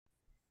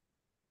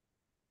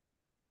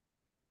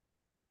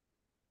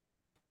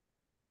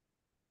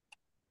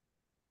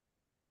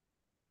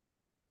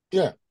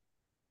Yeah,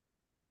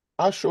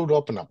 I showed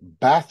up in a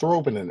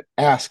bathrobe and an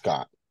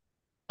ascot.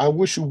 I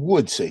wish you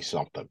would say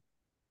something.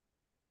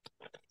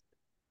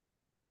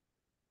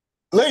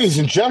 Ladies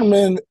and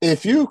gentlemen,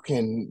 if you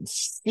can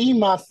see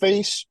my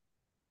face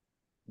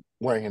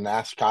wearing an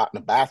ascot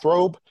and a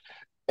bathrobe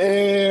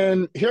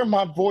and hear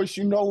my voice,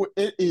 you know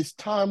it is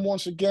time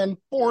once again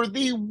for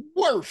the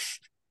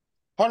worst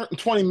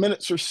 120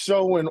 minutes or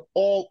so in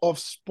all of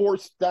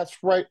sports. That's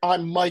right,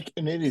 I'm Mike,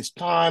 and it is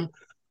time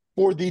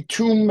for the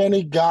Too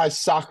Many Guys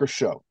Soccer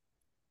Show,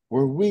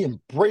 where we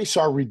embrace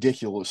our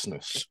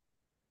ridiculousness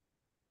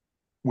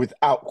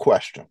without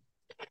question.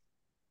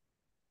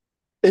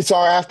 It's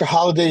our after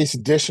holidays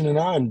edition, and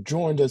I am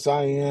joined as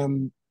I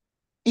am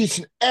each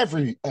and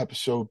every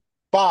episode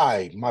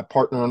by my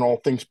partner in all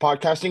things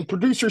podcasting,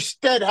 producer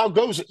Stead. How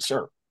goes it,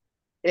 sir?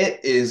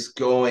 It is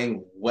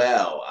going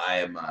well. I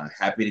am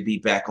happy to be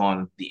back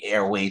on the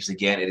airwaves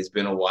again. It has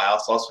been a while.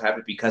 It's also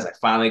happy because I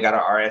finally got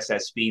our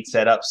RSS feed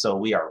set up, so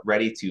we are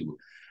ready to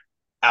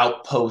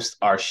outpost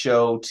our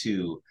show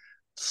to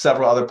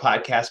several other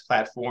podcast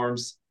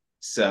platforms.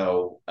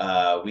 So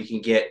we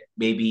can get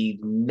maybe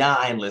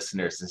 9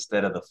 listeners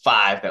instead of the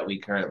 5 that we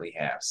currently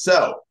have.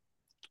 So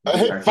we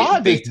Hey, are getting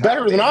five is big time,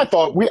 better than I baby.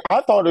 thought.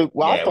 I thought it.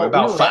 Well, I Yeah, we're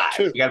thought we about were at 5.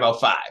 two. We got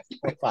about 5.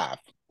 Or five.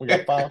 We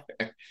got five.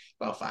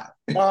 About 5.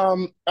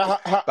 About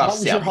How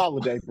was your 7.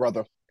 holiday,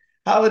 brother?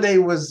 Holiday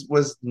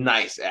was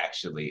nice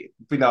actually.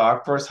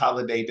 Our first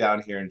holiday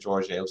down here in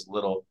Georgia, it was a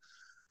little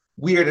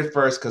weird at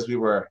first because we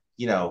were,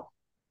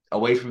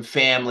 away from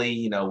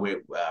family, we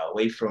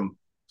away from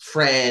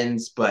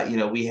friends, but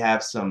we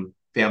have some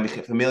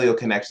familial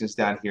connections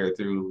down here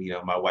through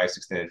my wife's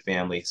extended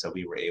family, so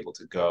we were able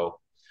to go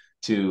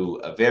to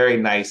a very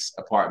nice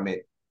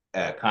apartment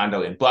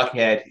condo in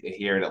Buckhead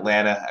here in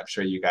Atlanta. I'm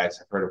sure you guys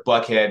have heard of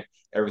Buckhead.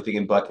 Everything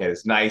in Buckhead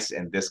is nice,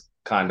 and this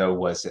condo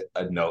was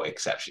no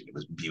exception. It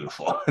was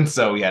beautiful, and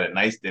so we had a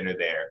nice dinner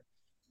there,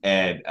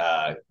 and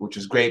which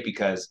was great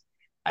because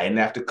I didn't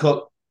have to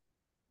cook.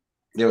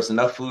 There was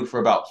enough food for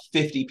about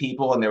 50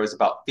 people, and there was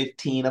about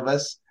 15 of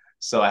us.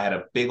 So I had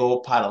a big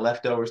old pot of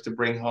leftovers to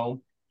bring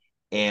home,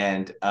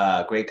 and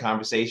great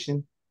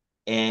conversation,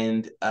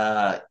 and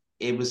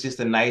it was just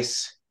a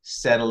nice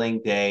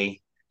settling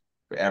day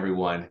for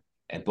everyone.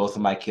 And both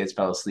of my kids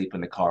fell asleep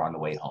in the car on the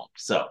way home.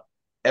 So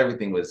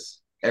everything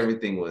was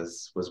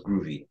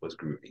groovy.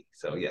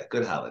 So yeah,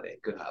 good holiday,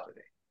 good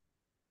holiday.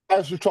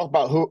 As we talk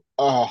about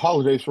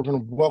holidays, we're going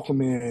to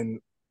welcome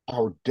in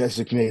our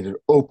designated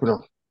opener,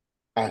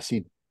 as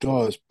he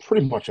does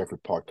pretty much every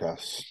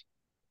podcast.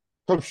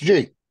 Coach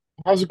G,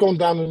 how's it going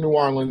down in New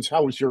Orleans?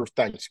 How was your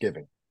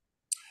Thanksgiving?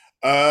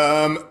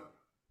 Um,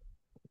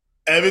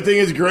 Everything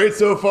is great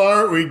so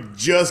far. We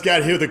just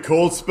got hit with a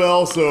cold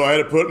spell, so I had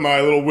to put my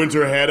little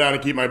winter hat on to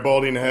keep my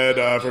balding head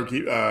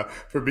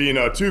for being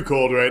too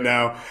cold right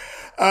now.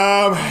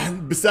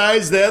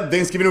 Besides that,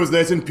 Thanksgiving was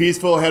nice and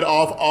peaceful. I had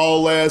off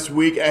all last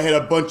week. I had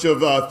a bunch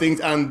of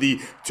things on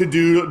the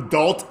to-do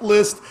adult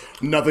list.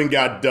 Nothing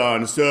got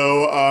done.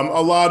 So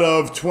a lot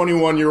of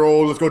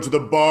 21-year-olds, let's go to the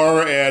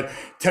bar at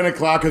 10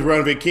 o'clock because we're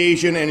on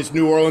vacation and it's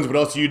New Orleans. What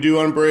else do you do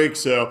on break?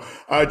 So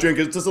I drink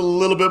just a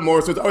little bit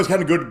more. So it's always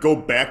kind of good to go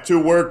back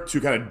to work to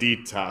kind of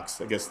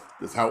detox. I guess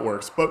that's how it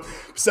works. But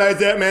besides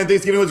that, man,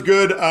 Thanksgiving was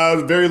good.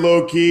 Very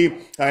low key.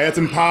 I had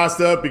some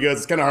pasta because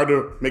it's kind of hard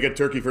to make a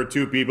turkey for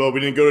 2 people.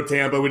 We didn't go to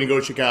Tampa. We didn't go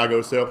to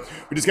Chicago. So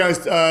we just kind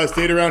of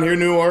stayed around here in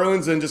New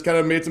Orleans and just kind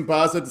of made some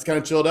pasta. Just kind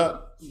of chilled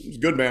out. It was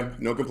good, man.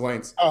 No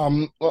complaints.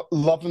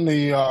 Loving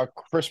the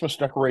Christmas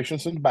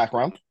decorations in the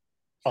background.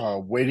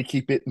 Way to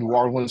keep it New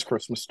Orleans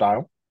Christmas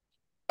style.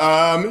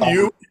 Um,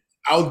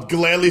 I'll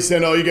gladly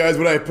send all you guys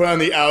what I put on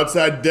the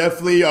outside.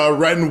 Definitely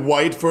red and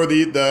white for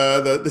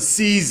the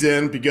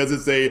season because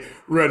it's a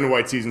red and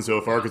white season so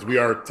far because we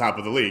are top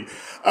of the league.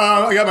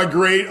 I got my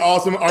great,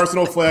 awesome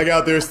Arsenal flag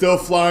out there, still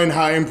flying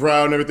high and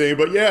proud and everything.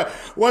 But yeah,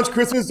 once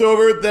Christmas is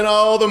over, then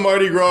all the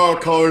Mardi Gras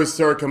colors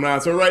start coming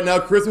out. So right now,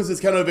 Christmas is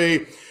kind of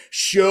a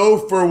show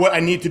for what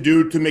I need to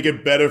do to make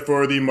it better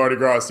for the Mardi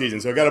Gras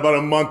season. So I got about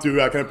a month to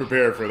kind of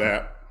prepare for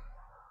that.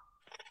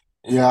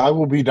 yeah, I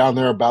will be down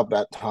there about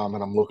that time,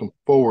 and I'm looking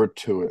forward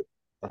to it.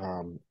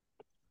 Um,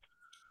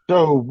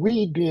 so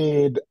we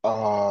did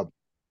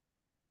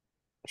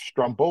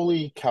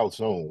stromboli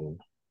calzone,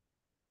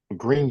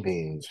 green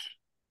beans,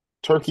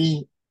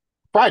 turkey,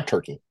 fried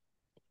turkey,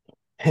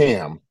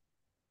 ham,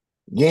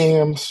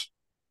 yams,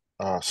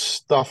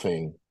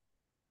 stuffing,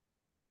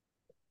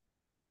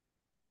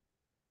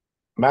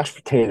 mashed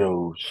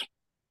potatoes,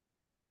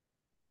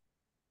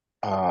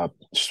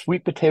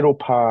 sweet potato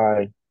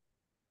pie,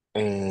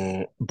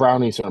 and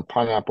brownies and a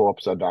pineapple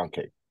upside down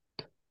cake.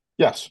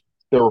 Yes,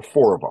 there were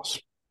 4 of us.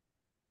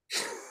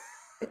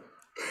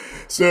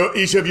 So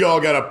each of y'all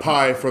got a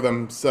pie for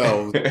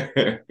themselves.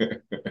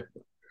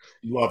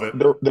 Love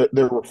it.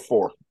 There were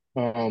 4.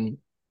 Um,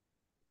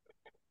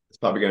 It's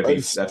probably gonna be that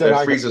Instead, that I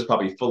got freezer's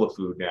probably full of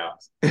food now.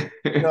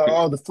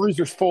 the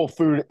freezer's full of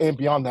food and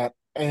beyond that.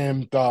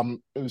 And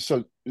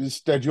so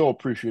instead, you'll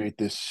appreciate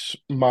this.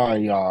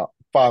 My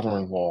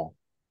father-in-law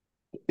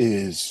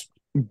is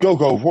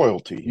go-go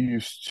royalty. He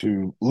used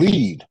to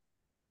lead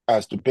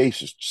as the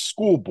bassist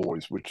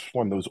Schoolboys, which is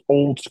one of those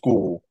old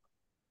school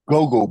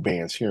go-go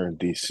bands here in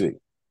DC.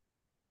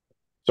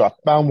 So I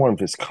found one of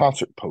his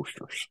concert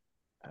posters.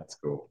 That's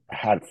cool. I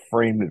had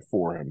framed it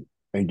for him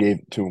and gave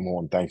it to him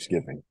on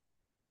Thanksgiving.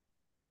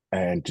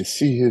 And to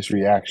see his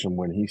reaction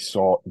when he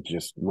saw it,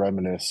 just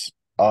reminisce,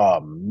 oh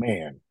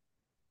man,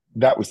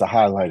 that was the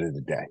highlight of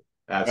the day.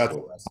 That's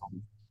cool.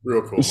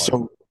 Real cool.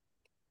 So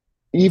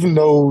even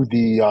though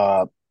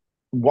the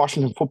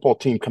Washington football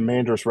team,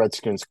 Commanders,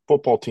 Redskins,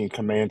 football team,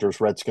 Commanders,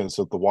 Redskins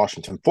of the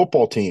Washington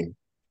football team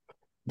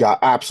got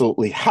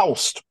absolutely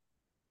housed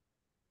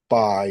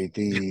by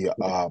the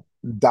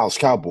Dallas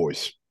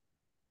Cowboys,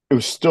 it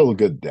was still a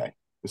good day.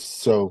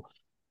 So,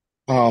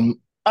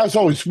 as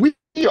always, we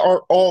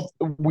are all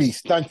we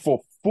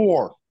thankful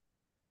for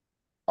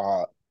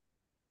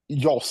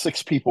y'all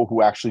 6 people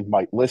who actually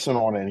might listen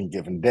on any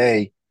given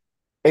day,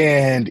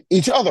 and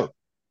each other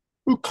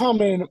who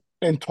come in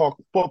and talk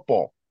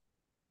football.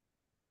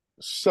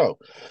 So,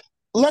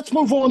 let's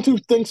move on to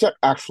things that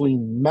actually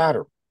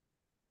matter.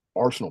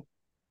 Arsenal,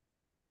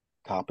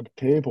 top of the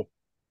table.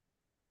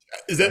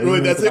 Is that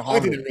really? That's the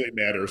only thing that really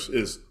matters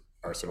is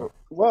Arsenal.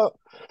 Well,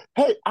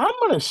 hey, I'm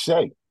going to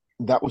say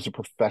that was a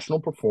professional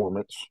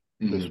performance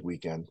this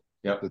weekend.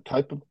 Yep. The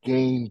type of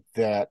game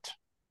that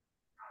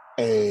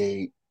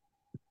a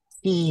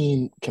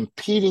team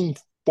competing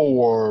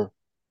for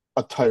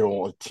a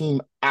title, a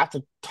team at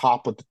the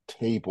top of the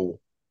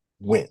table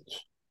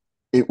wins.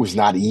 It was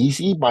not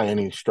easy by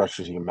any stretch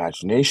of the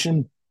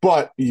imagination,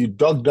 but you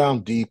dug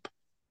down deep,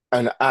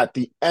 and at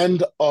the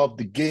end of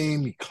the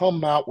game, you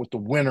come out with the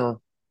winner,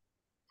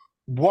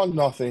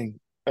 1-0,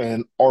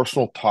 and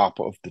Arsenal top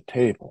of the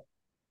table.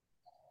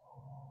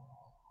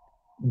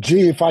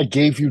 Gee, if I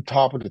gave you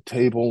top of the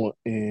table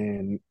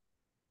in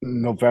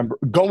November,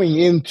 going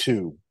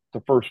into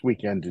the first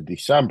weekend of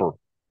December,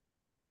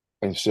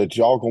 and said,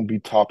 y'all going to be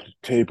top of the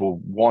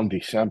table 1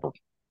 December,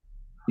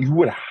 you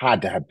would have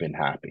had to have been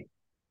happy.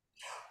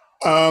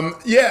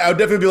 Yeah, I would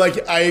definitely be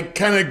like, I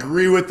kind of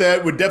agree with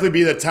that. Would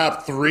definitely be the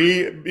top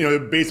 3,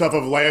 based off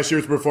of last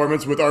year's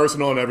performance with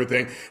Arsenal and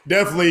everything.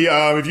 Definitely,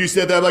 if you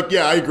said that, I'm like,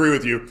 yeah, I agree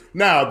with you.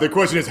 Now, the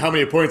question is, how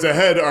many points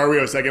ahead are we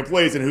of second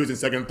place and who's in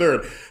second,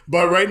 third?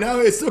 But right now,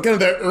 it's still kind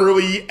of that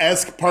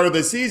early-esque part of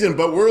the season,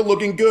 but we're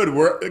looking good.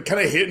 We're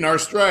kind of hitting our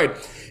stride.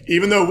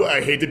 Even though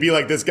I hate to be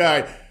like this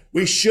guy,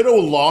 we should have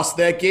lost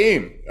that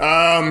game.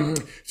 Aaron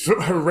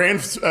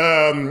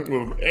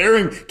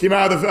came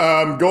out of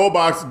the goal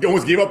box,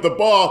 almost gave up the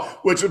ball,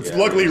 which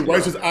luckily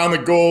Rice was on the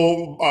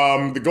goal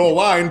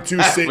line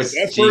to save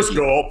that first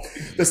goal.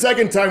 The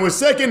second time was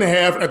second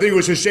half. I think it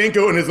was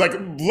Shevchenko, and his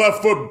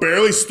left foot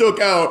barely stuck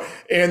out,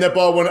 and that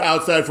ball went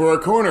outside for a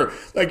corner.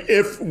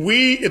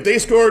 If they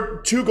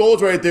scored 2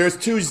 goals right there, it's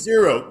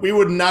 2-0. We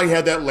would not have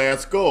had that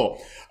last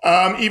goal.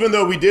 Even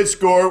though we did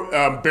score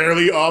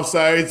barely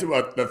offsides,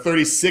 the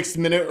 36th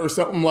minute or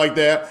something like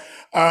that,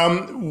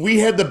 we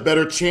had the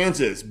better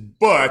chances,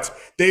 but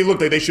they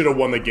looked like they should have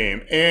won the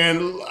game.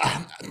 And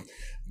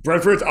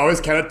Brentford's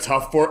always kind of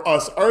tough for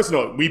us,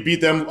 Arsenal. We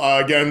beat them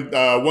again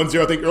 1-0,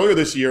 I think, earlier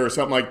this year or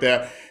something like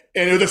that.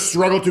 And it was a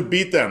struggle to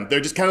beat them. They're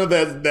just kind of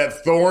that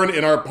thorn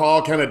in our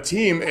paw kind of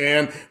team,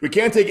 and we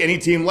can't take any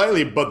team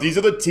lightly, but these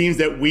are the teams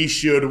that we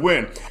should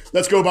win.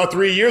 Let's go about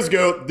 3 years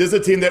ago. This is a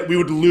team that we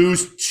would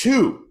lose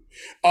to.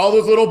 All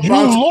those little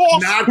bumps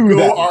would not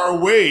go our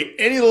way.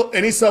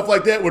 Any stuff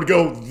like that would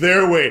go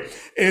their way.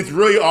 And it's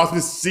really awesome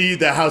to see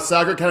that how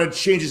soccer kind of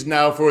changes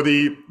now for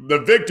the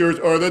victors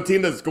or the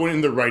team that's going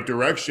in the right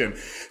direction.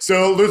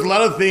 So there's a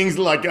lot of things,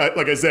 like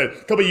I said,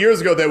 a couple of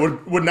years ago that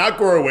would not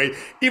go our way.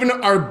 Even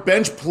our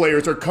bench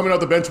players are coming off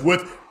the bench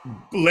with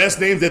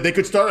last names that they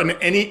could start on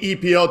any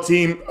EPL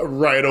team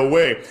right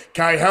away.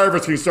 Kai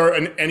Havertz can start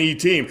on any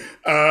team.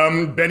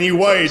 Benny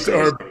White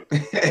or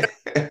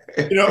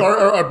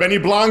or Benny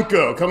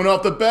Blanco coming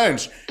off the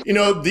bench.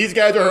 These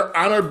guys are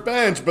on our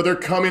bench, but they're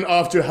coming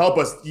off to help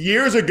us.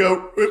 Years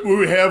ago, we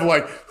would have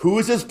who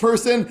is this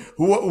person?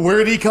 Where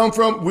did he come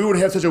from? We would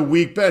have such a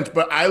weak bench,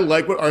 but I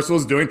like what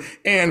Arsenal's doing,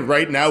 and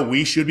right now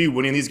we should be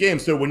winning these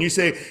games. So when you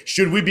say,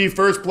 should we be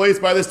first place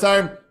by this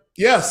time?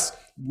 Yes,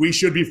 we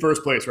should be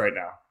first place right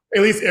now.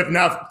 At least, if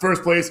not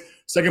first place,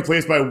 second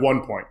place by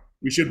 1 point.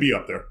 We should be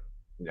up there.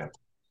 Yeah.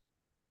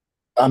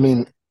 I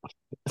mean,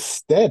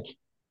 instead,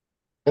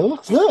 it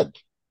looks good.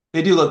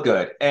 They do look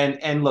good.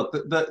 And look,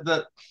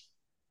 the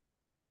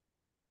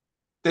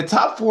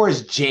top 4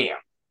 is jam.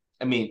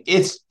 I mean,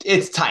 it's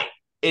tight.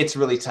 It's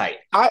really tight.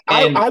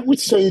 I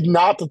would say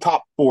not the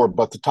top 4,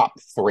 but the top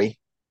 3.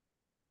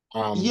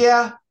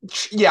 Yeah,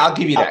 I'll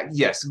give you that.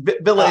 Yes,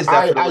 Villa is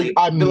definitely.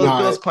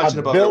 Villa's punching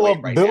above their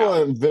weight right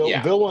now.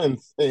 Villa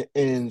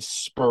and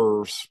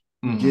Spurs,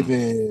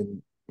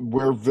 given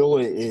where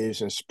Villa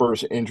is and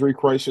Spurs' injury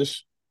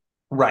crisis,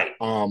 right?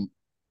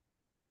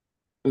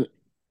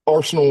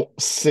 Arsenal,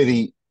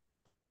 City,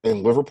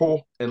 and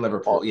Liverpool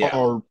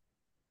are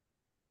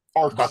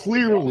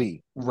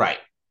clearly right.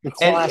 The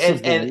class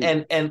and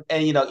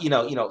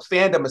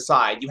fandom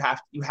aside, you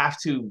have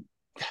to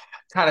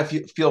kind of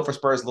feel for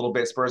Spurs a little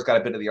bit. Spurs got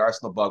a bit of the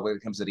Arsenal bug when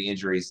it comes to the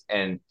injuries,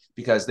 and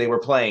because they were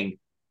playing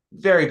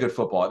very good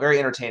football, very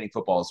entertaining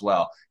football as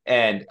well.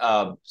 And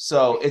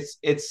so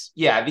it's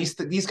yeah,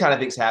 these kind of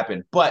things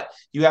happen, but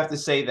you have to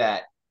say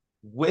that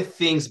with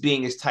things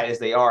being as tight as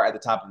they are at the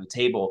top of the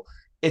table,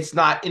 it's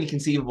not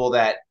inconceivable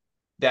that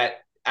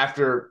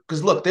after,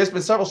 because look, there's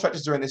been several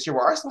stretches during this year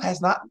where Arsenal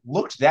has not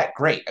looked that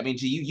great. I mean,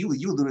 you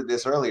alluded to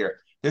this earlier.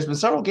 There's been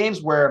several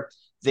games where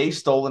they've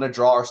stolen a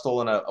draw or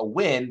stolen a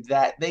win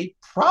that they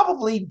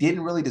probably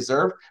didn't really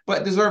deserve.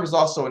 But deserve is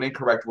also an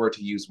incorrect word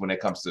to use when it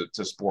comes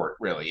to sport,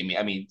 really.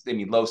 I mean,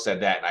 Lowe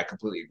said that, and I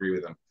completely agree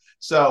with him.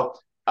 So,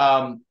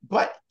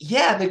 but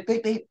yeah,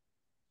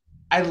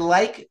 I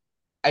like.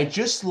 I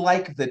just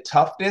like the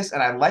toughness,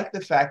 and I like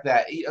the fact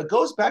that it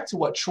goes back to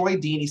what Troy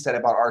Deeney said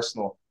about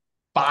Arsenal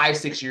 5,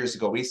 6 years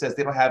ago. Where he says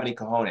they don't have any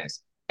cojones,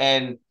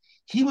 and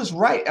he was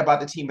right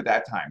about the team at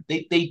that time.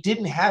 They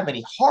didn't have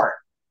any heart.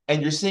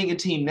 And you're seeing a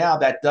team now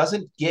that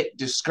doesn't get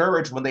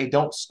discouraged when they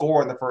don't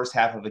score in the first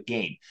half of a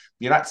game.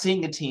 You're not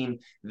seeing a team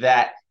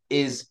that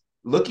is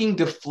looking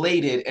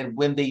deflated, and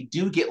when they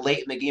do get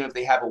late in the game, if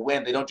they have a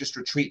win, they don't just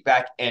retreat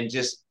back and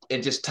just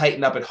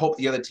tighten up and hope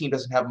the other team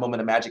doesn't have a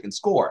moment of magic and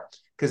score,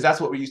 because that's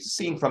what we're used to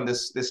seeing from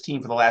this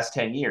team for the last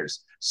 10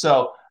 years.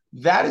 So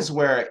that is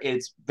where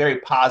it's very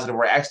positive,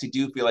 where I actually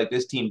do feel like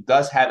this team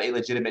does have a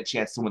legitimate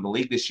chance to win the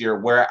league this year,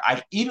 where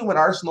I even when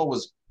Arsenal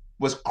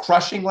was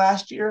crushing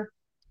last year,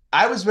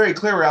 I was very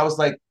clear where I was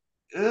like,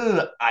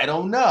 I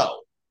don't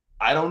know.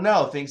 I don't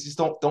know. Things just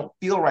don't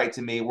feel right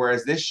to me.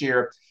 Whereas this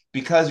year,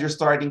 because you're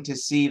starting to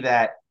see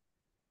that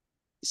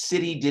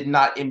City did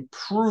not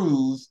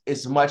improve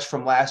as much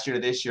from last year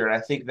to this year, and I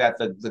think that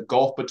the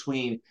gulf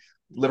between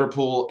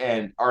Liverpool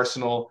and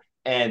Arsenal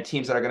and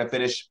teams that are going to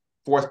finish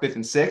fourth, fifth,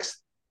 and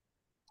sixth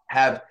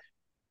have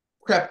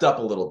crept up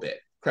a little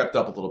bit.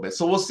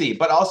 So we'll see.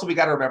 But also, we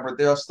got to remember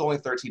there's still only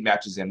 13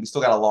 matches in. We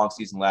still got a long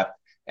season left.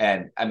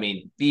 And I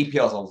mean, the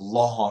EPL is a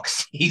long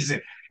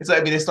season. So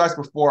I mean, it starts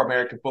before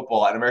American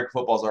football, and American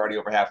football is already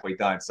over halfway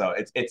done. So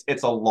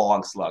it's a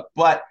long slug.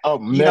 But but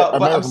I'm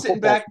American sitting football's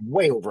back.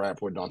 way over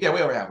halfway done. Yeah,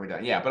 way over halfway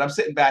done. Yeah, but I'm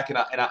sitting back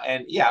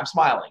and yeah, I'm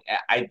smiling.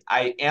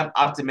 I am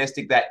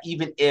optimistic that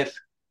even if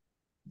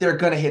they're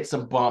going to hit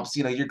some bumps,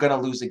 you're going to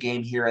lose a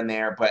game here and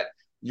there, but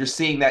you're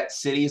seeing that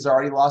City's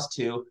already lost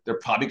two. They're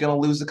probably going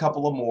to lose a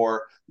couple of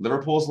more.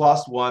 Liverpool's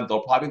lost one.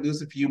 They'll probably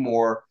lose a few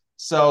more.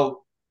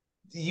 So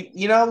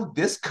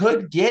this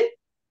could get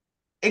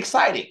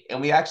exciting, and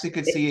we actually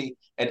could see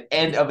an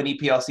end of an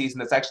EPL season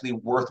that's actually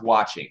worth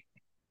watching.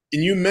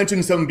 And you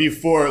mentioned something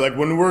before, like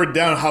when we're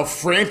down, how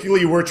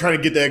frantically we're trying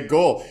to get that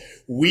goal.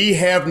 We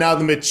have now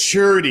the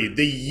maturity.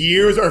 The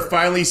years are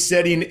finally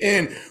setting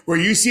in where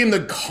you see in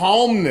the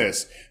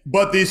calmness,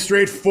 but the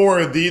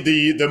straightforward,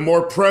 the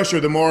more pressure,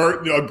 the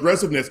more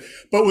aggressiveness,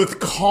 but with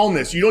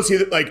calmness. You don't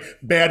see like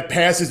bad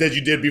passes as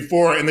you did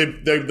before and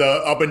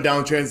the up and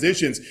down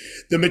transitions.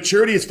 The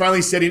maturity is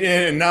finally setting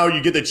in, and now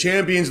you get the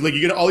Champions League.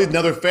 You get all these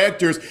other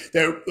factors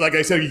that, like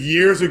I said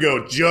years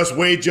ago, just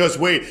wait.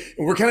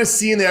 And we're kind of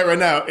seeing that right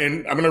now.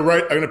 And I'm going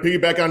to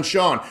piggyback on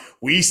Sean.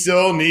 We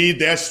still need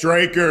that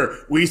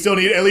striker. We still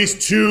need at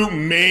least two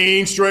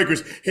main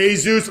strikers.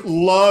 Jesus,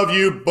 love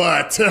you,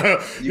 but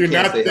you're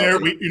not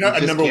there. You're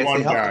not a number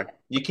one guy.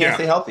 You can't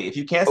stay healthy. If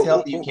you can't stay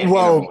healthy, you can't be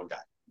a number one guy.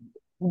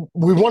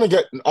 We want to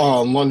get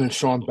London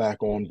Sean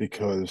back on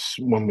because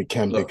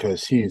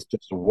he is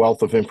just a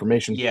wealth of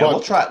information. Yeah,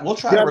 but we'll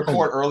try to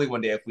record early one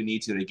day if we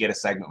need to get a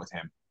segment with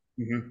him.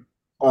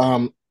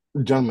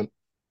 Mm-hmm. Gentlemen,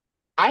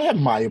 I have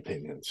my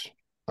opinions.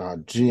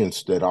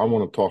 Instead, I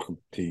want to talk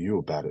to you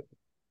about it.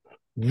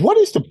 What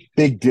is the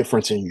big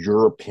difference in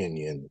your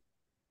opinion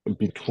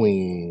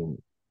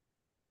between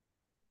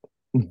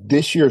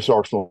this year's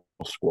Arsenal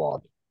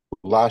squad,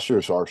 last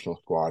year's Arsenal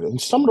squad,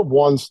 and some of the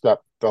ones that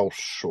fell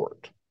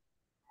short?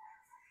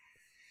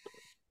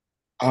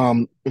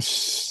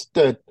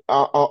 Instead,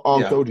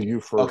 I'll go to you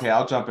first. Okay,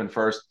 I'll jump in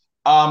first.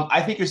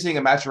 I think you're seeing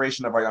a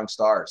maturation of our young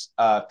stars.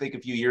 I think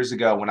a few years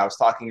ago when I was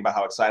talking about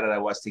how excited I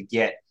was to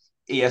get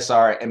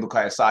ESR and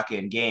Bukayo Saka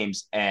in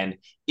games, and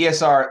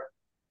ESR,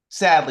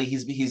 sadly,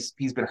 he's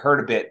been hurt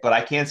a bit, but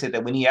I can say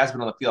that when he has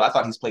been on the field, I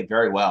thought he's played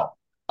very well.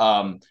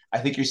 I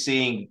think you're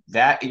seeing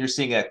that, and you're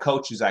seeing a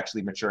coach who's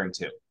actually maturing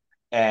too.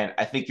 And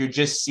I think you're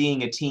just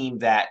seeing a team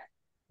that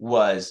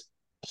was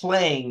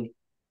playing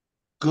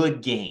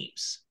good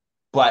games,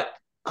 but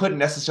couldn't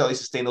necessarily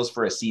sustain those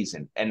for a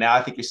season. And now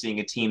I think you're seeing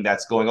a team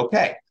that's going,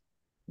 okay,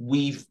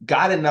 we've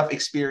got enough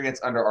experience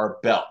under our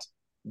belt.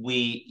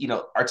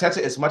 Arteta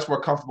is much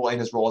more comfortable in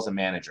his role as a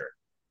manager.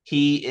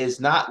 He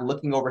is not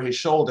looking over his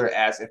shoulder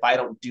as, if I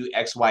don't do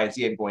X, Y, and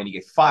Z, I'm going to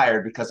get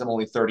fired because I'm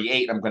only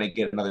 38. I'm going to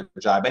get another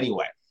job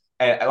anyway.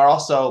 And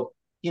also,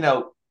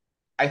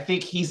 I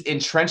think he's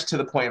entrenched to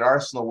the point at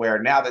Arsenal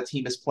where now the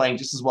team is playing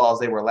just as well as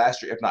they were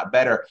last year, if not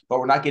better, but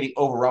we're not getting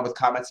overrun with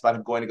comments about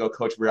him going to go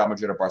coach Real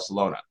Madrid or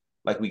Barcelona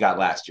like we got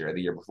last year or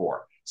the year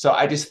before. So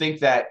I just think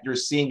that you're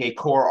seeing a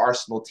core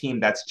Arsenal team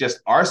that's just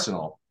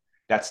Arsenal,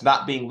 that's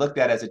not being looked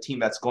at as a team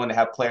that's going to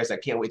have players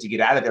that can't wait to get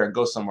out of there and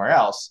go somewhere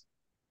else.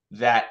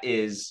 That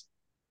is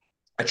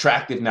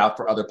attractive now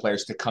for other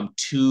players to come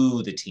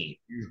to the team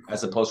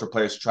as opposed for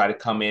players to try to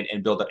come in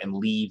and build up and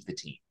leave the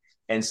team.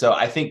 And so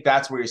I think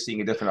that's where you're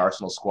seeing a different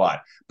Arsenal squad.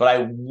 But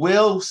I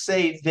will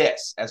say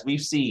this, as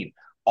we've seen,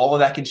 all of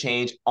that can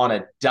change on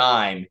a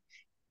dime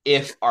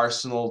if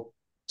Arsenal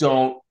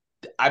don't.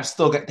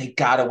 They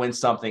got to win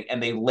something,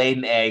 and they laid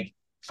an egg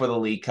for the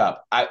League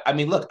Cup. I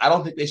mean, look, I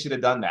don't think they should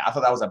have done that. I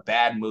thought that was a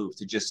bad move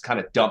to just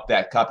kind of dump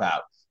that cup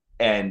out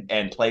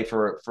and play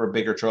for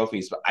bigger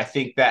trophies. But I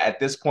think that at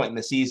this point in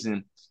the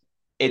season,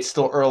 it's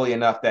still early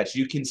enough that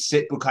you can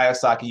sit Bukayo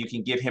Saka, you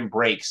can give him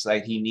breaks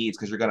like he needs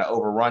because you're going to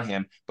overrun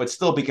him, but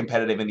still be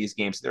competitive in these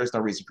games. There's no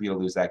reason for you to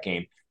lose that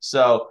game.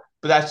 So,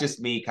 but that's just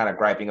me kind of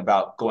griping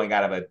about going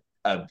out of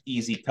a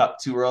easy cup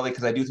too early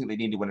because I do think they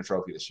need to win a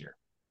trophy this year.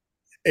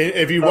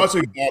 If you watch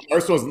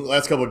Arsenal's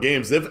last couple of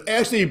games, they've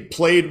actually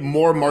played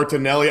more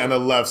Martinelli on the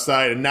left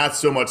side and not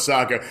so much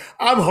Saka.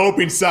 I'm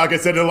hoping Saka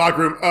said in the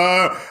locker room,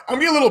 I'm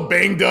getting a little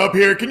banged up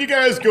here. Can you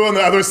guys go on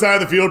the other side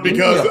of the field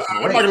because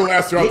I'm not going to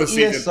last throughout the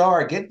season?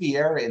 ESR, get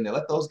Vieira in there.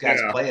 Let those guys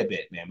play a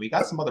bit, man. We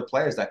got some other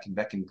players that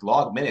can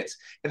log minutes.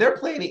 If they're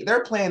playing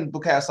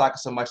Bukayo Saka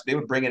so much, they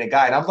would bring in a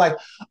guy. And I was like,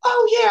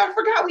 oh, yeah, I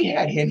forgot we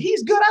had him.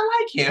 He's good. I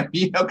like him,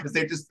 because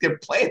they're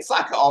playing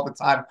Saka all the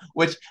time,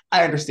 which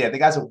I understand. The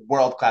guy's a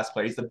world-class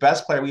player. He's the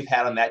best player we've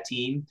had on that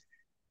team.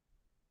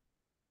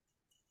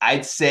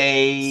 I'd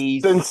say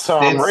since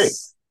I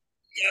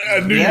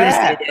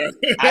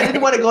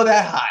didn't want to go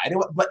that high.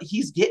 But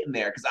he's getting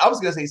there because I was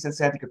going to say since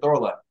Santi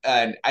Cazorla,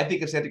 and I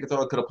think if Santi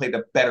Cazorla could have played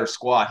a better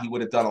squad, he would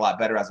have done a lot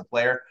better as a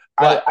player.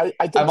 But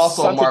I'm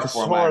also a mark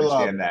for him. I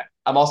understand that.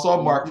 I'm also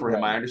a mark for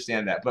him. I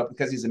understand that. But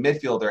because he's a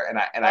midfielder, and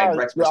I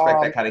respect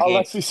that kind of game.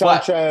 Alexis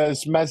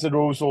Sanchez, Mesut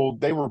Ozil,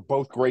 they were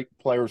both great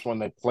players when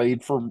they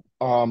played for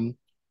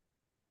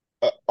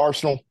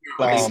Arsenal,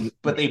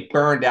 but they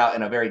burned out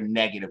in a very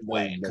negative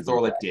way.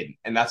 Cazorla didn't,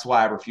 and that's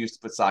why I refuse to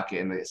put Saka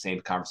in the same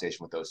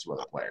conversation with those two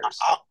other players.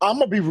 I'm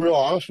gonna be real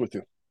honest with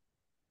you.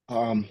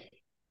 The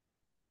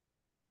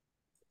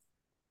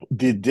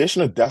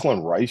addition of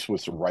Declan Rice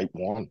was the right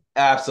one.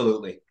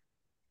 Absolutely,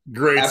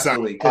 great,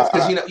 absolutely. Because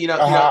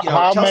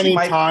how Chelsea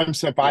many times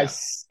have I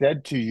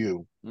said to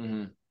you,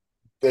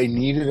 they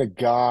needed a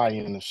guy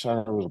in the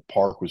center of the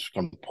park who's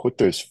going to put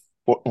his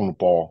foot on the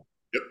ball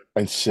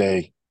and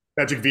say.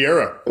 Patrick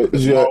Vieira.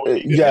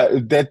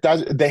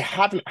 They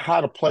haven't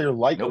had a player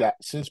like that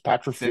since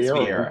Patrick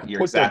Vieira.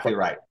 You're exactly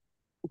right.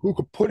 Who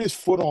could put his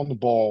foot on the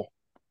ball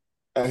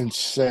and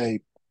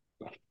say,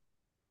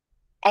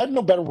 I have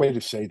no better way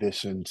to say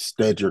this.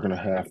 Instead, you're going to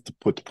have to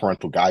put the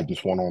parental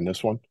guidance one on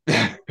this one.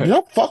 You're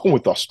not fucking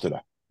with us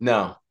today.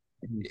 No.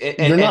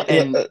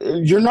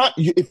 You're not.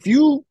 If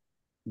you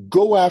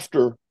go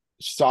after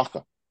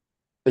Saka,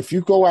 if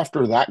you go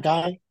after that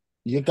guy,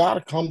 you got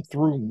to come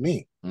through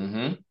me.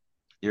 Mm-hmm.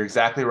 You're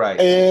exactly right.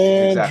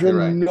 And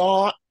you're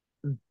not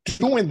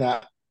doing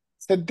that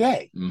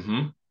today.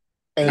 Mm-hmm.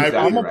 And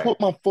I'm going to put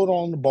my foot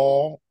on the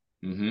ball,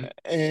 and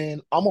I'm going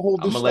to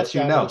hold this stuff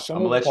down. I'm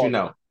going to let you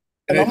know.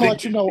 And I'm going to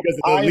let you know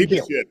I am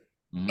here.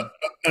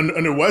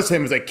 Under West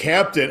Ham as a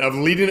captain of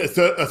leading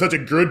such a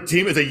good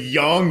team as a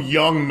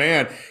young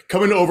man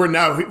coming over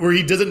now where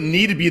he doesn't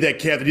need to be that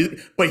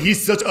captain, but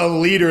he's such a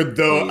leader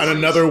though on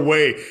another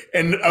way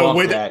and a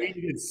way that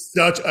in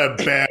such a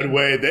bad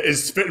way that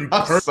is fitting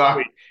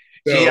perfectly.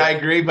 So, I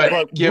agree,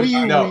 but give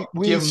him the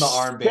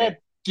armband.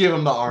 Give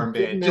him the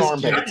armband.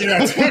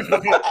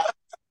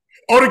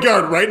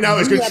 Odegaard right now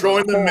is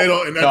controlling the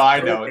middle. And I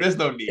know. There's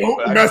no need.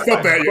 Don't mess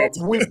up that yet.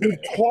 We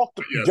talked,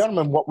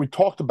 gentlemen, what we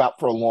talked about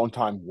for a long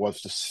time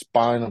was the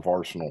spine of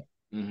Arsenal.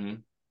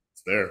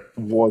 It's there.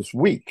 Was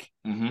weak.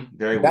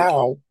 Very weak.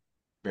 Now,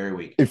 very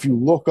weak. If you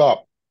look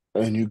up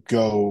and you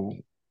go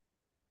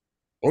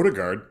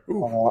Odegaard,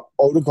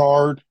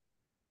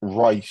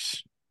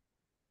 Rice,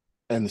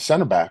 and the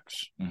center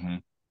backs,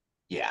 and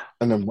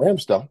then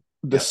Ramsdale,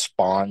 the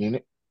spine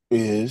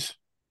is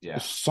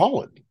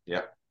solid.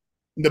 Yeah.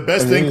 The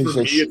best thing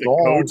for me as a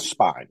coach,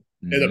 spine,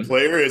 as a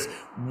player, is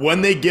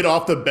when they get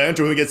off the bench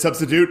or when they get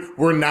substitute,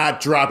 we're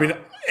not dropping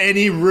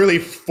any really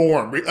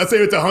form. Let's say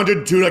it's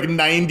 100 to like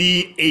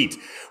 98,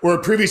 where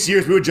previous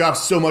years we would drop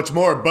so much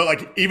more. But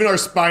like even our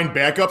spine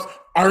backups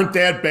aren't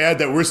that bad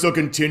that we're still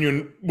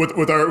continuing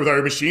with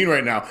our machine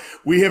right now.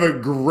 We have a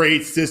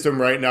great system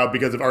right now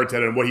because of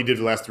Arteta and what he did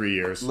the last 3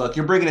 years. Look,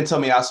 you're bringing in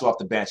Tomiyasu off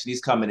the bench, and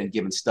he's coming and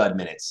giving stud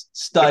minutes.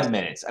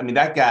 Minutes. I mean,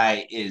 that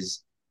guy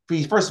is,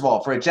 first of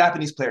all, for a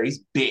Japanese player, he's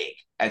big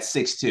at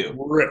 6'2".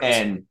 Ripped.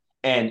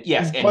 And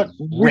yes, and but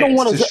we don't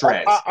want to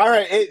shreds. All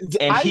right,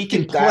 and he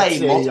can play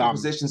multiple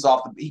positions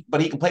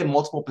but he can play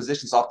multiple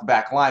positions off the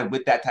back line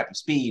with that type of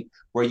speed.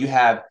 Where you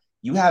have.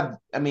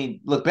 I mean,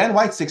 look, Ben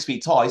White's 6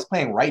 feet tall. He's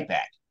playing right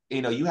back.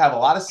 You have a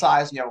lot of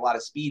size and you have a lot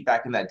of speed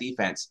back in that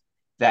defense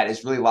that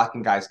is really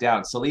locking guys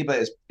down.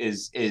 Saliba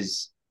is.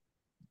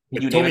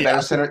 Can you name a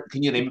better center?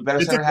 Can you name a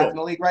better center half in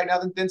the league right now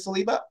than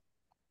Saliba?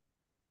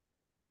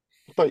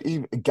 But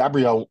even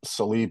Gabriel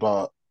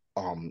Saliba,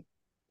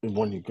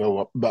 when you go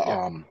up,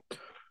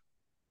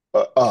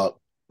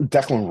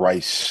 Declan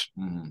Rice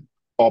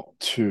up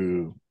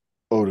to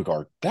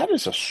Odegaard, that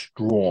is a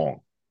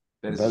strong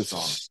That is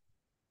strong. That's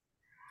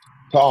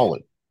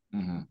solid.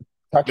 Mm-hmm.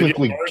 But yeah,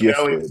 Technically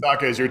Martinelli and gifted.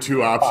 Saka as your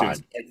two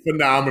options. Like,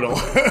 phenomenal.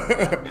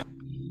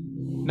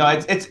 No,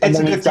 it's And it's a then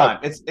good you've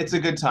got time. It's a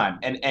good time,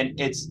 and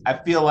it's I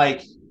feel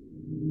like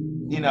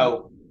you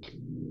know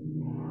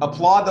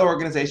applaud the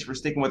organization for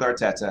sticking with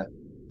Arteta.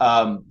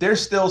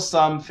 There's still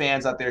some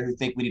fans out there who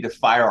think we need to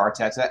fire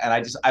Arteta,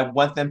 and I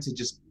want them to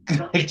just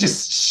like,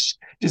 just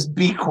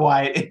be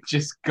quiet and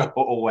just go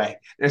away.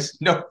 There's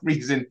no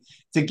reason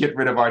to get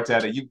rid of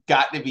Arteta. You've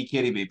got to be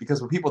kidding me,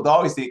 because what people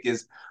always think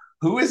is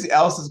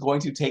else is going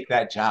to take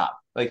that job?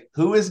 Like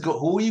who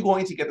are you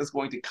going to get that's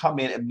going to come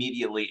in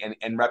immediately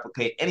and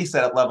replicate any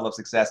set of level of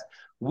success?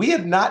 We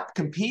have not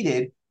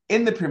competed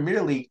in the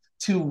Premier League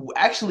to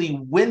actually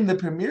win the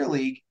Premier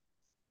League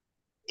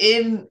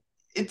in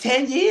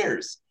 10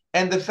 years.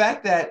 And the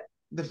fact that,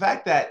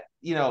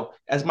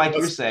 as Mike,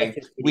 you're saying,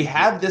 we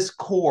have this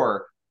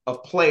core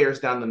of players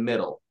down the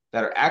middle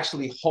that are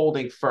actually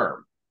holding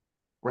firm.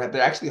 Right?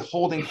 They're actually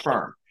holding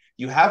firm.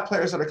 You have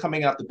players that are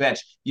coming off the bench.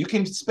 You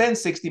can spend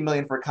 60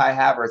 million for Kai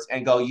Havertz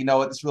and go, you know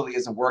what, this really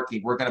isn't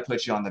working. We're going to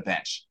put you on the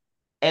bench.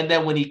 And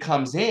then when he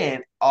comes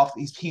in off,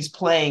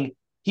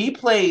 he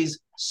plays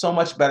so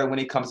much better when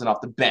he comes in off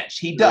the bench.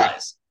 He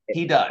does.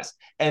 He does.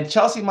 And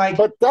Chelsea, Mike,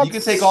 but you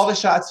can take all the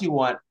shots you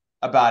want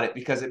about it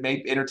because it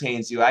may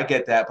entertains you. I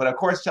get that. But of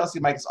course, Chelsea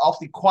Mike is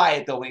awfully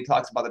quiet though when he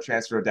talks about the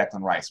transfer of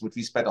Declan Rice, which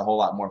we spent a whole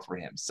lot more for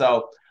him.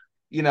 So,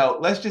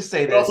 let's just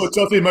say this. Also,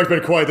 Chelsea Mike's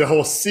been quiet the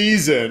whole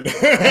season.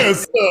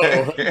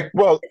 So,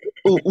 well,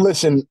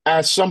 listen,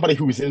 as somebody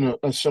who's in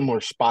a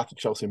similar spot to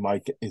Chelsea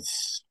Mike,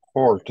 it's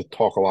hard to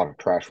talk a lot of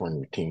trash when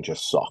your team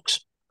just sucks.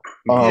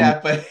 Yeah,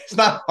 but it's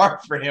not hard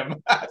for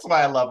him. That's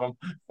why I love him.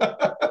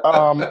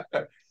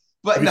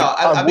 But no,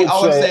 I mean,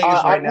 all I'm saying is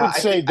right now, I would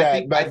say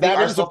that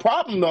is a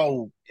problem,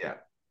 though. Yeah.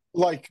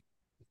 Like,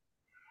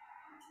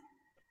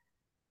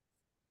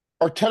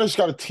 Arteta's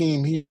got a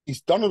team.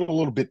 He's done it a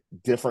little bit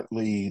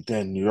differently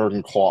than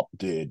Jurgen Klopp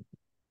did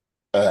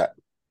at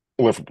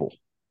Liverpool.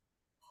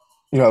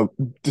 The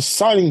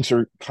signings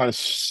are kind of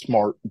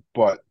smart,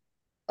 but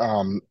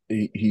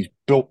he's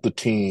built the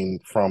team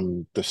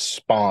from the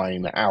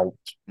spine out,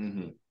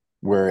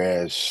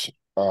 whereas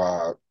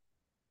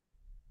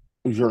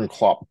Jurgen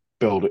Klopp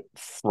built it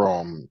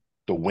from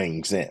the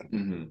wings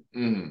in.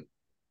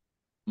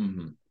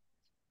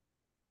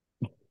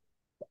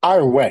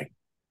 Either way,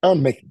 that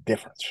would make a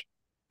difference.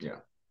 Yeah.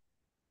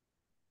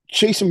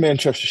 Chasing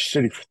Manchester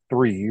City for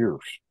 3 years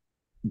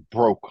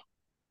broke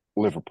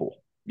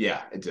Liverpool.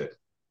 Yeah, it did.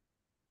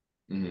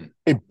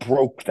 It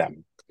broke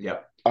them.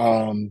 Yep.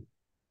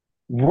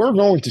 We're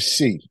going to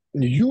see.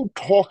 You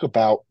talk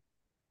about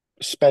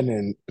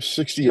spending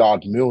 60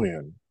 odd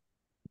million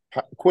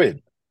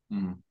quid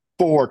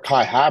for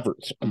Kai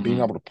Havertz and being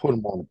able to put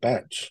him on the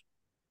bench.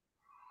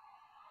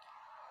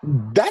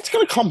 That's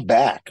going to come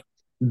back.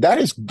 That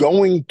is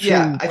going to.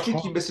 Yeah, I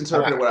think you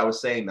misinterpreted what I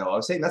was saying, though. I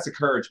was saying that's a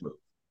courage move.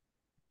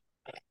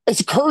 It's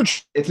a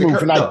courage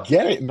move, and I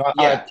get it. But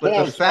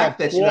the fact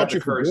that you have the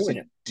courage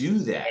to do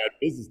that,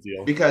 business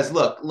deal. Because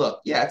look,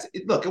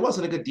 it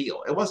wasn't a good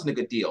deal. It wasn't a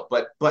good deal,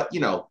 but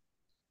to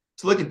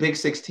look at Big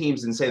Six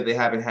teams and say that they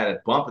haven't had a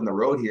bump in the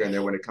road here and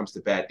there when it comes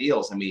to bad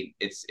deals, I mean,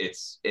 it's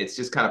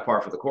just kind of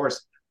par for the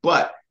course.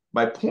 But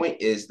my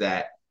point is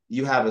that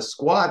you have a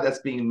squad that's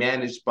being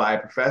managed by a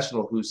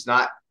professional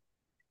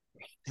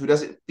who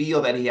doesn't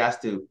feel that he has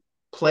to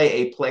play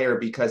a player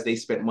because they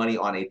spent money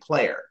on a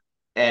player.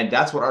 And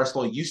that's what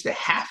Arsenal used to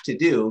have to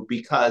do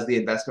because the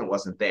investment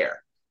wasn't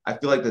there. I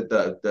feel like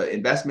the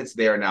investment's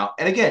there now.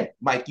 And again,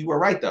 Mike, you were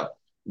right, though.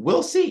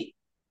 We'll see.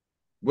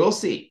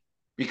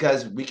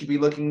 Because we could be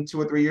looking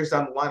 2 or 3 years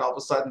down the line, all of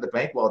a sudden the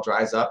bank well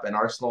dries up and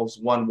Arsenal's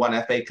won one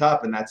FA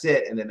Cup and that's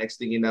it. And the next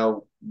thing you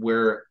know,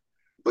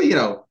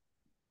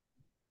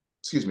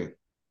 excuse me,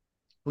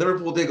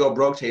 Liverpool did go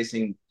broke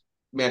chasing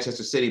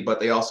Manchester City, but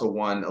they also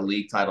won a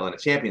league title and a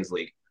Champions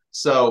League.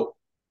 So,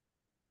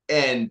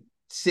 and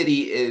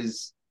City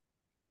is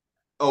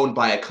owned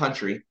by a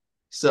country,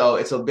 so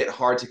it's a bit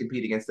hard to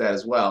compete against that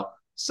as well.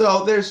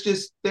 So but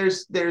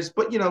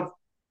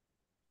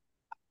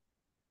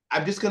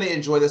I'm just going to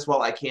enjoy this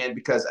while I can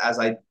because as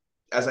I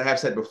have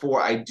said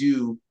before, I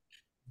do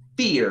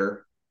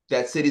fear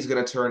that City's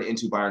going to turn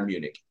into Bayern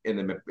Munich in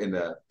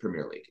the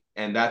Premier League,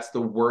 and that's the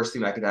worst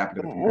thing that could happen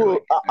to the Premier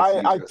League.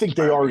 I think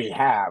they already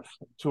have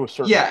to a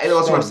certain. Yeah, and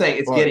that's what I'm saying.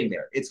 It's getting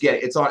there.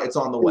 It's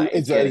on the way.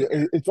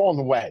 It's on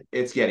the way.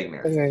 It's getting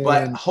there.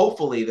 But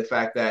hopefully,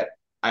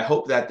 I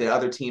hope that the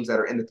other teams that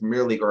are in the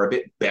Premier League are a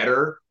bit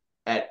better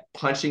at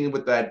punching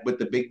with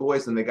the big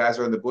boys than the guys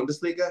who are in the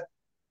Bundesliga.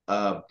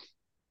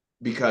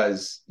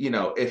 Because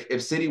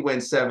if City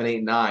wins 7,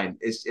 8, 9,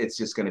 it's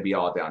just going to be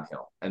all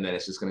downhill, and then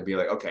it's just going to be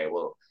like, okay,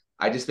 well,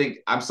 I just think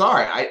I'm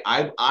sorry.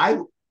 I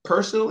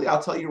personally,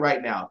 I'll tell you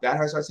right now, if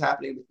that starts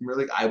happening in the Premier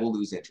League, I will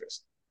lose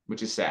interest,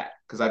 which is sad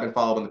because I've been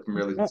following the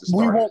Premier League since the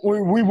start.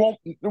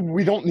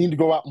 We don't need to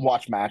go out and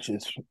watch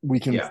matches. We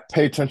can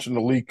pay attention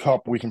to League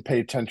Cup. We can pay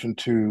attention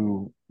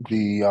to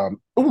the.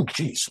 Oh,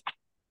 geez!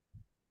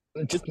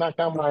 Just knocked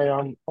down my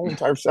whole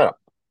entire setup.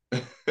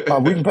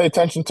 We can pay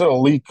attention to the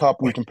League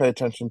Cup. We can pay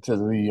attention to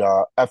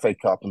the FA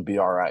Cup and be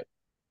all right.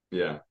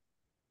 Yeah.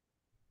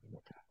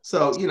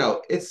 So,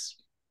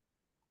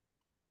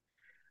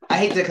 I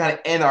hate to kind of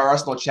end our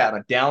Arsenal chat on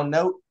a down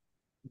note,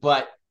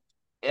 but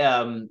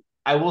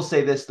I will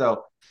say this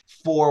though,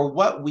 for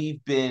what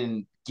we've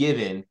been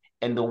given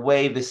and the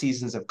way the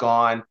seasons have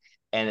gone,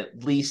 and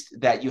at least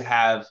that you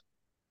have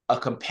a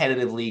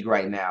competitive league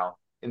right now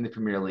in the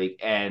Premier League,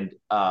 and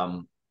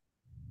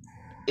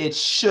it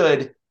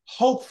should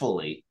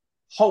hopefully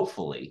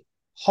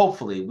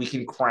we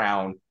can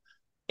crown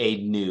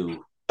a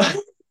new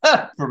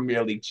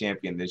Premier League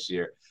champion this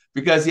year.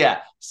 Because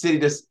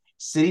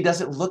City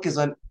doesn't look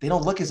they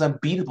don't look as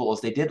unbeatable as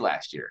they did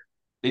last year.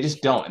 They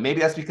just don't. And maybe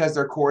that's because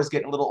their core is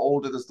getting a little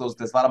older. There's a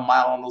lot of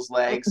mile on those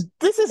legs.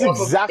 This is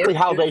exactly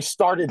how they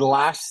started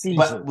last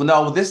season. But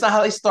no, this is not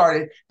how they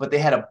started, but they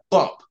had a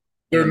bump.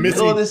 They're in the missing,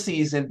 middle of the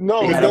season.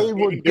 No, they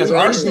were because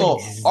Arsenal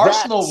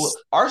was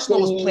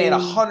playing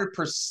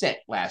 100%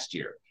 last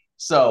year.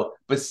 So,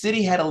 but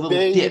City had a little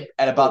dip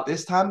at about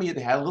this time of year.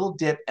 They had a little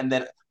dip, and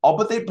then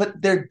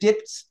but their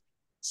dips,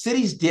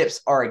 City's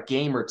dips are a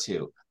game or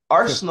two.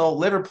 Arsenal,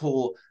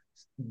 Liverpool,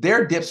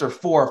 their dips are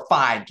 4 or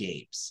 5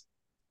 games.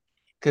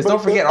 Because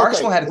don't forget,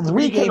 Arsenal had a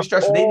 3-game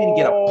stretch where they didn't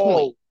get a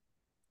point.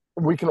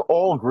 We can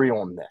all agree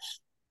on this.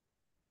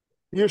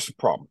 Here's the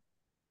problem.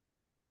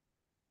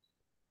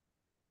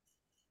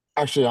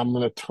 Actually, I'm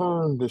going to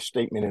turn this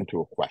statement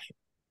into a question.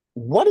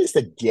 What is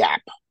the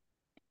gap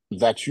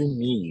that you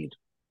need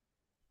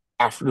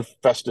after the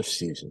festive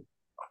season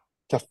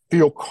to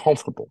feel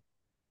comfortable?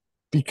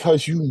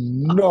 Because you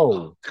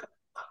know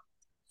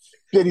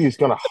City is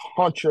going to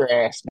hunt your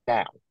ass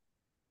down.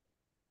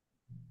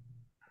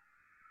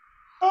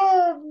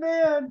 Oh,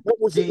 man. What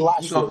was it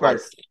last year?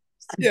 First.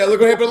 Yeah, look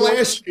what happened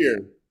last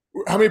year.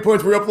 How many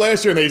points were up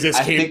last year? And they just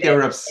I think they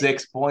were up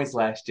 6 points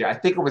last year. I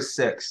think it was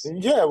 6.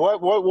 Yeah,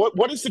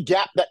 what is the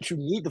gap that you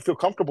need to feel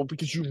comfortable?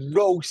 Because you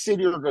know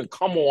City are going to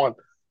come on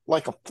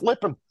like a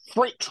flipping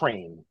freight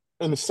train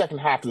in the second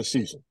half of the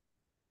season.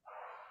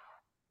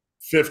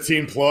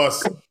 15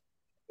 plus.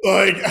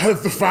 Like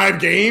the 5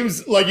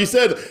 games, like you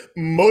said,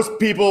 most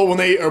people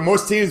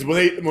most teams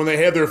when they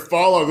have their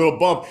fallout little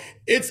bump,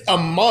 it's a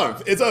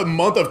month. It's a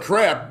month of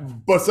crap.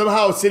 But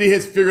somehow City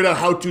has figured out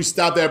how to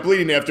stop that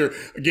bleeding after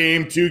a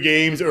game, 2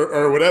 games,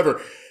 or whatever.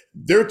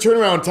 Their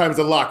turnaround time is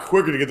a lot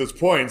quicker to get those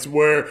points.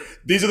 Where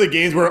these are the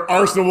games where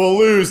Arsenal will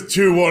lose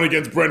 2-1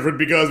 against Brentford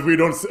because we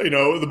don't,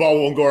 the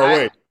ball won't go our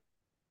way.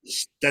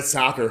 That's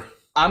soccer.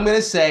 I'm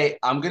gonna say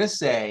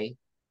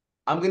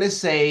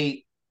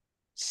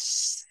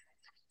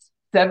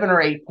 7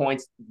 or 8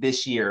 points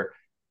this year,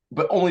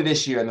 but only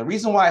this year. And the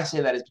reason why I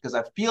say that is because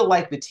I feel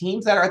like the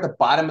teams that are at the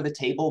bottom of the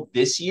table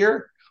this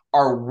year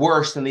are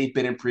worse than they've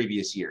been in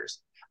previous years.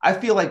 I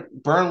feel like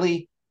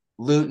Burnley,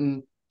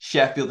 Luton,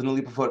 Sheffield, the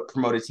newly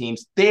promoted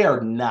teams, they are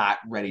not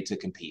ready to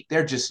compete.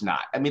 They're just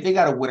not. I mean, they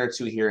got a win or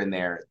 2 here and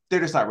there. They're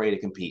just not ready to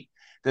compete.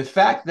 The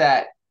fact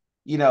that,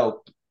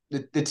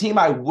 the team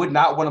I would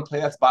not want to play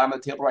that's bottom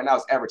of the table right now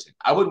is Everton.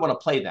 I wouldn't want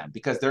to play them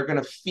because they're going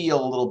to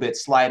feel a little bit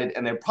slighted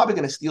and they're probably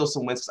going to steal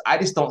some wins. I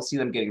just don't see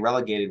them getting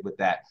relegated with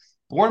that.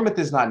 Bournemouth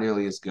is not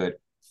nearly as good.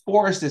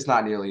 Forest is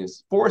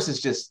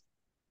just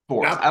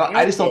Forest.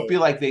 I just don't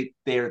feel like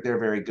they're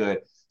very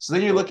good. So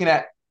then you're looking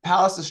at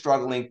Palace is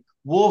struggling.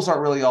 Wolves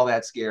aren't really all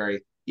that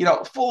scary.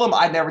 Fulham,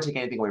 I'd never take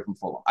anything away from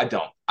Fulham. I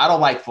don't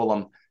like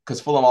Fulham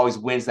because Fulham always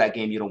wins that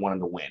game you don't want them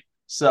to win.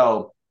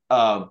 So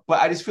but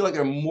I just feel like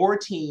there are more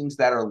teams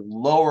that are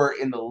lower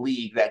in the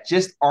league that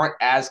just aren't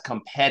as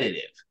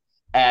competitive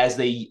as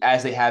they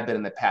have been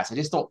in the past. I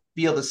just don't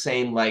feel the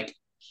same. Like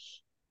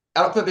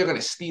I don't think they're going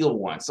to steal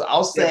one. So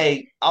I'll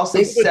say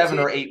 7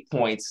 or 8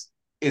 points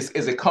is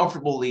a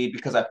comfortable lead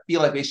because I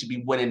feel like they should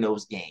be winning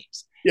those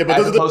games. Yeah, but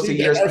as opposed to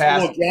years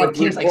past, where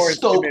teams like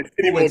Stoke,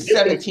 who in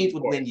 17th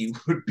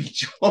would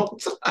beat you all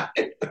the time.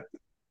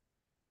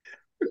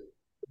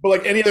 But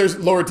like any other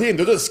lower team,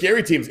 those are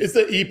scary teams. It's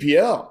the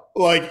EPL.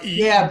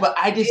 Yeah, but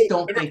I just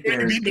don't think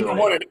they're as good.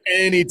 One at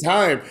any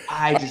time.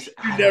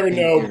 You never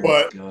know.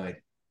 But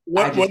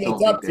when the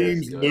top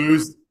teams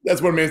lose,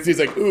 that's when Man City's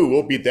like, "Ooh,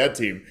 we'll beat that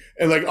team,"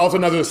 and like also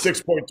another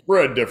 6-point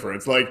spread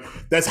difference. Like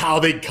that's how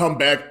they come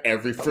back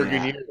every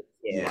friggin' year. So.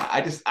 Yeah,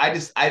 I just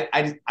that's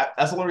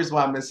the only reason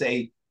why I'm gonna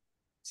say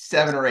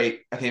 7 or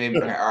 8. Okay, maybe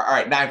all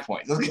right, 9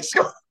 points. Let's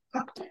go.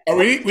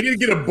 We need to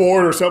get a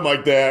board or something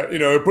like that.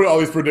 Put all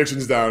these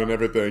predictions down and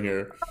everything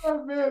here.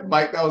 Oh man,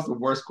 Mike, that was the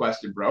worst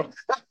question, bro.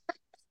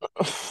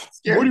 What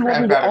do you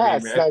want me to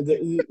ask?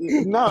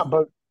 Nah,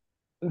 but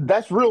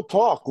that's real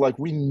talk. Like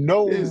we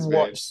know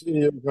what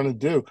City are going to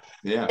do.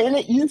 Yeah, and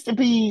it used to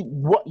be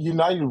what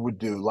United would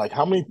do. Like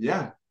how many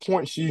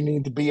points do you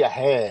need to be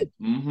ahead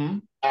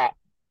at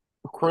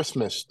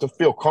Christmas to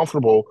feel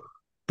comfortable?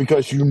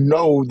 Because you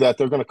know that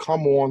they're going to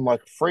come on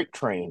like a freight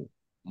train.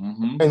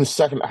 In the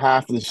second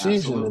half of the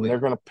season, and they're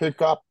going to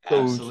pick up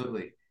those.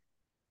 Absolutely.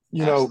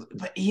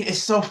 But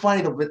it's so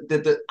funny. I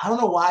don't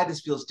know why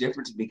this feels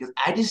different to me because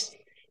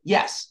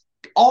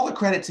all the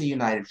credit to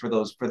United for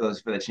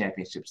the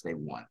championships they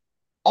won.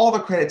 All the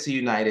credit to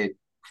United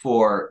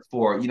for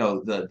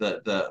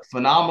the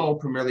phenomenal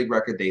Premier League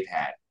record they've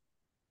had.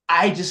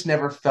 I just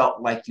never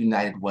felt like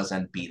United was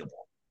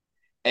unbeatable.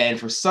 And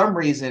for some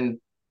reason,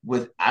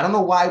 I don't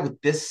know why,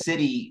 with this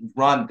City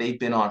run they've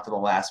been on for the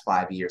last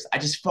 5 years, I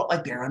just felt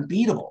like they're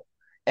unbeatable.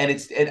 And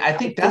I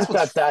think that's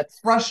what's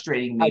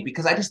frustrating me,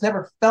 because I just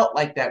never felt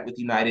like that with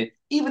United.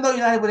 Even though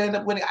United would end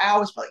up winning, I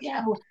always felt,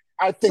 yeah, well,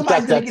 I think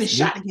somebody's going to get a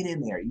shot to get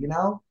in there,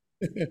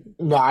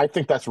 No, I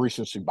think that's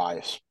recency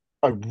bias.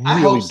 I I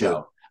really hope do.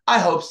 so. I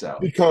hope so. I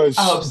Because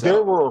hope there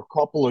so. were a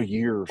couple of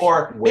years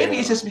Or where maybe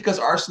it's just because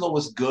Arsenal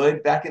was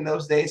good back in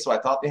those days, so I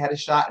thought they had a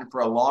shot. And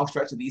for a long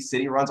stretch of these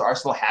City runs,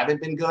 Arsenal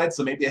haven't been good,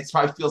 so maybe that's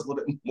why it feels a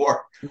little bit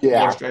more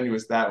yeah,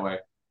 strenuous that way.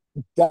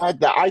 that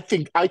I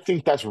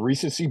think that's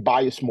recency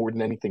bias more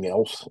than anything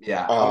else.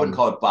 Yeah, I wouldn't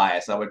call it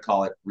bias. I would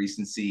call it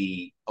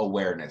recency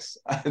awareness.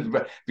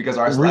 Because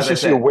Arsenal, as I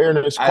Recency said,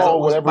 awareness, call it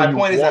whatever my you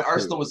point is that want to.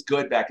 Arsenal was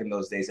good back in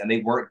those days, and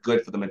they weren't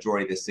good for the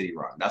majority of this City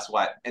run. That's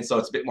why, and so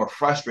it's a bit more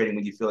frustrating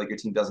when you feel like your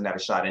team doesn't have a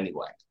shot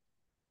anyway.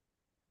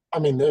 I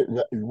mean,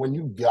 when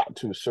you got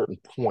to a certain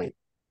point,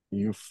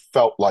 you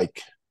felt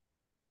like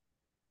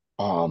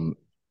um,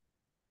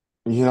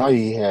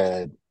 United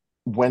had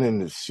went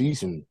into the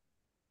season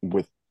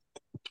with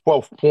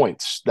 12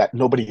 points that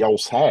nobody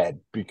else had,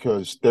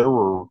 because there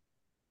were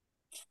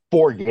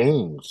 4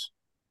 games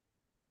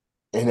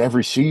in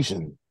every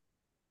season,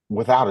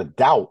 without a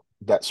doubt,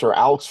 that Sir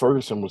Alex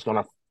Ferguson was going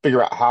to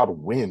figure out how to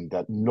win,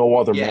 that no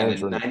other Yeah, in the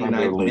manager in the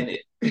Premier 99th League.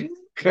 minute,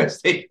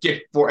 because they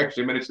get 4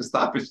 extra minutes of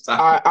stoppage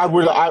time. I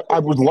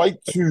would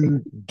like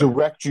to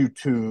direct you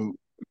to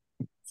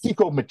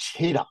Kiko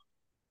Machida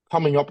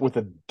coming up with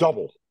a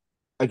double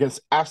against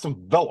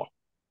Aston Villa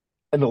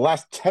in the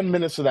last 10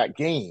 minutes of that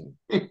game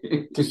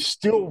to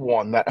steal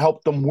one that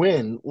helped them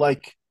win.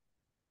 Like,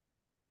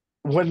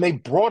 when they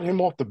brought him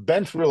off the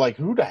bench, we were like,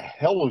 who the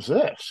hell is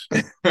this?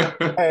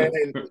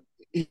 And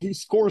he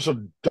scores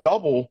a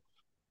double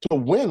to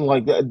win.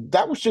 Like,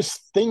 that was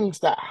just things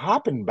that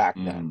happened back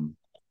then.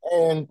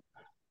 And,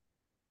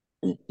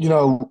 you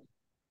know,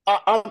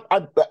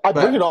 I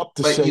bring it up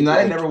to But say,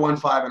 United like, never won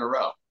 5 in a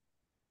row.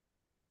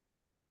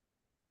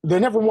 they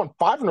never won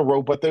 5 in a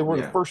row, but they were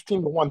the Yeah. first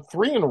team to win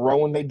 3 in a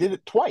row, and they did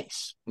it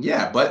twice.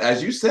 Yeah, but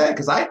as you said,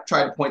 because I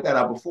tried to point that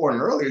out before in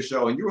an earlier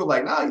show, and you were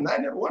like, "No,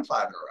 United never won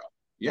 5 in a row.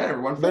 Yeah,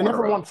 never won They four in a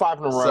never row." won 5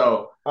 in a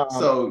row.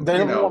 So They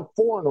never won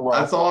 4 in a row.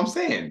 that's all I'm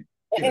saying.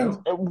 And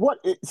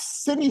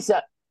cities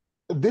that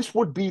this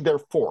would be their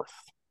fourth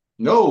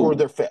or No,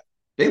 their fifth.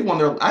 they won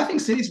their. I think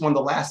City's won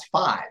the last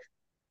 5.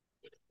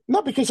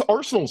 No, because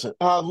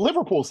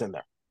Liverpool's in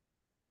there.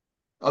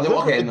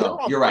 Oh, okay, They're no,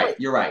 on you're right.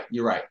 three. You're right.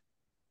 You're right.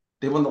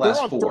 They won the They're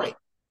last on 4. three.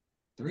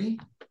 3?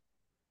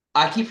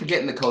 I keep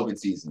forgetting the COVID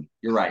season.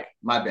 You're right.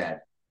 My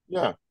bad.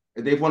 Yeah.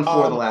 They've won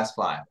 4 of the last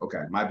 5. Okay,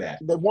 my bad.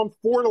 They won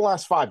 4 of the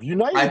last 5. I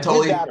United did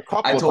totally, that a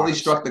couple I of totally times.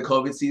 struck the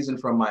COVID season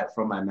from my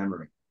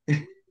memory.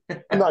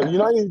 No,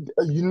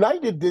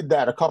 United did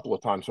that a couple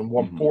of times and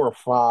won Mhm. 4 or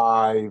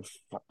 5,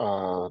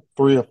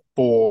 3 or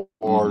 4,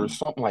 or Mhm.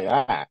 something like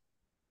that.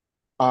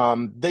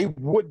 They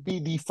would be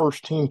the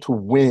first team to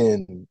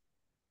win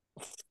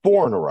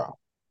 4 in a row.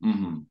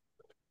 Mhm.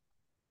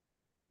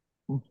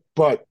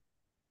 But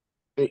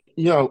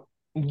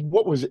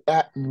what was it?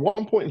 At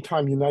one point in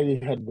time,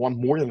 United had won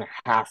more than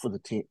half of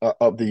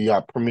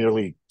the Premier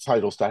League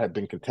titles that had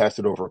been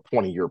contested over a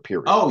 20-year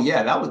period. Oh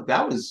yeah,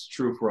 that was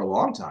true for a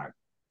long time.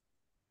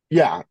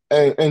 Yeah,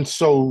 and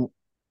so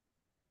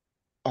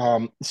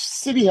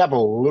City have a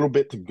little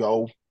bit to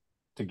go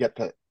to get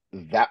to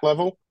that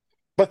level,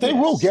 but they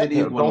Yeah, will get City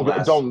there. won the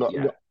last.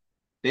 Yeah,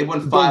 they won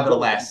Don't 5 of the go.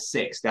 last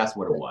 6. That's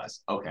what it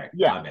was. Okay,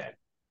 Yeah, my bad.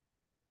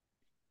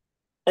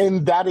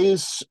 and that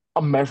is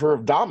a measure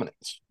of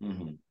dominance,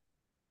 Mm-hmm.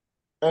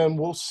 and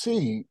we'll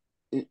see.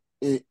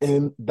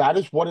 And that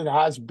is what it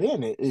has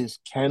been. It is,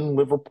 can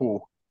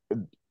Liverpool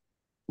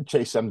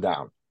chase them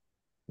down,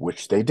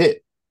 which they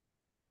did.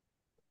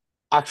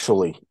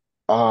 Actually,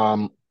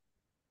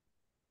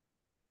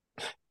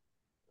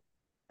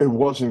 it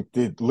wasn't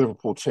did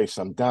Liverpool chase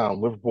them down.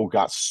 Liverpool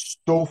got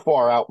so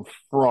far out in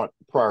front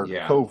prior to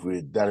Yeah,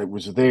 COVID that it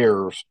was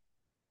theirs.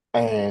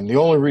 And the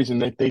only reason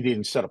that they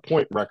didn't set a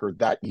point record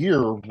that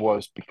year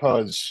was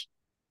because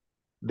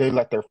they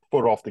let their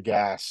foot off the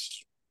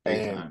gas big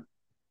and time.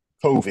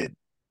 COVID.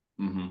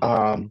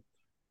 Mm-hmm.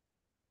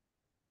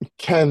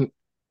 Can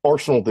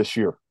Arsenal this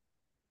year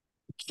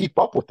keep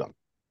up with them?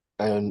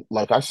 And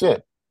like I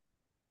said,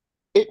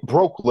 it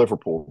broke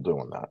Liverpool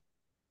doing that.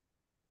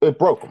 It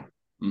broke them.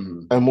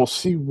 Mm-hmm. And we'll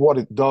see what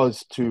it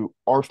does to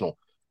Arsenal.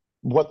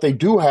 What they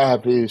do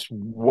have is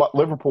what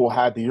Liverpool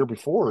had the year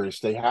before, is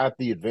they have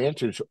the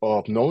advantage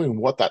of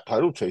knowing what that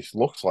title chase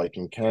looks like,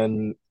 and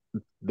can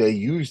they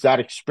use that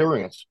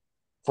experience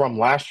from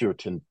last year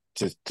to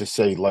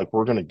say, like,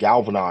 we're going to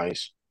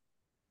galvanize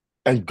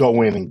and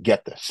go in and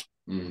get this.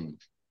 Mm-hmm.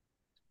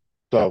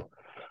 So,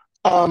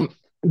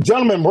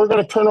 gentlemen, we're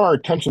going to turn our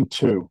attention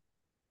to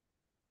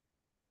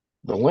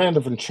the land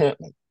of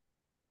enchantment,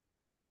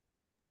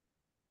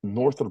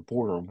 north of the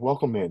border, and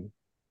welcome in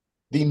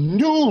the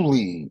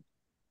newly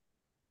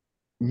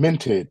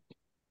minted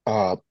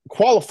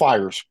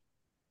qualifiers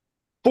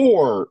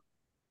for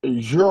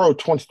Euro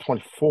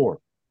 2024,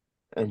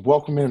 and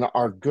welcome in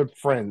our good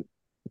friend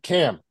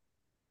Cam.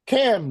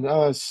 Cam,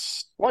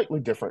 slightly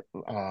different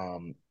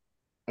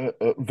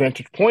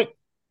vantage point.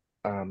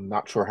 I'm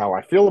not sure how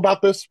I feel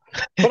about this,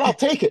 but I'll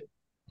take it.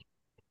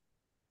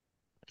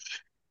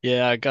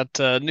 Yeah, I got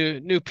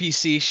new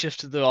PC,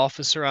 shifted the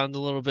office around a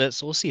little bit,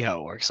 so we'll see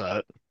how it works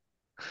out.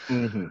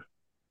 Mm-hmm.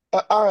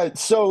 All right,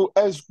 so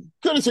as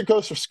good as it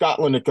goes for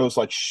Scotland, it goes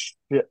like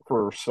shit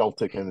for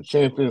Celtic in the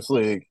Champions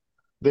League.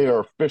 They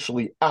are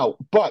officially out.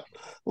 But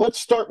let's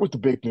start with the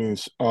big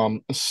news.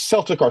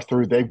 Celtic are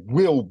through. They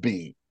will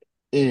be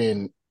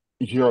in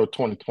Euro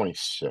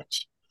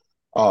 2026.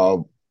 Uh,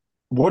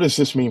 what does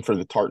this mean for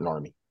the Tartan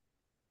Army?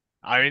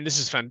 I mean, this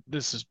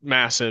is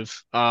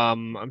massive.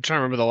 I'm trying to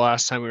remember the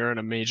last time we were in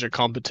a major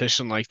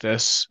competition like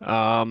this.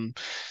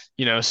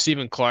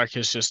 Stephen Clark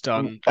has just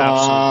done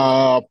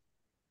absolute.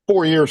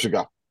 4 years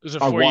ago, Was it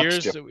I four watched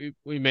years you. that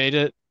we made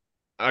it?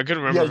 I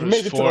couldn't Yeah, remember if you it was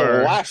made it to the four.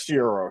 last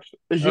Euros.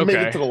 You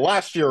made it to Okay, the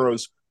last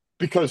Euros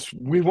because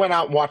we went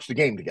out and watched the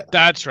game together.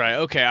 that's right.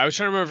 Okay, I was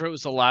trying to remember if it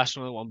was the last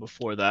one or the one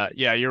before that.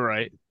 Yeah, you're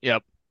right.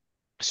 Yep.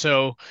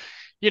 So,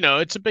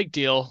 it's a big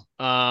deal.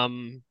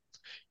 I'm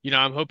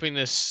hoping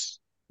this.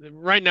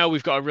 Right now,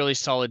 we've got a really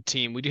solid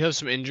team. We do have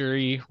some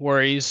injury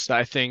worries that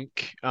I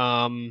think,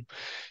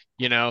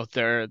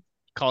 they're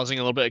causing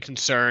a little bit of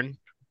concern.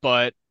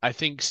 But I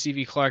think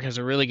Stevie Clark has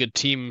a really good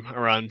team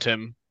around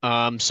him.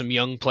 Some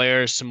young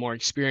players, some more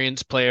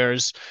experienced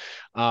players.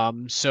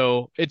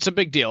 So it's a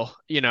big deal,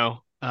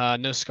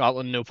 no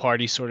Scotland, no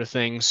party sort of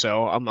thing.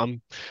 So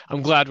I'm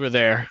glad we're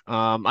there.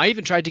 I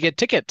even tried to get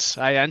tickets.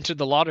 I entered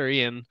the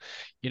lottery and,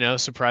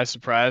 surprise,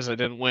 surprise, I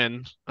didn't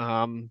win.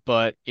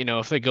 But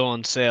if they go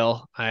on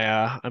sale,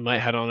 I might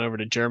head on over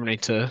to Germany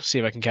to see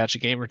if I can catch a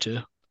game or two.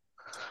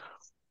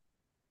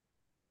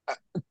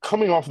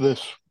 Coming off of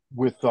this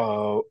with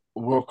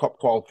World Cup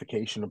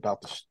qualification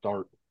about to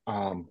start,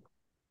 how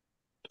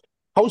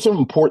is it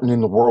important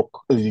in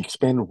the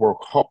expanded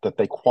World Cup that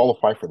they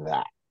qualify for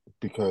that?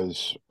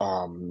 Because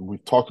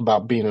we've talked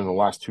about being in the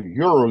last two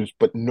Euros,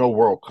 but no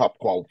World Cup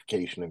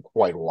qualification in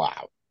quite a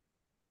while.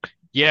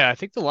 Yeah, I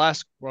think the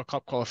last World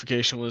Cup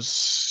qualification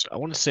was, I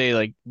want to say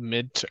like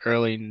mid to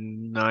early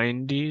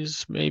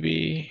 90s,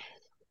 maybe.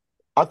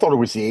 I thought it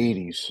was the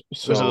 80s,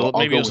 so I'll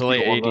Maybe it go was the with you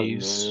late on 80s.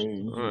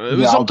 the It was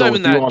yeah, I'll go sometime in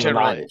with you that on the general.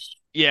 90s.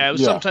 Yeah, it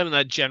was Yeah, sometime in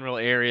that general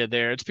area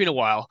there. It's been a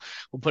while.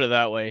 We'll put it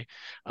that way.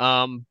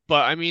 But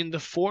I mean, the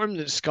form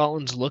that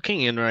Scotland's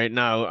looking in right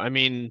now, I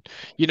mean,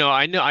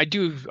 I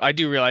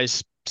do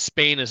realize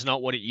Spain is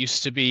not what it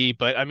used to be,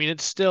 but I mean,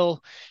 it's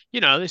still,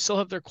 they still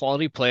have their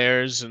quality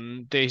players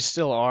and they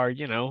still are,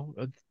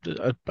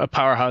 a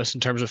powerhouse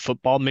in terms of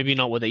football. Maybe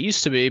not what they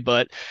used to be,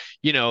 but,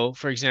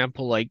 for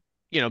example, like,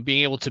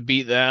 being able to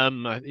beat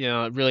them,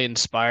 it really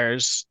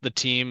inspires the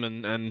team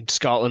and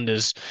Scotland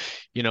is,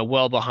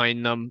 well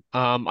behind them.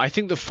 I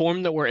think the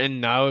form that we're in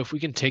now, if we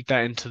can take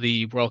that into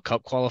the World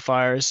Cup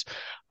qualifiers,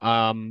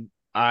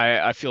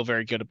 I feel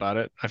very good about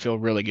it. I feel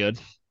really good.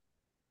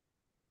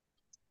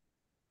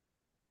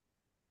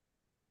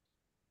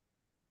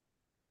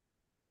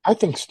 I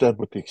think instead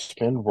with the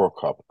expanded World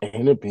Cup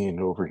and it being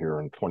over here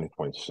in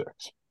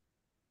 2026,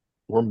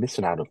 we're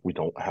missing out if we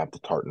don't have the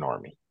Tartan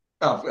Army.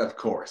 Oh, of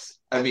course.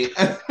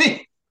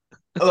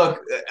 Look,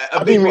 a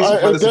I big mean, reason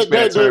for this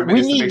expanded tournament we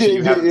is to need make sure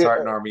you have the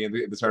Tartan Army in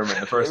the tournament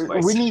in the first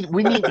place. we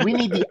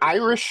need the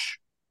Irish,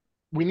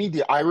 we need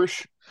the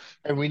Irish,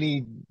 and we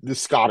need the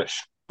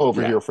Scottish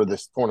over Yeah, here for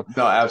this tournament.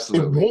 no, It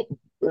absolutely.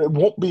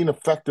 won't be an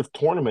effective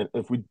tournament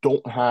if we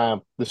don't have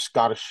the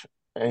Scottish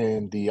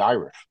and the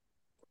Irish.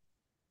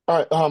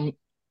 All right,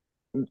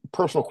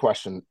 personal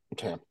question,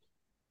 Cam.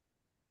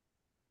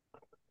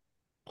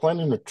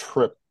 Planning a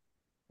trip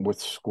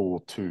with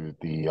school to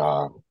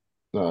the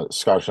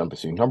Scottish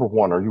Embassy. Number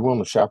one, are you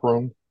willing to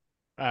chaperone?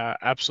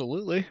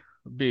 Absolutely.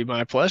 Be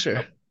my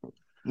pleasure.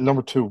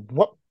 Number two,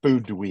 what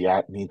food do we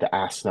need to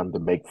ask them to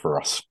make for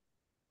us?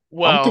 I'm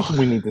Well, thinking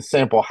we need to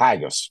sample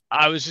haggis.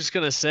 I was just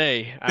gonna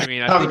say, I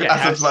mean, I I think was, it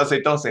I was about has to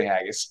say, don't say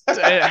haggis.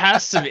 it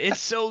has to be. It's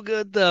so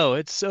good though.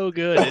 It's so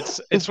good.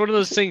 It's one of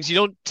those things you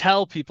don't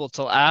tell people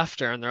till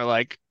after and they're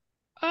like,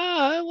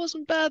 "Ah, it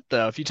wasn't bad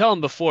though." If you tell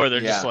them before, they're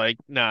just Yeah. like,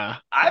 "Nah."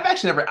 I've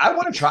actually never. I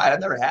want to try it.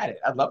 I've never had it.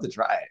 I'd love to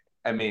try it.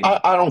 I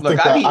don't Look,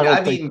 think that. I don't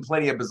I've think. eaten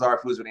plenty of bizarre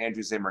foods with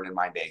Andrew Zimmern in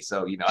my day,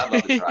 so I'd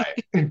love to try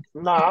it.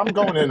 Nah, I'm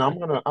going in. I'm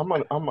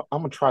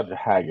gonna try the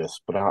haggis,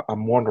 but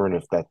I'm wondering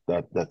if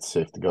that's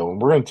safe to go.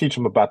 And we're gonna teach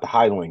them about the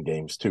Highland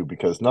games too,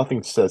 because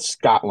nothing says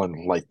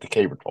Scotland like the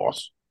caber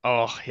toss.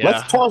 Oh, Let's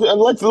yeah. toss.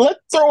 Let's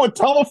throw a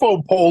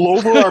telephone pole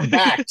over our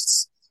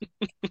backs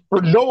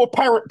for no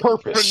apparent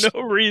For no purpose.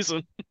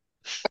 reason.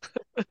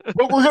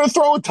 But we're gonna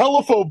throw a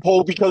telephone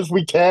pole because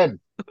we can.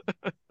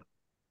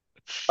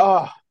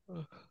 Uh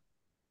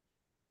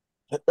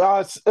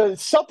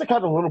Celtic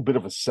had a little bit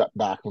of a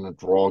setback on a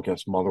draw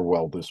against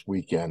Motherwell this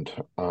weekend.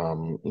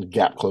 The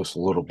gap closed a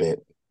little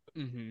bit,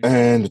 Hmm.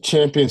 and the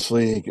Champions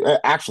League,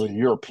 actually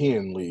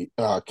European League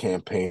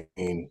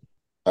campaign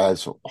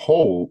as a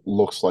whole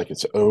looks like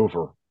it's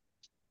over.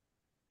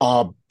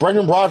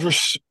 Brendan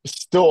Rodgers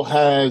still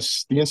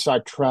has the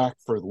inside track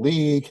for the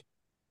league.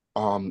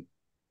 Um,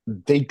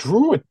 they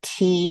drew a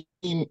team.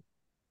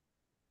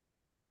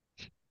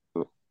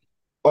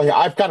 Oh yeah,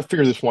 I've got to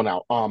figure this one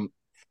out.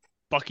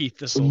 Bucky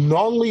Thistle.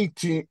 Non-league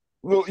team.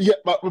 Well, yeah,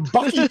 but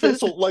Bucky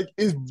Thistle. Like,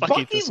 is Bucky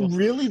Bucky Thistle.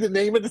 really the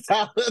name of the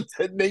town?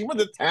 The name of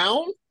the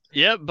town?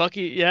 Yep,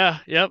 Bucky. Yeah,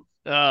 yep.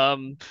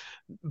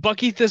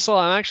 Bucky Thistle.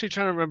 I'm actually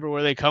trying to remember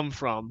where they come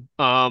from.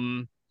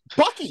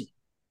 Bucky.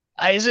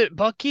 Is it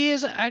Bucky?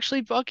 Is it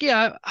actually Bucky?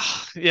 Yeah.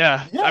 I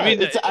Yeah,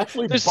 mean, it's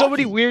actually there's so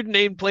many Bucky. weird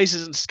named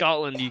places in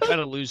Scotland, you kind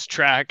of lose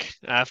track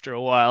after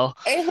a while.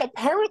 And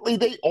apparently,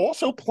 they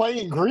also play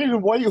in green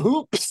and white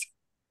hoops.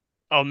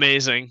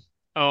 Amazing.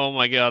 Oh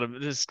my God,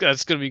 that's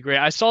gonna be great.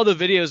 I saw the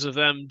videos of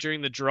them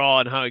during the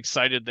draw and how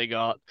excited they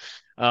got.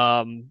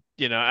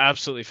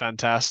 Absolutely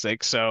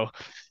fantastic. So,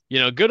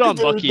 good on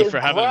Their Bucky their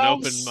for having an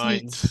ground open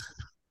mind. seats.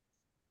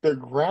 Their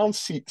ground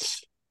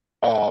seats.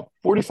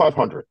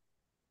 4,500.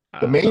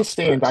 The main Not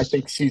stand, I surprised.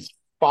 think, seats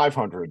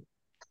 500.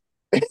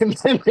 And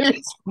then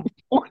there's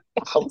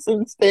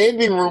 4,000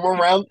 standing room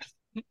around.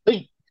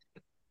 Like,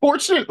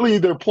 fortunately,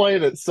 they're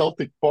playing at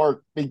Celtic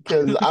Park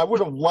because I would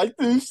have liked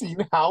to have seen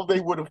how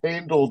they would have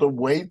handled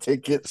away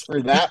tickets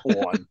for that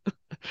one.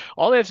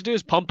 All they have to do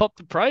is pump up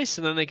the price,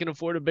 and then they can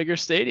afford a bigger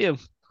stadium.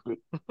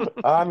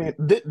 I mean,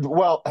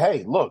 well,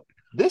 hey, look,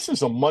 this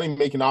is a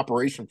money-making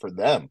operation for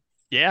them.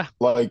 Yeah.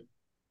 Like,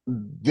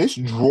 this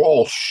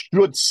draw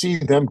should see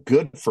them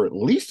good for at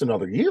least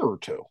another year or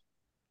two.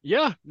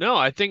 Yeah, no,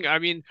 I think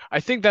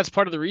that's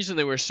part of the reason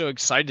they were so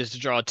excited to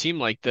draw a team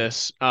like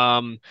this.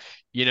 It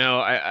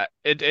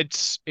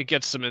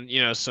gets some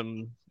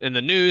some in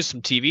the news,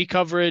 some TV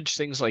coverage,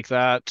 things like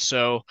that.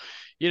 So,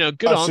 good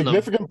A on them.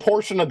 significant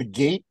portion of the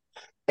gate,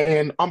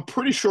 and I'm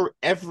pretty sure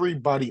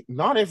everybody,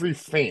 not every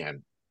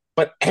fan,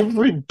 but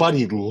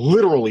everybody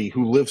literally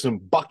who lives in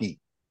Bucky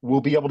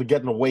will be able to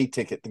get an away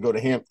ticket to go to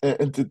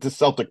to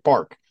Celtic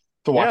Park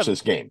to Yeah, watch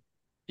this game.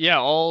 yeah,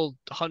 all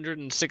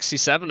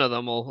 167 of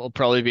them will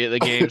probably be at the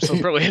game, so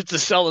we'll probably have to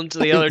sell them to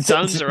the other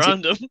towns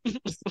around them.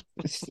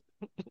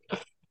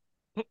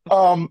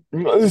 um,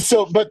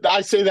 but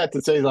I say that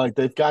to say, like,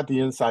 they've got the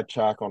inside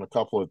track on a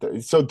couple of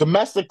things. So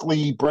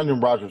domestically, Brendan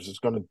Rodgers is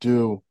going to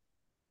do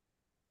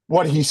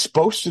what he's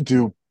supposed to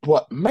do,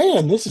 but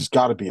man, this has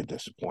got to be a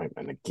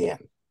disappointment again.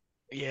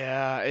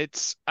 Yeah,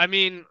 I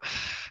mean,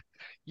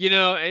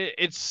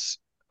 it's,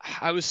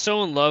 I was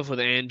so in love with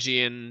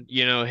Angie and,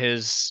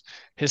 his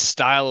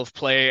style of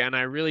play. And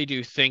I really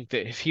do think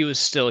that if he was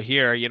still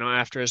here,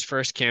 after his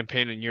first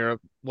campaign in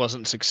Europe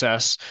wasn't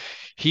success,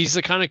 he's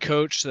the kind of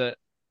coach that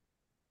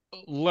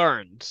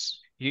learns.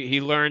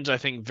 He learns, I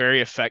think, very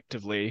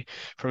effectively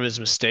from his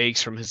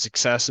mistakes, from his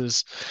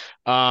successes.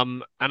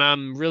 And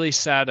I'm really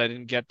sad I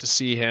didn't get to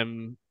see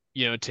him,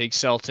 take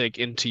Celtic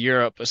into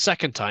Europe a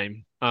second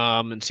time,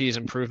 and see his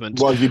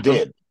improvements. Well, you Um,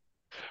 did,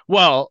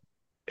 well,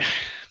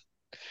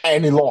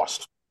 and he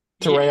lost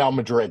to yeah, Real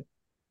Madrid.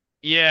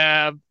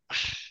 yeah,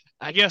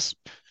 I guess,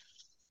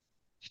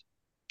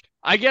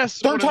 I guess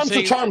Third what I'm time's the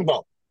saying, charm,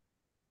 though.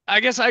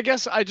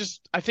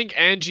 I think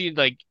Angie,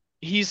 like,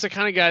 he's the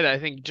kind of guy that I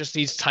think just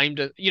needs time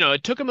to,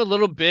 it took him a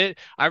little bit.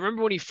 I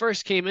remember when he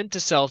first came into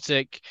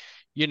Celtic,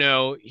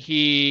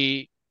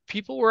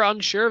 people were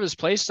unsure of his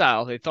play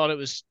style. They thought it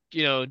was,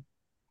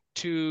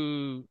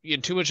 too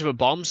much of a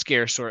bomb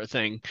scare sort of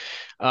thing.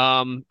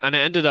 And it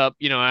ended up,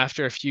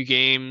 after a few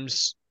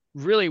games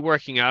really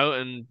working out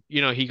and,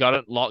 he got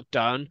it locked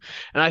down.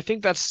 And I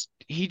think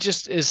he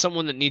just is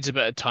someone that needs a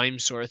bit of time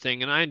sort of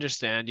thing. And I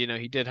understand,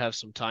 he did have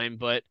some time,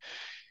 but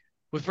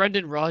with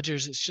Brendan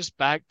Rodgers, it's just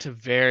back to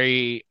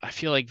I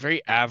feel like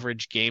very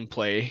average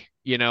gameplay.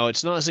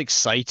 It's not as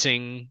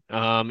exciting.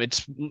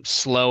 It's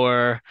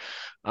slower.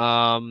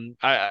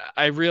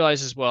 I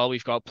realize as well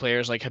we've got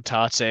players like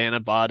Hatate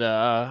and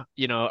Abada,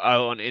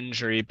 out on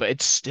injury, but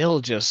it's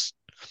still just,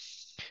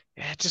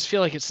 I just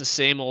feel like it's the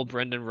same old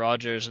Brendan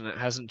Rodgers and it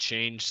hasn't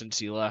changed since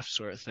he left,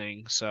 sort of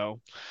thing.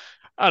 So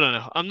I don't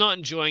know. I'm not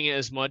enjoying it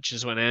as much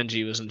as when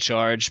Angie was in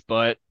charge,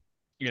 but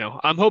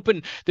I'm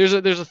hoping there's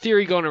a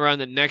theory going around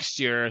that next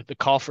year the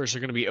coffers are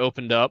going to be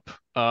opened up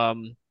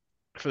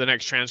for the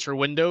next transfer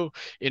window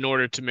in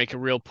order to make a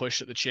real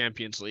push at the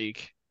Champions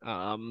League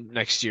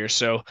next year.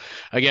 So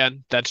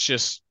again, that's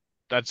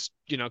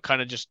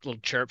kind of just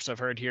little chirps I've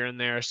heard here and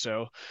there.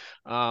 So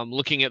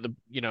looking at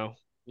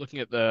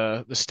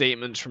the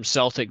statements from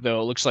Celtic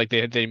though, it looks like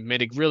they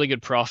made a really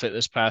good profit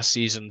this past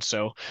season.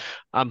 So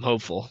I'm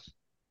hopeful.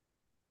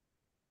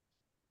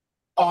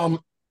 Um,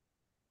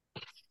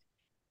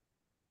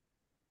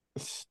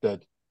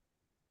 that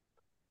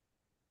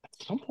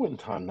at some point in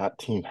time, that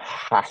team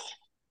has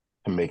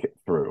to make it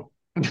through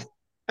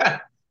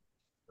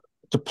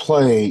to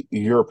play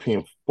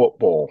European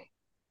football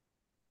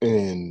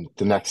in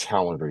the next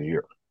calendar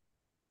year.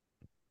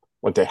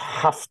 Like, they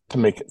have to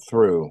make it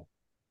through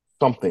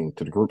something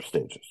to the group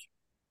stages.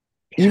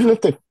 Even Yeah.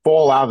 if they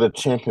fall out of the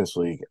Champions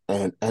League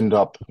and end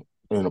up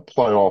in a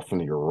playoff in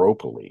the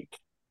Europa League,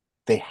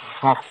 they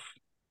have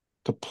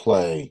to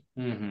play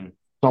Mm-hmm.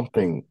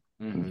 something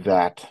Mm-hmm.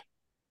 that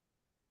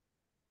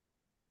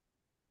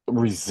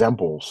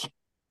resembles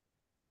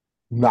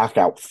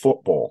knockout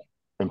football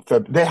in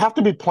February. They have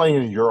to be playing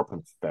in Europe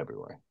in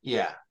February.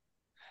 Yeah.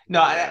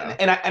 No, Yeah.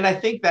 and I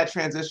think that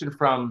transition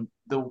from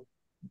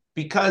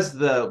because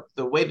the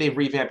way they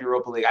revamp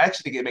Europa League, I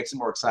actually think it makes it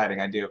more exciting.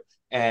 I do,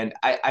 and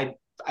I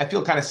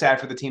feel kind of sad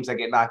for the teams that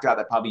get knocked out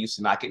that probably used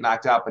to not get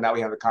knocked out, but now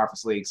we have the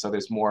Conference League, so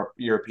there's more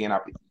European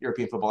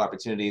football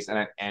opportunities,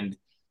 and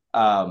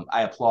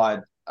I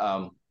applaud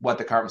what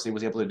the Conference League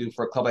was able to do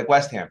for a club like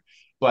West Ham,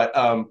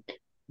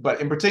 but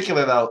in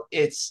particular though,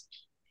 it's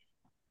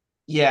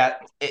yeah,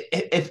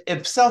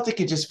 if Celtic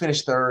could just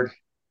finish third,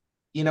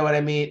 you know what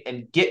I mean,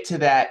 and get to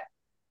that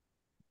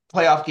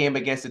playoff game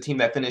against a team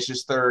that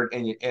finishes third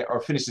and or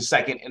finishes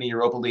second in the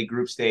Europa League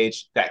group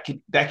stage, that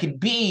could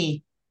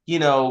be, you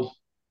know,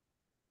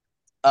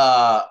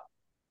 uh,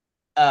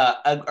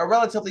 a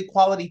relatively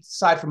quality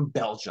side from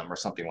Belgium or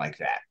something like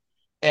that,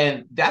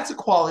 and that's a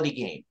quality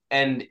game,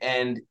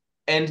 and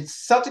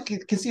Celtic can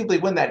conceivably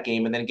win that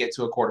game and then get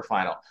to a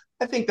quarterfinal.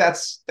 I think a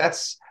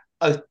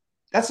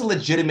that's a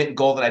legitimate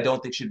goal that I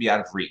don't think should be out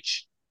of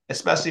reach,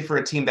 especially for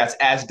a team that's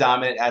as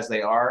dominant as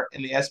they are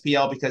in the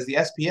SPL, because the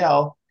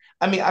SPL,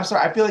 I mean, I'm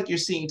sorry, I feel like you're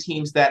seeing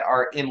teams that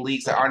are in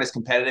leagues that aren't as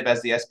competitive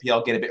as the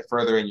SPL get a bit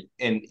further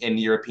in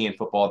European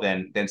football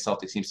than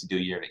Celtic seems to do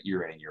year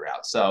in and year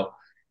out. So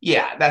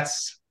yeah,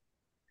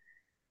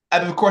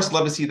 I'd of course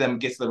love to see them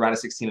get to the round of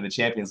 16 of the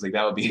Champions League.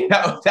 That would be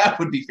that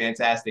would be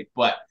fantastic,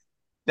 but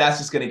that's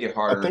just going to get I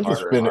harder and think it's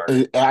harder and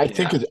been. harder. I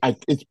think Yeah,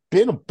 it's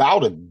been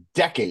about a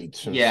decade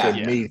since yeah, they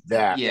Yeah. made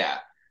that, yeah.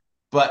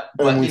 But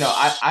and you know,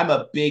 I'm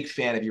a big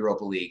fan of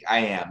Europa League. I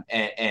am,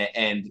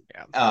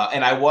 Yeah.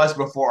 and I was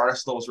before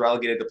Arsenal was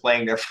relegated to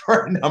playing there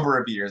for a number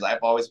of years. I've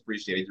always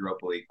appreciated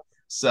Europa League.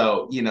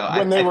 So you know,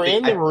 when they were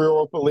in the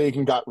Europa League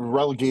and got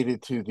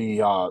relegated to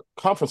the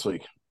Conference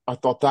League, I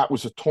thought that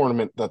was a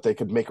tournament that they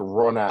could make a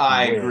run at and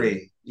I win,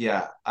 agree.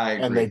 Yeah, I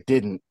and they agree.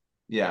 didn't.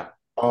 Yeah.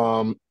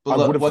 But I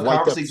would look, have what liked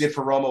Conference that. League did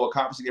for Roma, what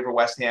Conference League did for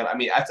West Ham. I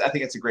mean, I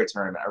think it's a great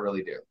tournament. I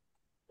really do.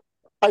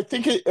 I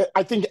think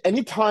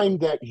anytime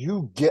that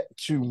you get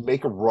to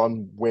make a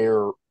run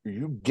where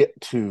you get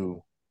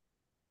to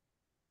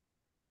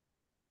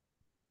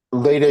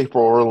late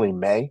April, early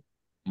May,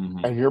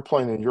 Mm-hmm. and you're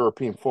playing in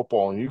European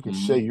football, and you can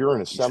Mm-hmm. say you're in a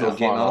You're still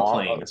getting on a semifinal,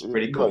 plane. It's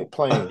pretty like cool.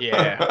 playing,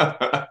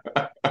 Yeah.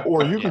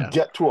 or you can Yeah.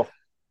 get to a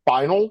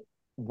final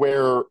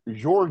where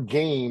your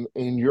game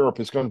in Europe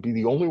is going to be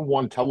the only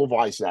one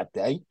televised that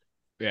day.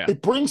 Yeah.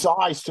 It brings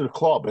eyes to the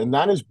club, and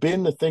that has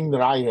been the thing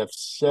that I have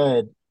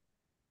said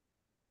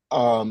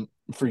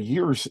for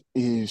years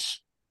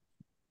is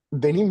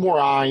they need more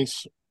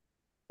eyes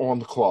on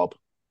the club.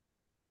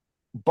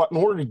 But in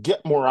order to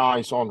get more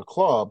eyes on the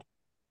club,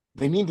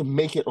 they need to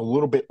make it a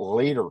little bit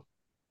later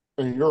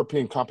in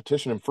European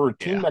competition. And for a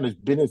team Yeah. that has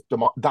been as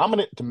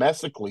dominant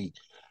domestically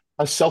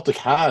as Celtic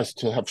has,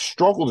 to have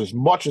struggled as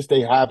much as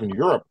they have in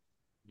Europe.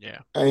 Yeah.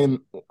 And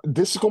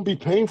this is going to be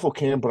painful,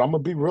 Cam, but I'm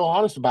going to be real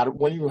honest about it.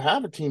 When you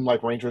have a team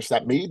like Rangers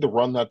that made the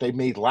run that they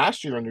made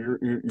last year in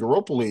the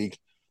Europa League,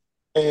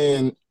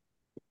 and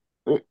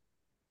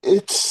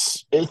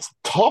it's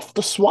tough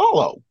to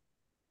swallow.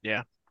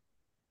 Yeah.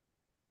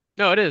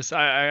 No, it is.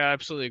 I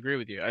absolutely agree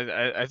with you.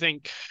 I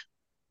think,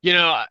 you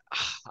know,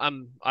 I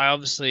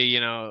obviously, you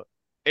know,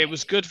 it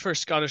was good for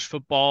Scottish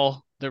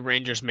football. The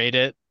Rangers made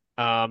it.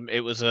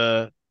 It was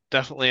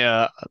definitely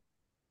a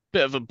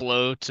bit of a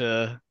blow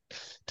to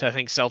I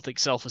think Celtic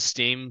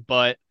self-esteem,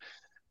 but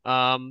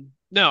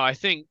no, I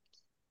think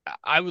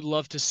I would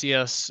love to see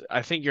us.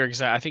 I think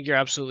you're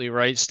absolutely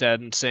right,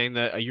 Stead, in saying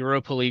that a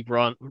Europa League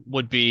run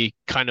would be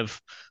kind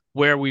of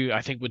where we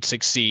I think would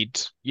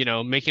succeed. You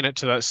know, making it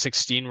to that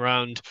 16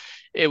 round,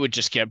 it would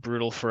just get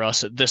brutal for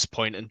us at this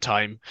point in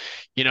time.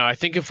 You know, I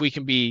think if we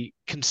can be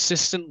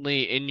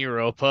consistently in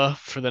Europa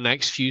for the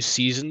next few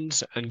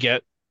seasons and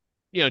get,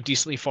 you know,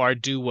 decently far,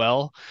 do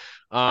well,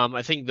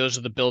 I think those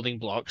are the building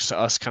blocks to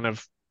us kind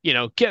of, you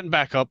know, getting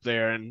back up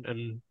there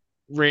and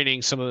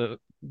reigning some of the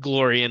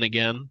glory in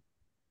again.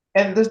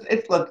 And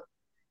it's look,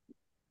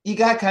 you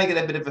got to kind of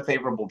get a bit of a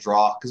favorable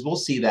draw, because we'll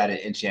see that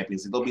in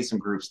Champions League. There'll be some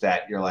groups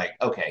that you're like,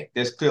 okay,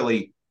 there's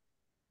clearly,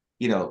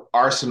 you know,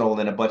 Arsenal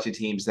and a bunch of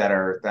teams that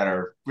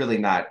are really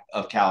not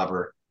of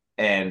caliber.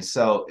 And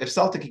so if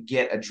Celtic could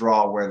get a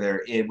draw where they're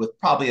in with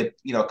probably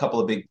a couple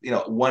of big,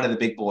 one of the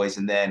big boys,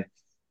 and then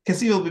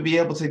conceivably be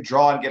able to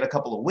draw and get a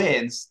couple of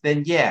wins,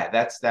 then yeah,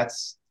 that's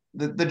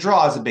the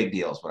draw is a big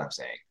deal, is what I'm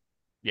saying.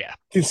 Yeah.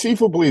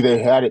 Conceivably, they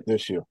had it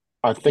this year.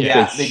 I think Yeah.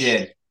 Yeah, they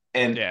did.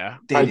 And Yeah.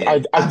 they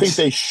did. I think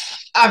they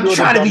I'm should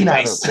trying have to be done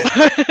nice.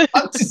 better.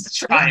 I'm just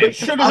trying. They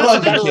should I have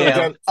love done you, better Cam.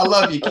 against. I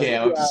love you,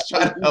 Cam. I'm Yeah, just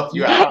trying to help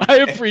you yeah. out. I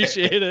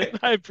appreciate it.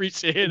 I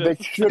appreciate They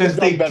it. should have Because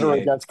done they better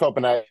did. against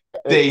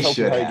They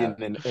should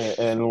Copenhagen have.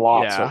 and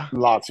Yeah.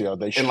 Lazio.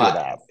 They And should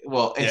have.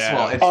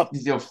 Yeah.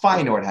 it's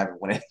Feyenoord haven't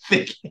won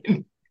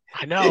anything.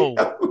 I know.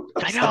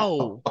 I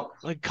know.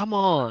 Like, come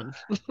on.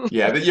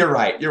 Yeah, but you're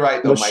right. You're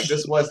right, though, Mike.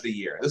 This This was the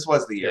year. This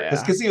was the year.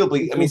 Because Yeah.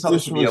 conceivably, I mean, Celtics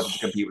this should be able to was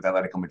compete with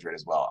Atletico Madrid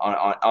as well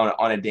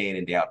on a day in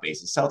and day out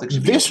basis. Celtics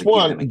should be able this to give them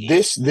one a game.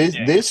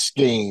 Yeah. this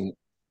game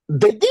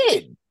they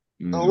did.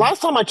 Mm.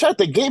 Last time I checked,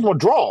 they gave them a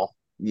draw,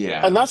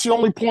 Yeah. and that's the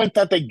only point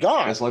that they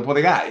got. That's like what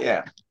they got.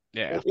 Yeah.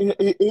 Yeah.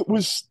 It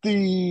was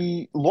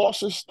the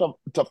losses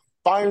to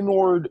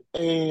Feyenoord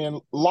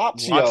and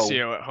Lazio.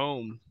 Lazio at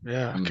home.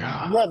 Yeah, Mm.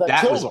 God. Yeah, that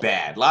That killed was them.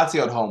 bad.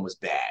 Lazio at home was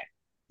bad.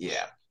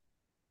 Yeah.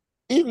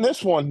 Even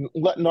this one,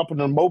 letting up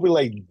an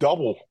Immobile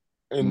double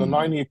in the Mm.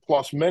 90th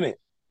plus minute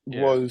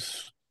Yeah.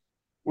 was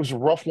a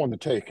rough one to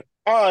take.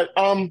 All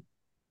right,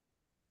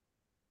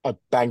 I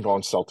banged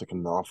on Celtic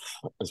enough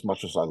as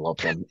much as I love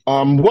them.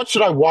 What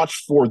should I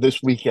watch for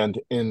this weekend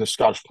in the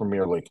Scottish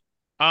Premier League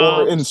or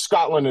Um, in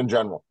Scotland in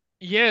general?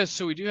 yeah,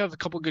 so we do have a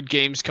couple good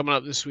games coming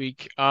up this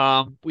week.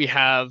 We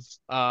have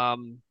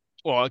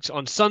well, it's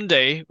on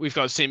Sunday, we've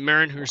got St.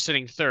 Mirren who are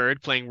sitting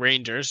third, playing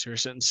Rangers who are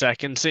sitting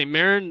second. St.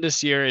 Mirren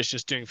this year is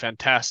just doing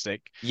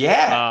fantastic.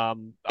 Yeah.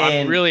 I'm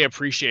And really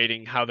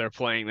appreciating how they're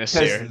playing this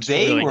year. because It's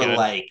really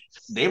good.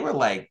 they were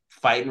like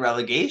fighting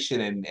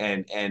relegation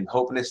and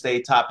hoping to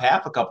stay top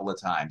half a couple of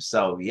times.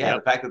 So yeah, the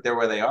Yep. fact that they're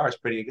where they are is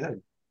pretty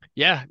good.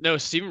 Yeah, no,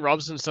 Stephen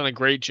Robson's done a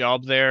great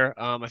job there.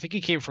 I think he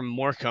came from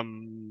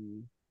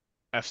Morecambe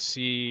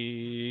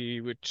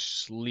FC,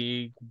 which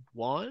League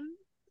One,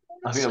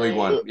 I want I to think League say.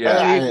 One.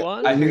 Yeah. League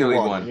One? I think League the League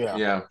One, One. yeah,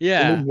 Yeah.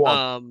 Yeah. League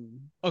One.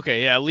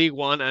 Okay, yeah, League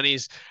One, and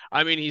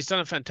I mean, he's done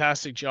a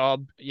fantastic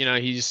job.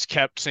 He's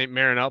kept St.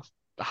 Mirren up,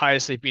 the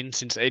highest they've been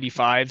since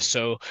 '85.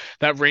 So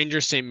that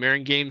Rangers St.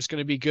 Mirren game is going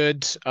to be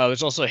good.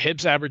 There's also a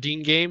Hibs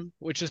Aberdeen game,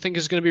 which I think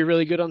is going to be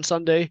really good on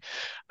Sunday.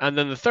 And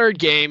then the third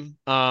game,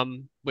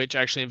 which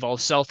actually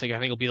involves Celtic, I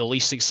think will be the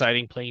least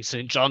exciting, playing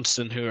St.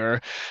 Johnstone, who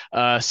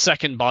are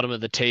second bottom of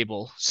the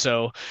table.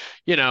 So,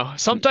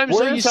 sometimes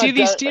though Where you is see that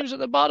these guy? teams at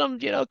the bottom,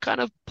 kind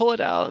of pull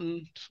it out,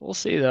 and we'll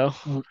see though.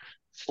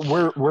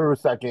 Where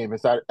is that game?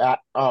 Is that at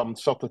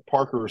Celtic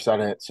Park or is that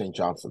at St.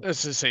 Johnson?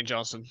 This is St.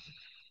 Johnstone.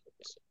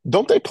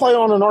 Don't they play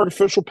on an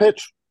artificial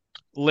pitch?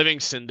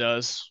 Livingston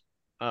does.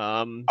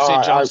 St.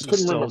 I Johnstone couldn't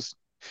still, remember.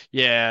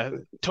 yeah.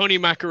 Tony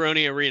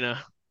Macaroni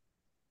Arena.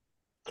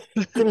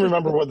 Couldn't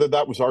remember whether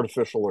that was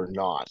artificial or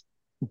not.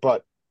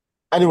 But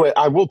anyway,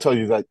 I will tell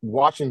you that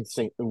watching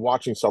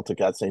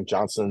Celtic at St.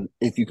 Johnson,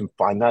 if you can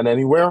find that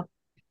anywhere,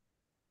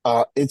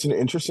 it's an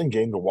interesting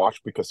game to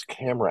watch because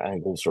camera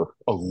angles are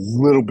a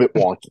little bit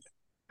wonky.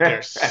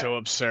 They're so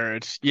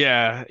absurd.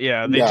 Yeah,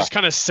 yeah. They Yeah, just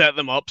kind of set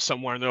them up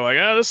somewhere and they're like,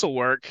 oh, this will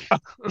work.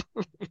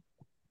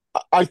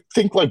 I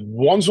think like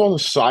one's on the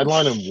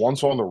sideline and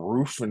one's on the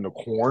roof in the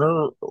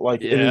corner.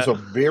 Like it is Yeah. a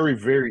very,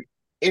 very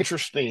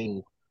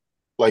interesting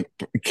like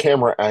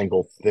camera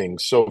angle thing.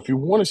 So if you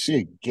want to see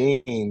a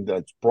game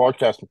that's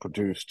broadcast and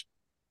produced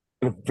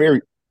in a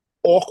very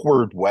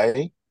awkward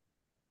way,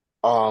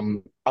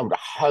 I would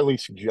highly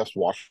suggest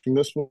watching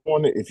this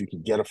one if you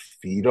can get a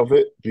feed of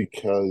it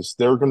because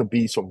there are going to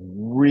be some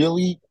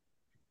really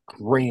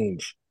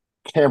strange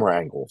camera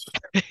angles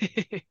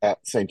at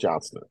St.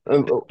 Johnston,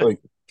 and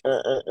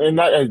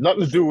that has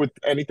nothing to do with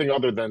anything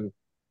other than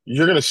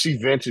you're going to see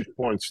vantage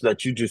points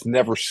that you just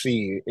never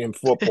see in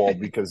football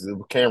because of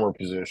the camera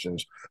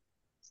positions.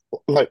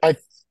 Like I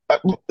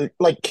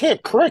like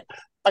can't correct.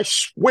 I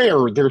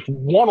swear there's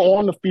one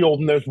on the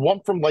field and there's one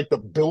from like the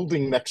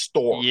building next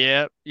door.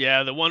 Yeah,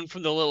 yeah, the one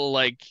from the little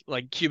like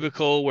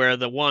cubicle where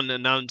the one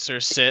announcer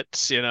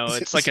sits,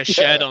 it's like a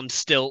shed Yeah, on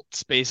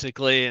stilts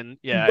basically, and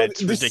yeah, but it's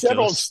the set on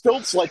ridiculous.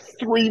 stilts like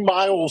 3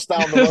 miles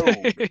down the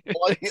road.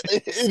 Like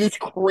it is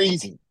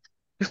crazy.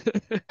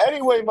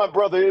 Anyway, my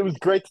brother, it was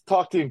great to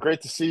talk to you and great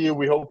to see you.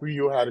 We hope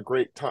you had a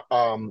great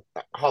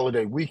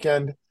holiday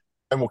weekend,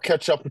 and we'll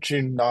catch up with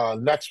you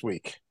next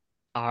week.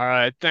 All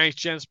right, thanks,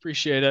 gents.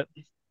 Appreciate it.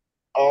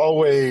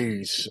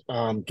 Always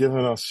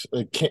giving us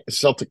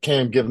Celtic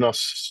Cam giving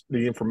us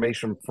the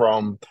information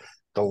from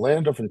the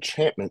land of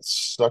enchantment,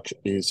 such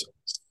as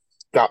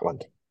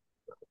Scotland.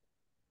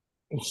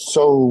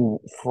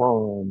 So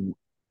from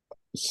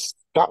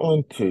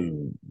Scotland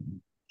to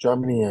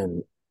Germany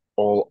and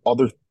all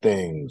other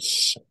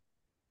things,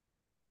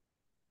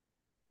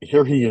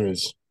 here he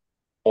is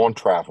on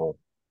travel.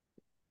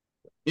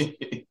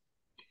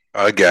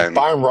 Again,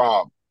 Bayern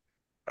Rob,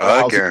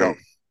 how's it again. going?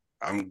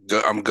 I'm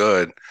good. I'm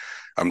good.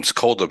 It's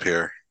cold up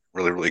here.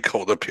 Really, really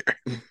cold up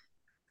here.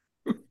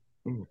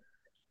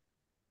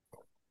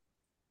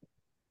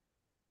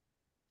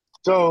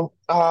 So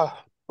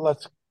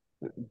let's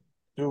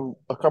do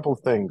a couple of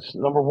things.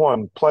 Number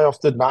one, playoffs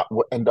did not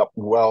end up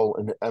well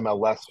in the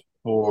MLS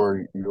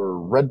for your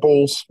Red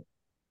Bulls.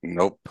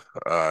 Nope.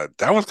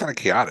 That was kind of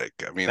chaotic.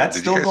 I mean, That's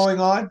did you still guys? going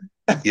on?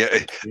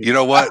 Yeah. You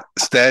know what?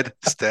 Stead,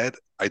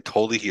 I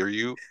totally hear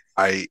you.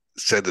 I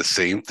said the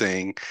same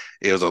thing.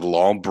 It was a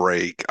long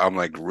break. I'm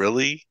like,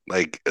 really?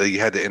 Like you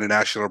had the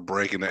international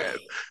break and the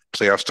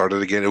playoffs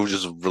started again. It was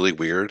just really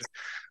weird.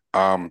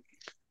 Um,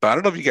 but I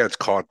don't know if you guys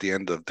caught the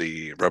end of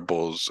the Red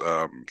Bulls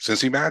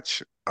Cincy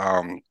match.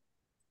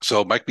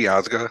 So Mike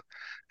Miazga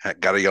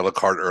got a yellow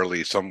card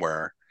early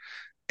somewhere,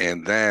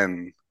 and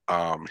then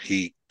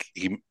he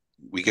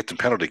we get to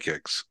penalty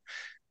kicks,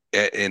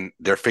 and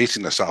they're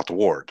facing the South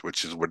Ward,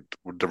 which is what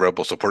the Red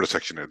Bull supporter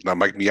section is. Now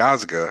Mike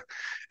Miazga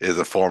is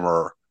a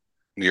former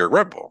New York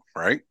Red Bull,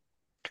 right?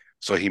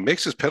 So he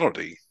makes his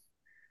penalty,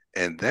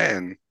 and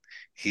then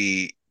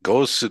he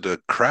goes to the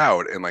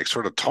crowd and like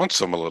sort of taunts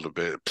them a little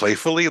bit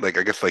playfully, like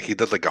I guess like he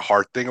does like a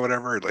heart thing or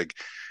whatever, like.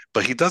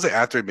 But he does it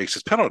after he makes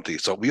his penalty,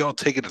 so we all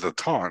take it as a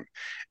taunt,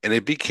 and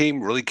it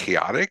became really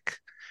chaotic,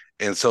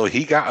 and so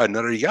he got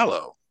another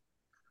yellow.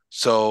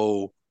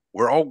 So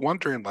we're all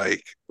wondering,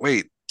 like,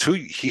 wait,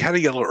 he had a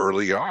yellow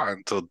early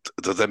on, so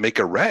does that make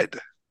a red?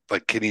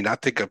 Like, can he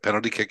not take a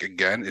penalty kick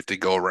again if they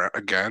go around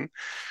again?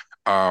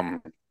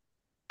 Um,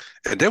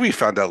 and then we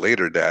found out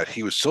later that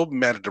he was so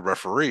mad at the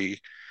referee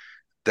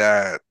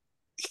that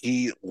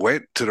he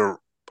went to the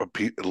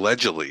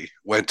allegedly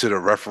went to the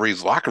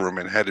referee's locker room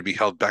and had to be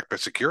held back by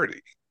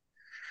security.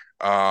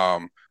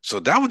 So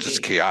that was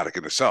just chaotic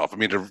in itself. I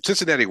mean, the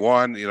Cincinnati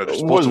won. You know, they're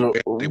supposed to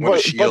win. They won a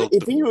but shield.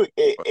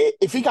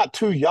 if he got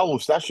two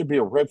yellows, that should be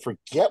a red.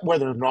 Forget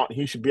whether or not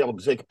he should be able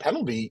to take a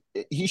penalty.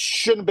 He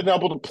shouldn't have been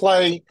able to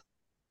play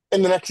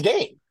in the next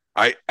game.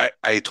 I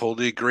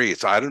totally agree.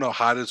 So I don't know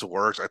how this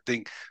works. I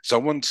think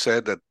someone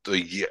said that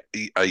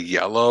a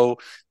yellow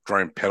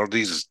during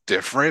penalties is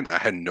different. I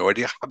had no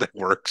idea how that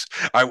works.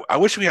 I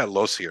wish we had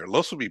Los here.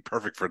 Los would be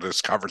perfect for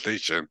this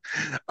conversation.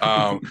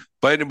 But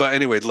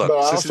anyway, But look, I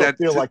also Cincinnati.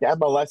 feel like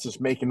MLS is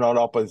making that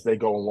up as they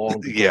go along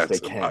because Yeah, they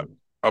can.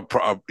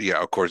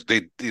 yeah, of course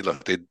they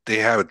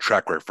have a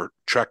track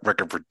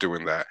record for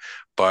doing that.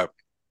 But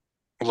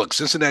look,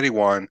 Cincinnati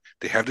won.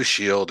 They have the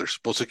shield. They're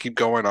supposed to keep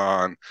going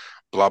on.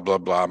 Blah blah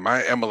blah.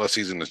 My MLS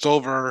season is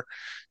over.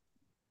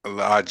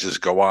 I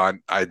just go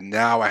on. I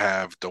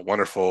have the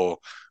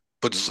wonderful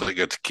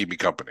Bundesliga to keep me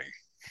company.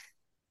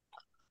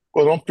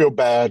 Well, don't feel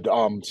bad.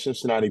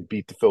 Cincinnati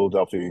beat the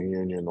Philadelphia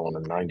Union on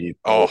a 90th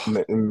Oh,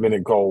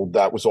 minute goal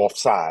that was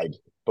offside.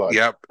 But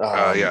yep.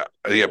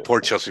 Yeah.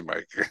 Poor Chelsea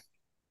Mike.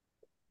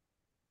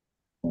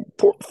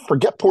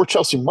 forget poor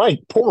Chelsea Mike.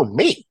 Poor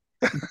me.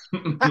 Look,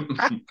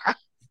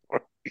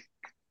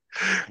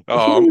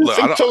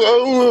 I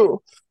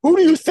don't. Who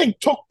do you think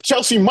took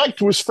Chelsea Mike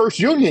to his first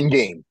Union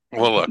game?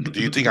 Well, look. Do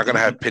you think I'm gonna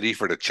have pity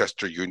for the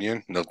Chester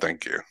Union? No,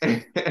 thank you.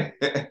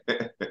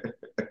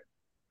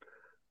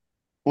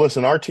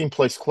 Listen, our team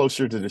plays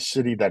closer to the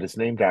city that is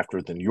named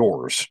after than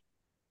yours.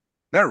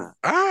 Not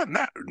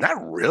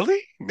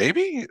really.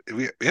 Maybe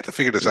we have to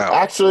figure this out.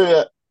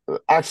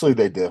 Actually,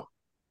 they do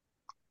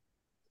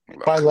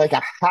by Look, like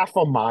a half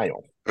a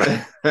mile.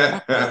 I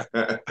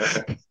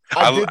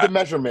did the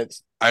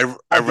measurements. I'd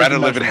rather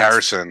live in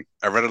Harrison.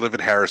 I'd rather live in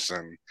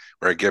Harrison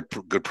where I get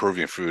good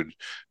Peruvian food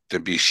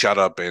than be shut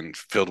up and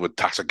filled with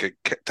toxic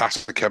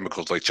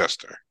chemicals like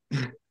Chester.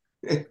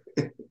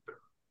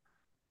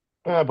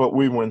 But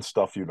we win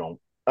stuff you don't.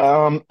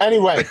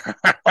 Anyway,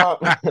 uh,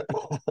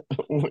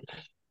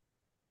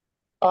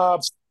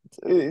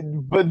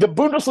 but the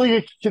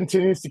Bundesliga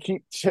continues to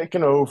keep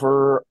taking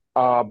over.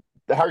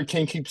 The Harry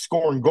Kane keeps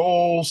scoring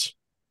goals.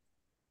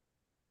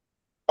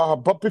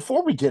 But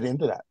before we get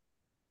into that,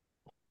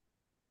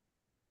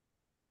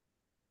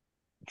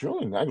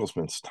 Julian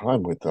Nagelsmann's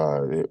time with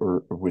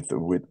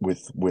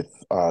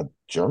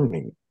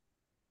Germany,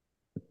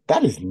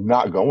 that is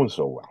not going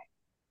so well.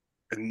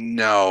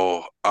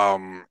 No,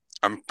 I'm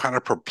kind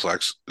of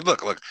perplexed.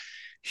 Look,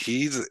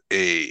 he's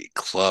a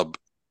club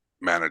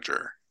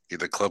manager.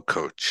 He's a club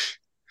coach,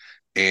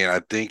 and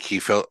I think he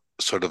felt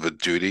sort of a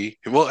duty.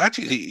 Well,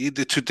 actually, he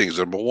did two things.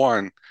 Number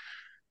one,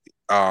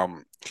 I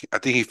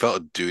think he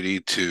felt a duty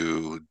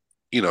to,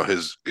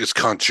 his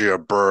country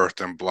of birth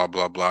and blah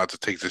blah blah to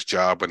take this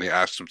job when they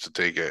asked him to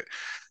take it.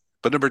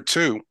 But number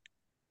two,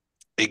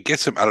 it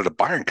gets him out of the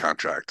Bayern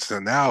contract. So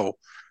now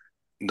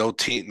no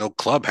team, no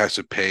club has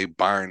to pay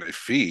Bayern a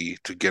fee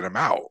to get him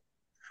out.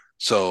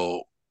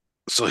 So,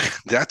 so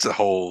that's a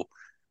whole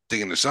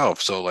thing in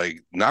itself. So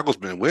like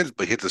Nagelsmann wins,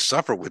 but he had to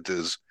suffer with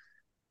this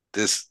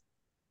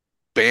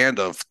band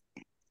of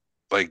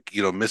like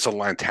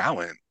misaligned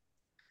talent,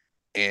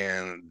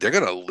 and they're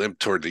gonna limp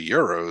toward the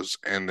Euros,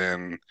 and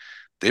then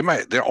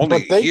they're only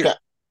But they here. got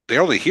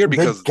They're only here they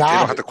because they don't got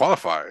have it. to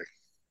qualify.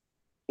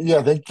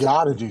 Yeah, they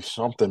got to do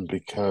something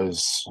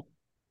because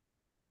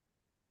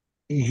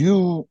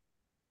you.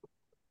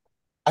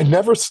 I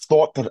never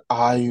thought that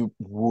I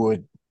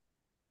would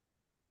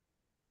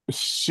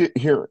sit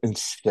here and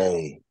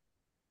say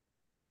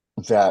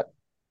that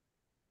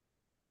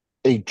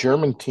a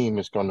German team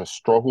is going to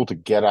struggle to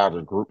get out of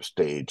the group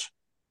stage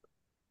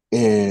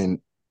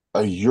in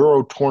a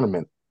Euro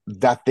tournament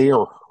that they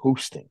are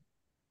hosting.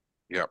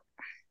 Yep.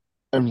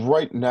 And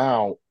right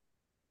now,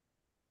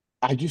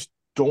 I just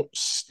don't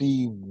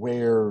see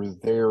where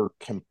they're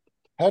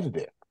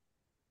competitive.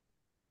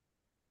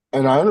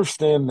 And I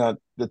understand that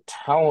the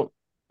talent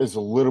is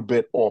a little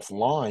bit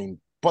offline,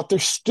 but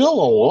there's still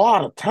a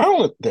lot of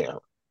talent there.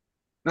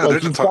 No,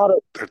 Like there's a ton.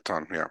 There's a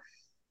ton. Yeah.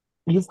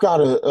 you've got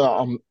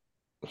to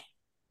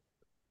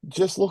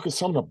just look at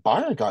some of the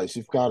Bayern guys.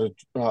 You've got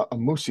a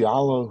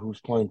Musiala who's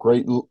playing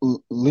great,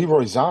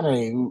 Leroy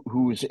Sané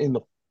who is in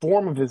the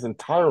form of his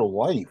entire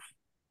life.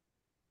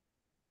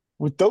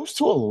 With those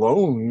two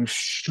alone, you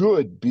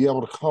should be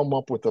able to come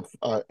up with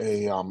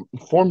a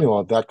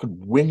formula that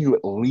could win you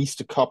at least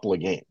a couple of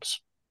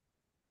games.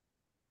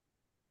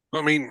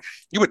 I mean,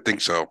 you would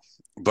think so.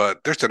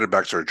 but their center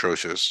backs are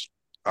atrocious.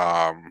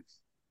 Um,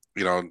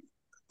 you know,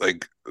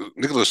 like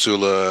Nicolas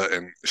Sula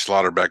and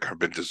Schlotterbeck have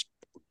been just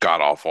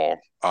god awful.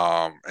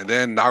 And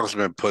then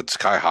Nagelsmann puts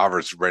Kai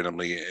Havertz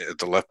randomly at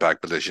the left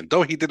back position,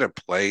 though he didn't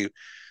play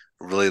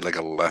really like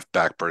a left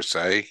back per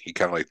se. He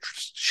kind of like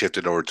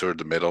shifted over toward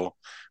the middle,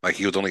 like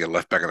he was only a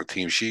left back on the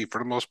team sheet for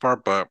the most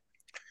part. But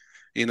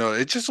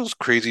it's just those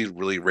crazy,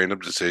 really random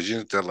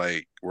decisions that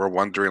like we're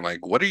wondering,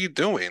 like, what are you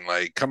doing?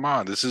 Like, come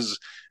on, this is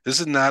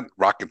not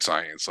rocket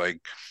science.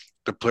 Like,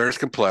 the players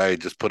can play,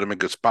 just put them in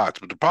good spots.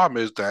 But the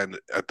problem is that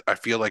I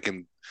feel like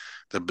in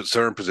the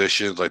certain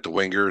positions, like the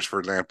wingers, for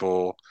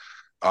example,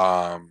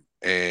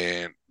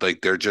 and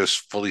like they're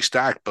just fully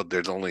stacked, but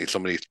there's only so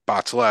many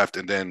spots left,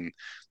 and then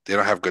they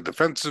don't have good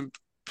defensive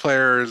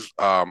players.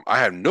 I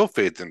have no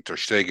faith in Ter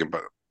Stegen,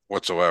 but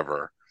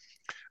whatsoever.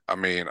 I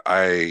mean,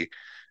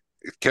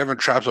 Kevin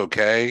Trapp's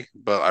okay,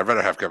 but I'd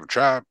rather have Kevin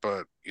Trapp,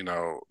 but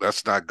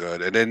that's not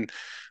good. And then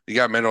you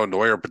got Manuel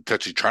Neuer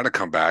potentially trying to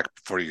come back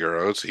for the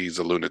Euros. He's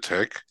a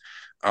lunatic.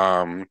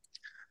 Um,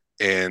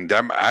 and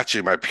that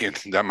actually might be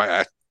that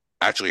might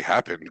actually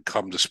happen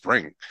come the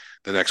spring,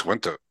 the next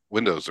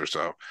windows or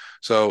so.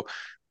 So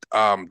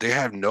they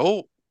have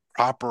no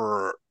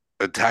proper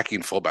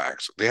attacking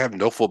fullbacks. They have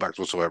no fullbacks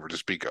whatsoever to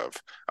speak of.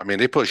 I mean,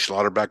 they put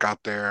Schlotterbeck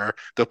out there,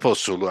 they'll put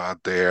Sulu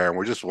out there, and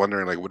we're just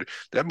wondering like, what?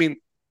 I mean,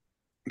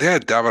 they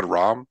had David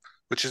Rom,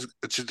 which is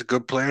a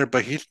good player,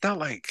 but he's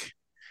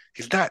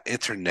not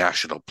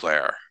international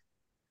player.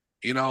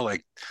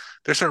 Like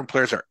there's certain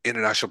players that are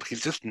international, but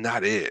he's just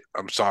not it.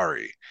 I'm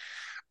sorry.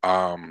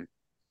 Um,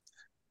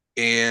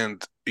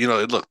 and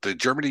look, the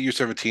Germany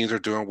U17s are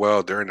doing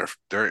well. They're in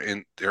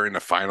the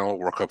final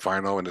World Cup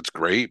final, and it's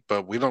great.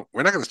 But we're not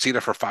going to see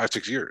that for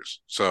 5-6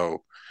 years.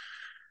 So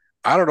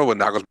I don't know what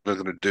Nagelsmann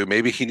is going to do.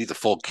 Maybe he needs a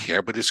full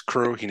camp with his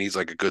crew. He needs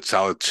like a good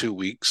solid 2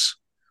 weeks,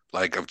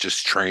 like of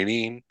just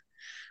training.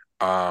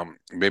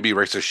 Maybe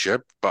race the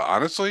ship. But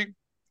honestly,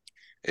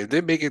 if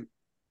they make it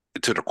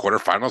to the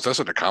quarterfinals, that's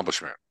an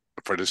accomplishment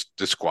for this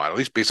squad, at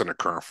least based on their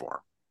current form.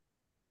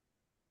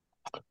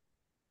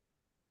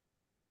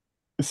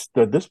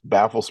 This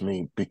baffles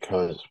me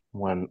because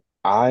when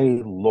I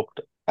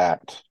looked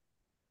at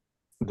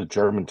the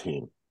German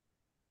team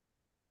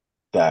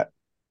that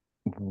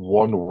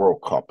won the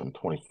World Cup in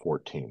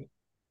 2014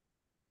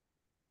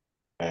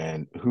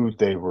 and who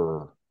they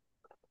were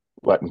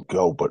letting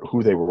go, but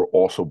who they were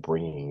also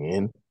bringing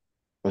in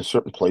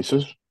certain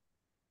places,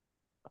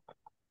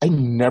 I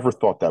never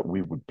thought that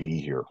we would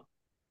be here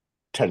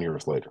 10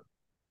 years later,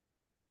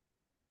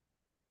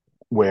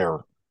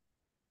 where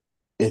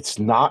it's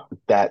not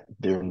that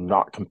they're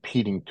not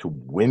competing to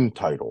win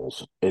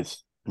titles.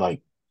 It's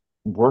like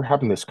we're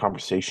having this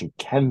conversation.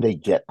 Can they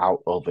get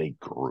out of a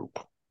group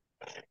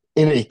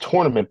in a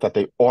tournament that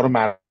they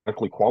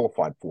automatically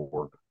qualified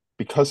for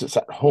because it's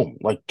at home?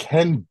 Like,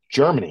 can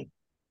Germany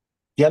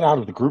get out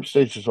of the group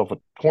stages of a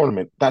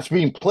tournament that's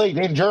being played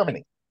in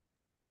Germany?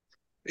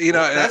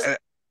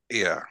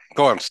 Yeah,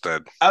 go on,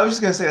 Stead. I was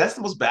just gonna say that's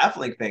the most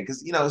baffling thing because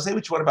say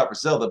what you want about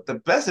Brazil, the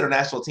best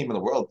international team in the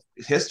world,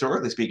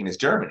 historically speaking, is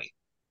Germany.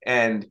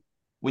 And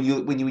when you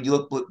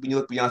look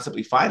beyond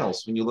simply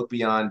finals, when you look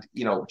beyond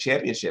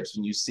championships,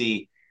 when you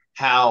see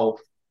how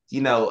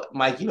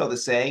Mike, the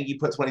saying, you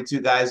put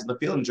 22 guys in the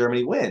field and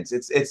Germany wins.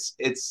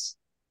 It's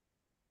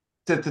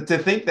to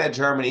think that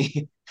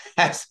Germany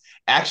has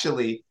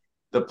actually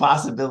the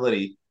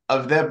possibility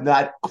of them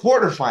not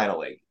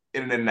quarterfinaling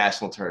in an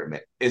international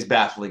tournament is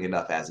baffling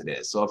enough as it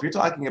is. So if you're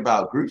talking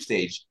about group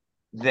stage,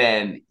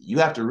 then you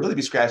have to really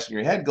be scratching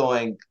your head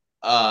going,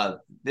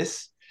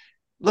 this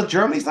look,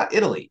 Germany's not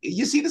Italy.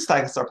 You see this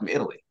kind of stuff from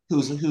Italy,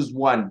 who's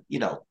won,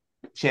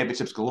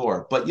 championships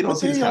galore, but you don't But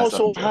see this they kind of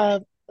stuff also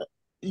from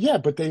Germany.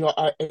 but they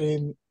are,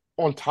 and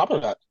on top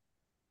of that,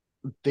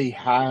 they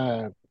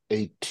have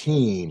a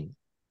team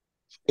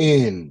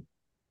in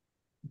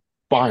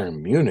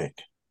Bayern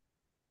Munich,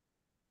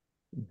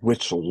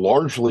 which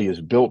largely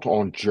is built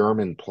on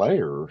German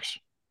players,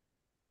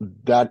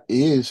 that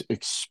is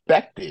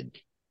expected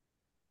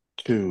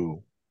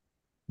to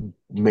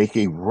make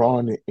a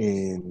run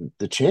in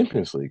the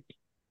Champions League.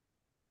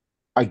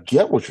 I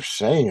get what you're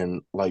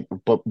saying, like,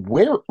 but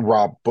where,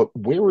 Rob? But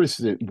where is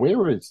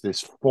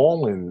this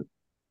fallen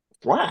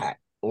flat?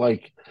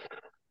 Like,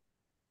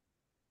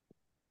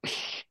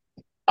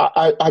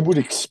 I would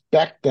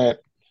expect that.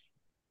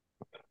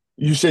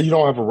 You said you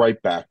don't have a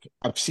right back.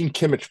 I've seen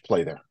Kimmich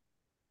play there.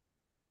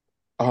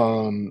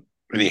 And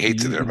he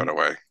hates it there, by the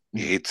way.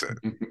 He hates it.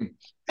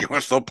 He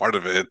wants no part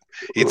of it.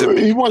 He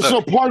wants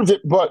no part of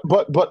it,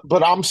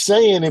 but I'm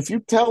saying if you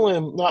tell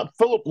him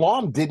Philip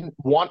Lahm didn't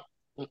want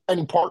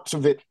any parts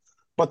of it,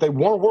 but they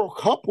won a World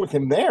Cup with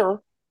him there.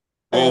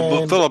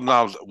 Well, And Philip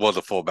Lahm was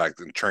a fullback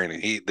in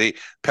training.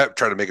 Pep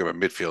tried to make him a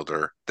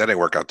midfielder. That didn't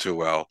work out too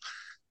well.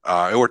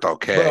 It worked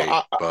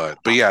okay, but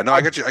yeah, no,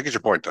 I get you. I get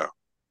your point though.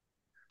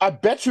 I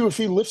bet you if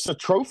he lifts a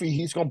trophy,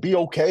 he's going to be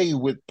okay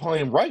with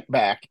playing right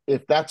back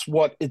if that's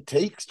what it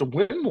takes to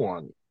win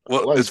one.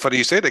 Well, Like, it's funny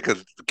you say that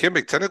because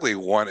Kimmich technically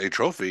won a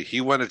trophy.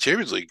 He won a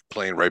Champions League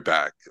playing right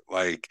back.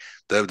 Like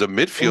the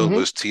midfield mhm.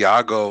 was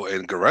Thiago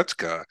and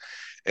Goretzka,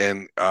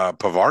 and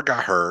Pavard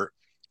got hurt,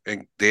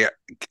 and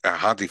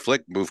Hansi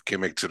Flick moved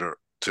Kimmich to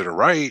the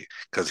right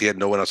because he had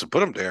no one else to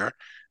put him there.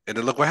 And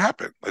then look what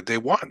happened. Like they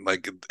won.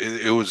 Like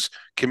it was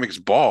Kimmich's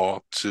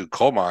ball to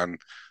Coman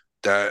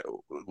that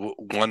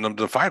won them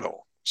the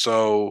final.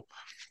 So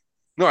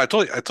no, I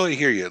totally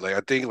hear you. I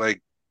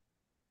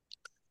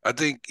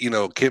think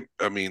Kim.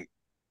 I mean,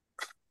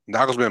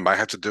 Nagelsmann might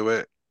have to do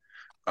it.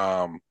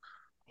 Um,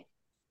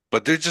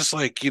 but they're just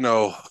like,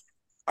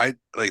 I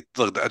like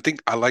look, I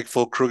think I like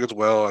Phil Krug as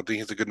well. I think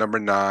he's a good number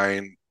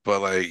nine, but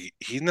like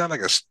he's not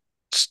like a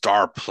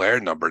star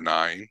player number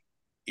nine,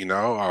 you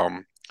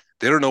know.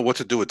 They don't know what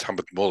to do with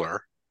Thomas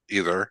Muller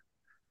either.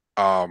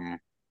 Um,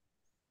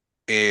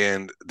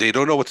 and they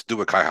don't know what to do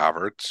with Kai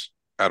Havertz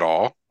at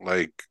all.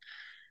 Like,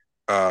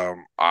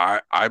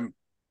 I'm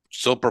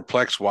so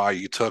perplexed why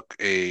you took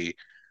a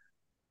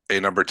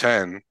number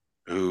 10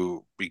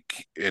 and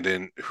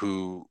then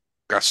who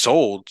got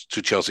sold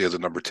to Chelsea as a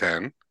number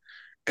 10,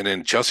 and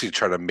then Chelsea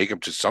tried to make him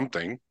to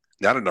something,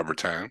 not a number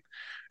 10.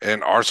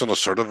 And Arsenal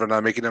sort of are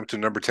not making him to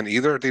number 10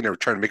 either. I think they were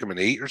trying to make him an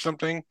 8 or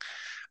something.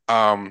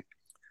 Um,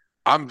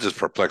 I'm just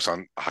perplexed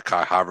on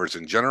Kai Havertz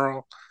in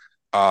general.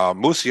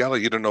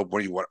 Musiala, you don't know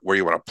where you want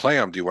to play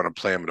him. Do you want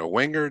to play him in a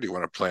winger? Do you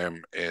want to play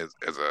him as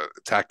a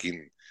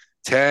attacking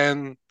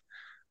 10?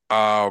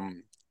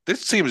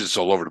 This team is just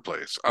all over the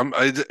place.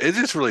 It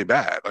is really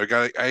bad. Like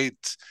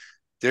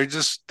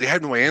they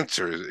have no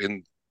answers,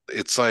 and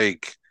it's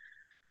like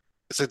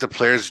the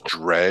players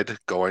dread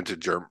going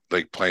to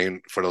like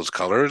playing for those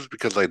colors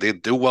because like they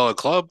do well at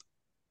club,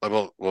 like,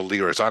 well,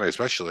 Leroy Sané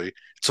especially,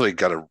 so he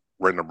got a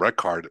random red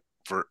card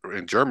for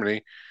in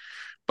Germany,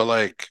 but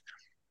like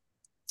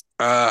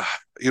uh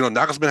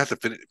Nagelsmann has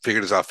to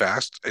figure this out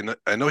fast, and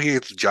I know he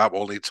gets the job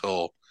only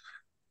till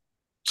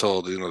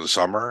the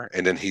summer,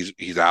 and then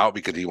he's out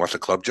because he wants a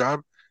club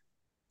job.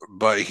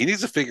 But he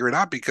needs to figure it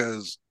out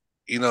because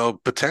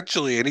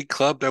potentially any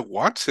club that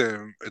wants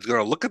him is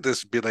going to look at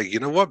this and be like, you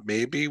know what,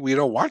 maybe we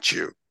don't want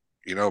you.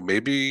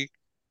 Maybe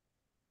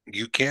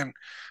you can't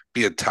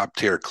be a top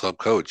tier club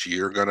coach.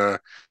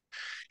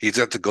 He's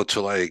have to go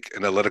to like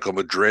an Atletico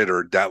Madrid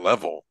or that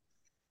level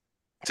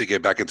to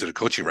get back into the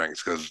coaching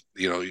ranks because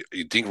you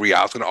think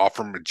Real's going to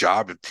offer him a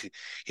job if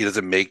he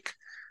doesn't make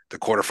the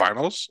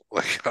quarterfinals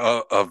like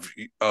of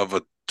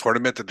a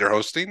tournament that they're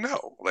hosting.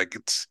 No, like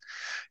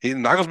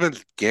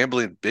Nagelsmann's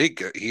gambling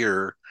big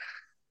here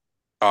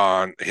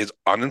on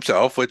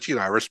himself, which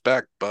I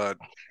respect, but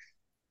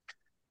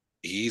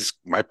he's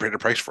might pay the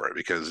price for it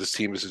because this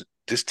team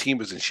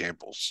is in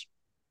shambles.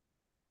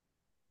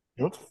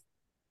 You know what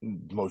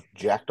the most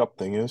jacked up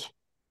thing is?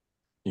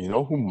 You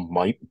know who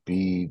might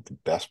be the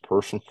best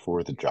person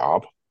for the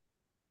job?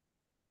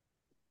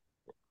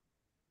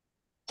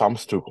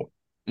 Thomas Tuchel.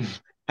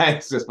 I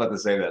was just about to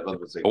say that. I was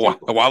about to say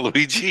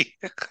Waluigi.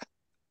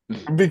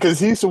 Because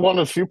he's one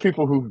of the few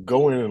people who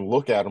go in and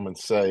look at him and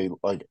say,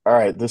 like, all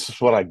right, this is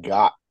what I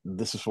got.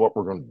 This is what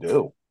we're going to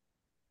do.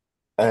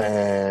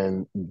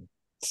 And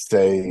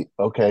say,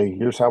 okay,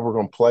 here's how we're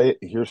going to play it.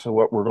 Here's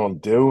what we're going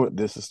to do.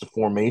 This is the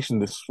formation.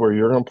 This is where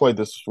you're going to play.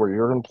 This is where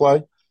you're going to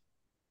play.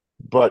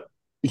 But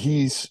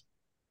he's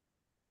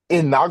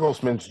in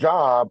Nagelsmann's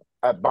job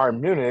at Bayern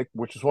Munich,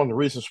 which is one of the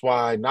reasons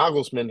why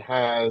Nagelsmann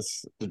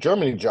has the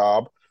Germany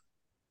job,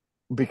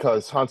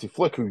 because Hansi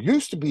Flick, who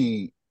used to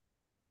be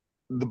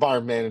the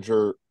Bayern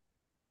manager,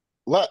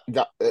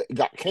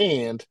 got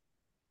canned.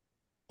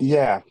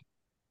 Yeah.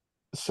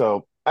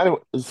 So anyway,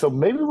 so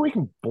maybe we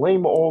can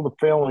blame all the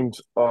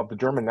failings of the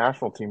German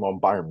national team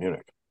on Bayern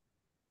Munich.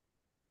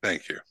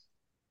 Thank you.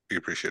 We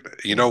appreciate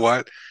it. You know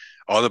what?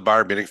 All the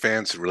Bayern Munich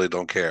fans really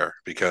don't care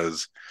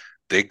because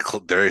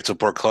they're a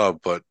support club,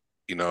 but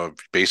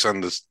based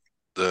on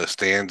the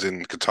stands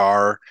in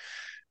Qatar,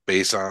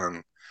 based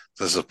on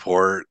the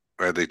support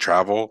where they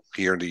travel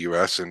here in the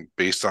U.S., and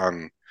based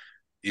on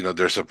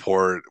their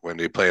support when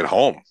they play at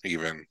home,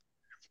 even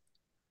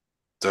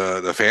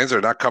the fans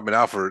are not coming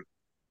out for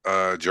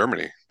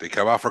Germany. They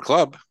come out for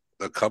club.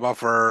 They come out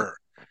for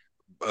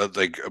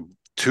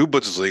two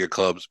Bundesliga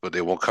clubs, but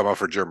they won't come out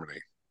for Germany.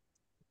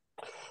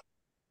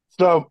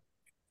 So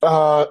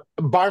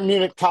Bayern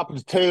Munich, top of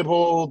the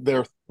table.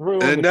 They're through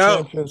in the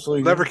No, Champions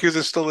League.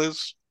 Leverkusen still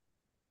is.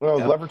 Well,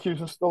 yep.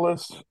 Leverkusen still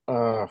is.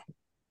 I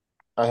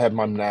had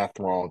my math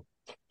wrong.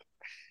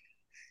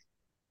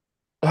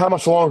 How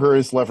much longer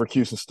is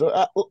Leverkusen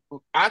still?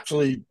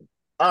 Actually,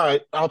 all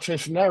right, I'll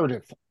change the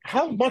narrative.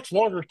 How much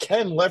longer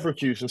can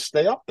Leverkusen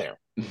stay up there?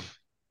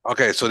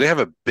 Okay, so they have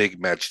a big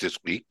match this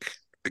week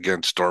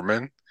against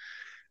Dortmund,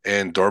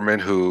 and Dortmund,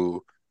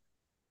 who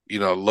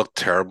looked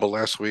terrible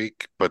last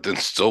week, but then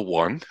still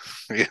won.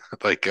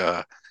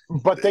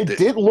 But they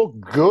did look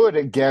good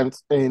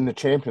in the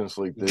Champions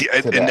League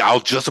today. And I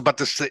was just about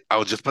to say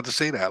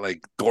that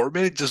like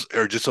Dortmund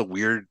are just a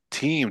weird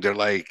team. They're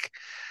like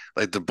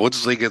the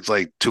Bundesliga is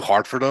like too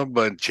hard for them,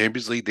 but in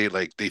Champions League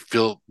they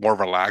feel more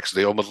relaxed.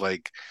 They almost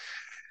like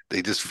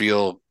they just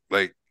feel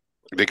like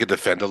they could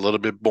defend a little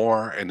bit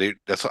more, and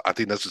I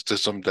think that's the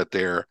system that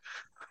they're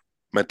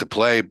meant to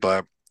play.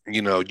 But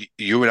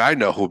you and I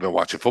know who've been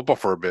watching football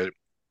for a bit.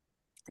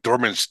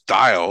 Dortmund's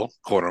style,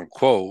 quote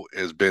unquote,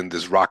 has been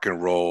this rock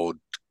and roll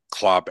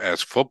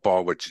Klopp-esque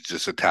football, which is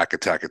just attack,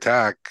 attack,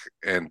 attack,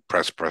 and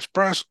press, press,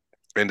 press.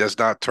 And that's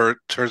not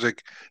Terzic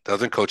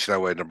doesn't coach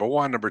that way. Number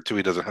one, number two,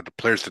 he doesn't have the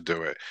players to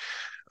do it.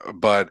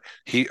 But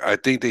I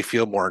think they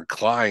feel more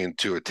inclined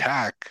to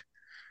attack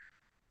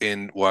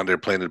in when they're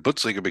playing in the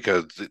Bundesliga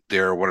because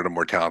they're one of the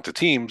more talented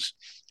teams.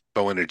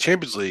 But when they're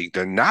Champions League,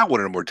 they're not one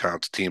of the more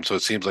talented teams. So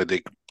it seems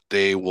like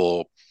they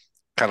will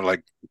kind of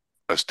like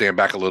stand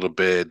back a little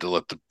bit to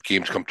let the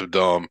games come to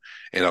them,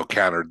 and they'll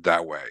counter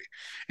that way.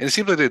 And it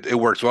seems like it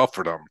works well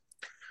for them.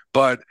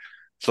 But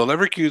so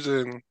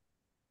Leverkusen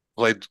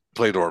played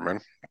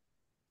Dortmund,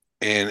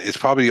 and it's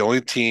probably the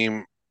only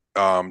team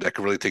that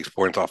can really take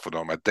points off of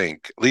them, I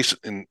think, at least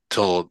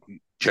until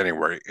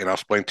January. And I'll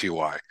explain to you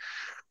why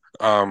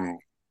um,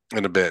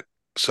 in a bit.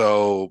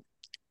 So,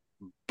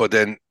 but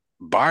then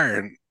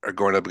Bayern are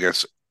going up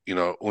against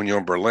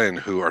Union Berlin,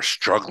 who are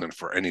struggling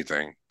for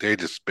anything. They've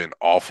just been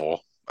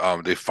awful.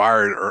 They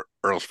fired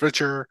Earl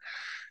Fischer,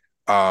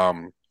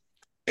 and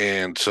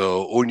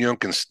so Union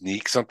can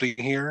sneak something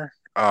here.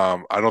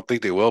 I don't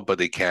think they will, but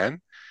they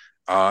can.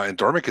 And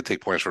Dortmund could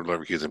take points from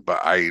Leverkusen,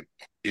 but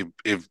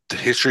if the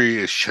history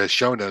has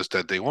shown us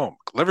that they won't.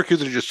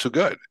 Leverkusen are just too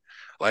good.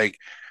 Like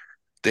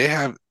they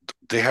have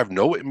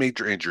no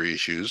major injury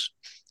issues.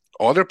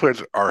 All their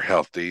players are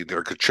healthy.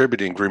 They're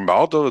contributing.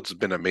 Grimaldo has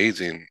been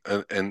amazing,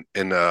 and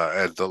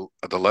as the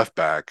left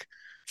back.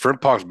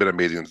 Frimpong's been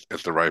amazing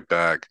as the right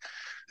back.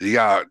 You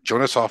got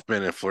Jonas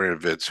Hoffman and Florian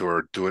Wirtz who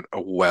are doing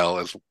well,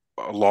 as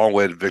along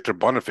with Victor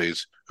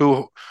Boniface,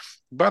 who,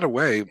 by the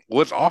way,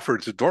 was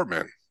offered to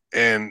Dortmund,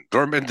 and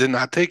Dortmund did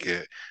not take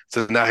it.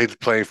 So now he's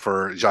playing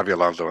for Xavi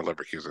Alonso and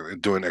Leverkusen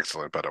and doing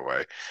excellent, by the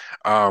way.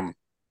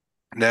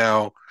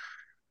 Now,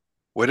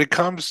 when it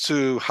comes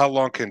to how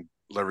long can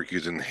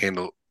Leverkusen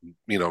handle,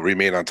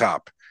 remain on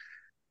top,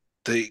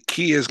 the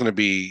key is going to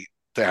be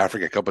the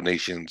African Cup of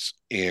Nations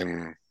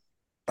in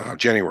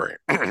January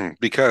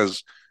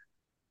because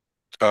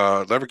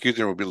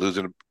Leverkusen will be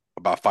losing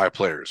about 5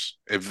 players,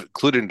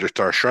 including their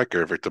star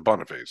striker, Victor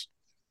Boniface.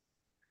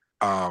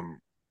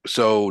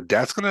 So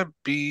that's going to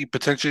be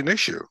potentially an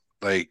issue.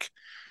 Like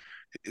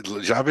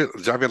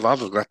Xavi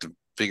Alonso is going to have to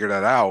figure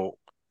that out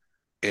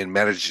and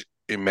manage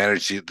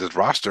this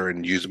roster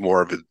and use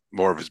more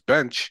of his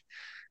bench,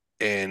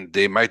 and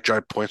they might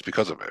drive points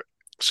because of it.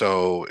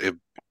 So if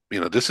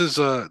this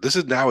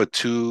is now a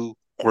 2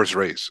 horse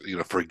race.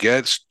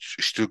 Forget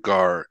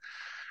Stuttgart.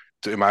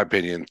 In my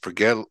opinion,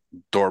 forget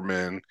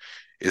Dortmund.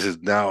 This is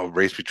now a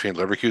race between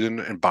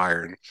Leverkusen and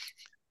Bayern,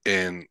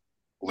 and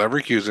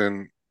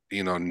Leverkusen,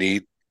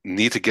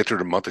 need to get through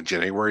the month of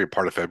January,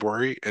 part of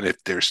February, and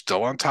if they're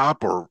still on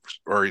top or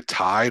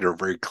tied or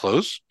very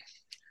close,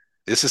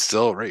 this is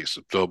still a race.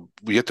 So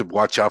we have to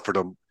watch out for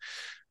them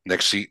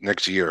next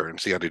year and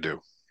see how they do.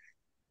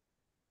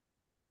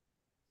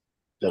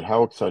 Then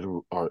how excited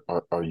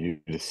are you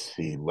to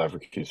see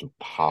Leverkusen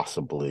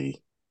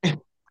possibly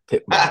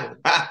hit Bayern?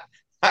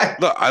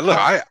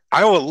 I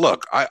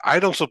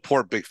don't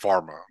support big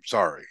pharma. I'm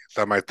sorry, is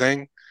that my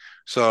thing?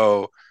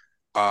 So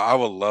I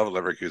would love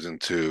Leverkusen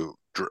to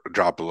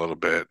drop a little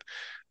bit.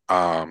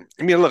 I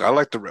mean, look, I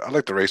like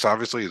the race.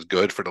 Obviously, it's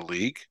good for the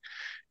league.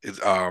 It's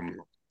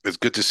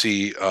good to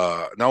see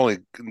not only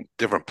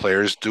different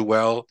players do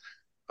well,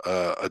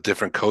 a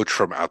different coach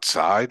from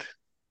outside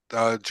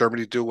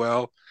Germany do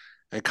well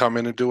and come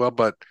in and do well.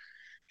 But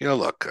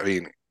look, I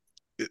mean,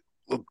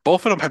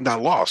 both of them have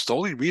not lost. The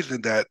only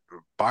reason that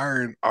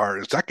Bayern are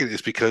in second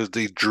is because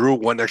they drew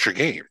one extra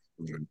game.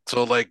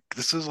 So like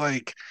this is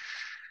like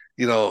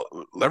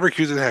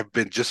Leverkusen have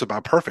been just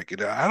about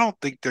perfect. I don't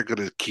think they're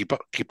going to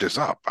keep this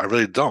up. I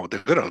really don't.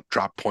 They're going to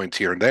drop points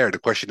here and there. The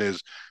question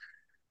is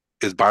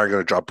Bayern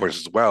going to drop points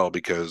as well?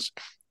 Because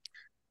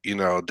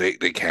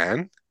they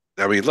can.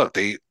 I mean, look,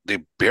 they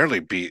barely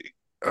beat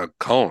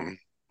Cone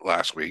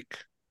last week,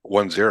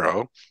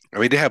 1-0. I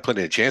mean, they had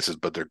plenty of chances,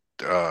 but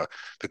the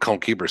Cone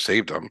keeper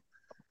saved them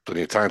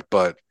plenty of times.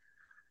 But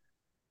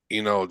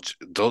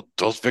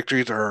those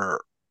victories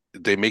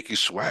they make you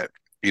sweat.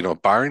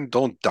 Bayern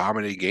don't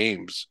dominate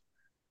games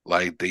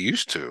like they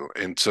used to,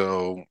 and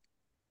so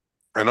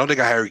I know they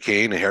got Harry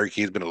Kane, and Harry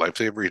Kane's been a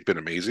lifesaver. He's been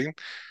amazing.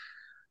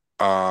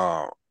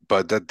 Uh,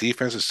 but that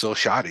defense is still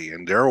shoddy,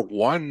 and they're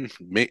one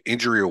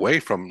injury away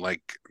from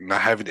like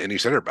not having any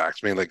center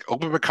backs. I mean, like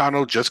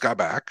Upamecano just got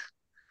back,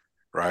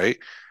 right?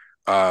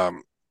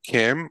 Um,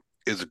 Kim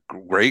is a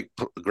great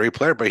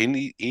player, but he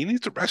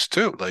needs to rest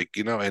too. Like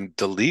and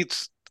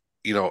Delete's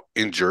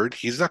injured.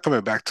 He's not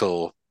coming back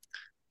till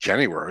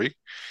January.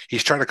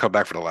 He's trying to come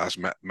back for the last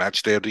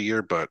match day of the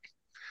year, but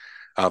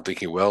I don't think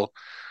he will.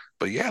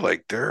 But yeah,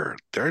 like they're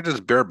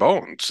just bare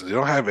bones. They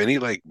don't have any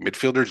like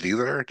midfielders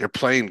either. They're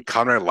playing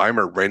Conrad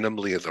Leimer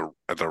randomly as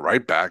a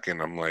right back,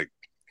 and I'm like,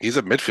 he's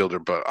a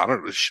midfielder, but I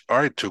don't. All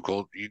right,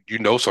 Tuchel, you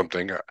know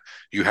something.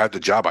 You have the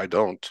job. I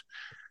don't.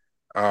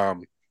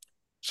 Um,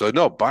 So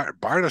no,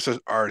 Bayern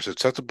are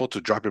susceptible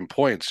to dropping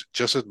points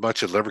just as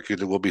much as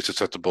Leverkusen will be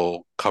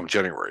susceptible come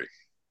January.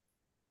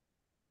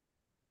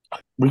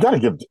 We got to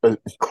give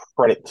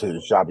credit to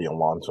Xabi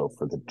Alonso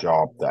for the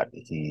job that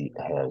he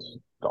has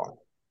done.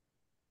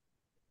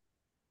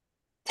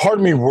 Part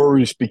of me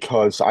worries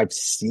because I've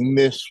seen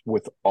this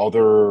with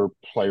other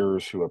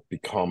players who have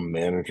become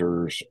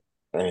managers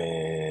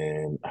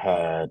and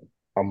had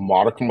a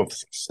modicum of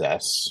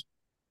success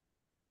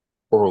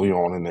early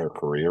on in their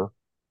career.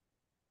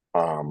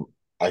 Um,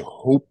 I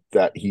hope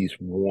that he's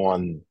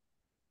one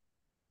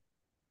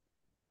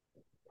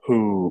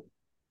who,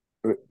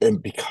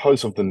 and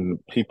because of the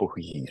people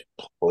who he's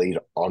played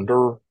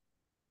under,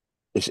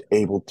 is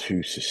able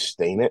to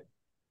sustain it.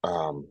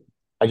 Um,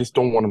 I just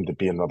don't want him to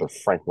be another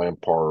Frank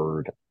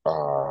Lampard,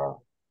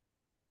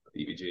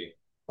 EVG.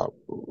 uh,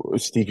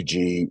 Stevie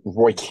G,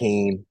 Roy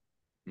Keane,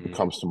 who Mm-hmm.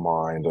 comes to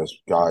mind as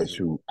guys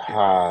Mm-hmm. who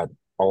had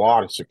a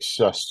lot of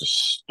success to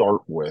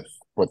start with,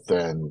 but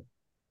then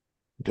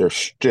their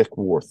shtick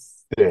wore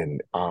thin.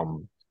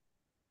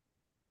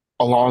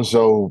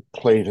 Alonso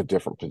played a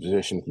different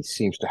position. He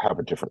seems to have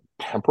a different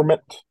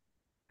temperament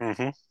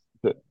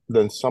Mm-hmm.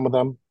 than some of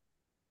them.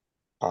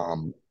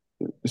 Um,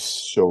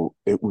 so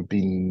it would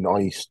be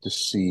nice to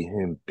see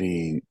him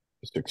be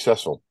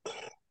successful.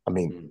 I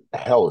mean,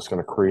 Mm-hmm. hell, it's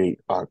going to create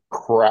a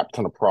crap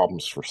ton of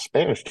problems for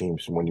Spanish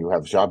teams when you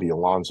have Xabi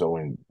Alonso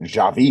and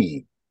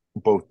Xavi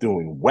both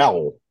doing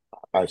well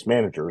as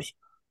managers.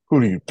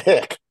 Who do you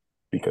pick?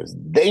 Because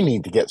they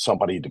need to get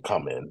somebody to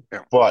come in. Yeah.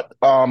 But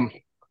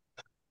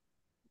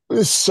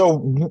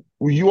so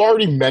you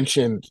already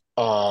mentioned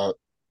Bayern's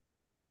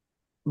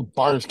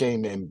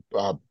game and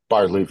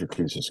Bayer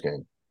Leverkusen's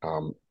game.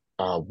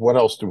 What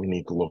else do we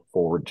need to look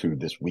forward to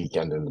this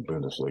weekend in the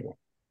Bundesliga?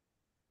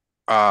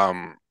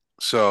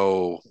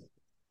 So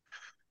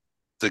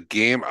the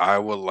game I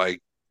would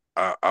like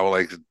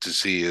to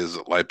see is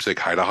Leipzig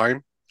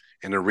Heidenheim,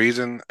 and the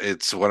reason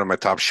it's one of my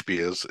top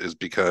spiels is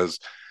because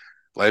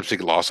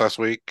Leipzig lost last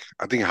week.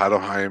 I think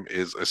Heidenheim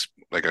is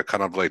like a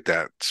kind of like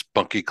that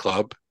spunky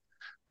club.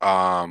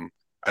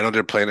 I know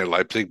they're playing at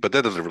Leipzig, but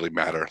that doesn't really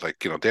matter.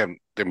 Like,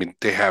 I mean,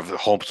 they have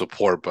home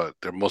support, but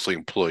they're mostly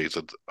employees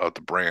of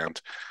the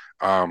brand.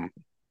 Um,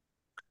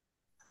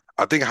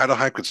 I think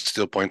Heidenheim could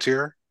steal points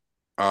here.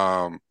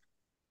 Um,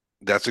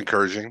 that's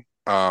encouraging.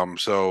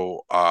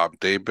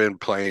 They've been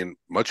playing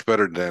much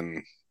better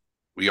than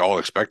we all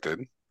expected,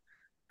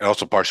 and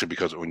also partially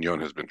because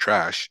Union has been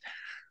trash.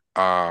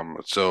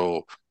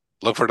 So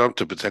look for them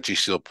to potentially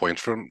steal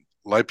points from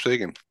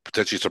Leipzig and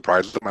potentially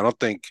surprise them. I don't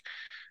think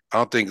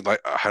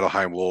like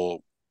Heidelheim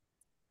will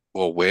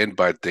win,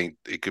 but I think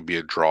it could be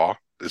a draw.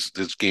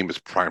 This game is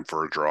prime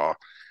for a draw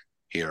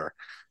here.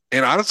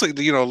 And honestly,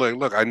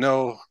 look,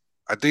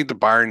 I think the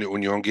Bayern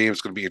Union game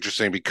is going to be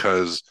interesting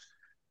because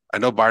I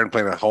know Bayern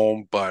playing at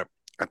home, but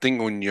I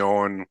think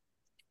Union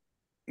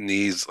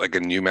needs like a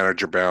new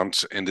manager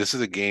bounce, and this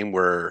is a game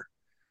where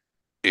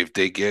if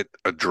they get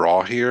a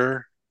draw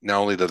here, not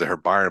only does it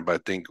hurt Bayern, but I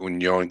think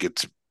Union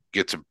gets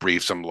to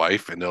breathe some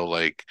life, and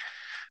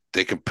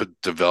they can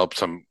develop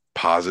some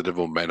positive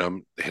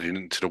momentum heading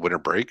into the winter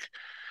break.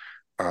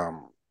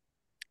 Um,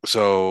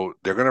 so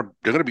they're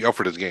gonna be up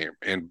for this game,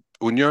 and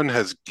Union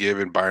has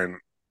given Bayern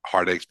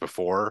heartaches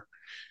before,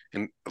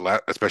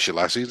 especially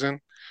last season.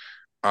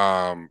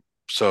 Um,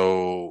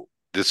 so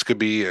this could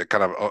be a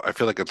kind of I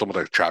feel like it's almost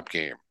like a trap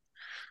game.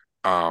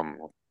 Um,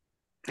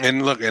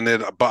 and look, and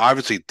then but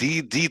obviously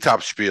the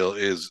top spiel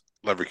is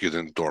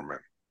Leverkusen Dortmund.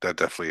 That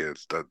definitely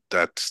is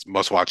that's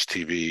must watch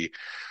TV.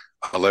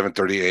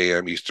 11:30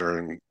 a.m.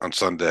 Eastern on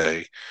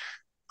Sunday.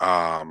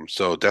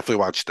 So definitely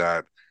watch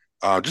that.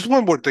 Just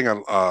one more thing.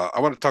 I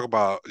want to talk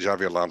about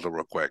Xavi Alonso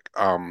real quick.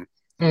 Mm.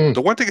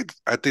 The one thing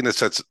I think that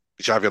sets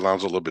Xavi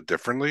Alonso a little bit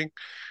differently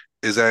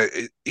is that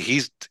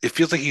it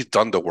feels like he's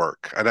done the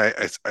work, and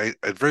it's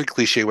very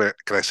cliche when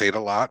can I say it a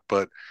lot,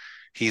 but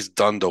he's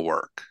done the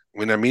work.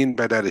 What I mean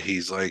by that,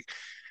 he's like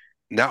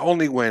not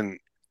only when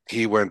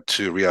he went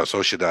to Real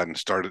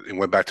Sociedad and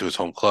went back to his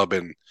home club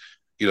and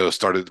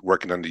started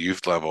working on the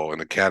youth level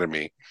and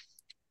academy,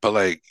 but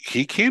like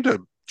he came to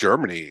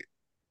Germany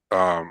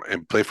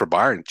and played for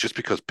Bayern just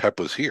because Pep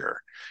was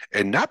here,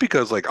 and not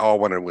because like I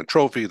want to win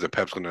trophies and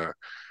Pep's gonna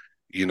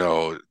you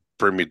know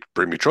bring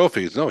me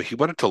trophies. No, he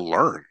wanted to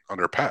learn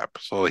under Pep,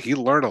 so he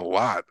learned a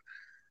lot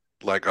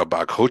like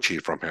about coaching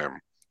from him.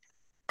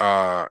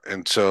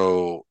 And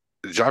so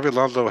Xavi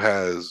Alonso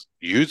has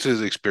used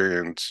his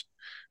experience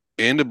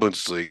in the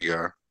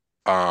Bundesliga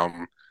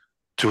um,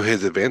 to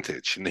his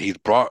advantage, and he's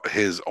brought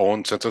his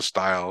own sense of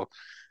style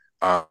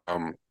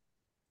um,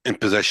 in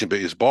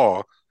possession-based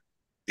ball.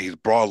 He's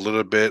brought a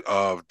little bit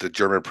of the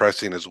German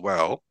pressing as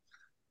well.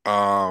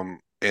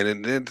 And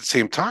then at the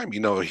same time,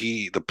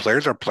 the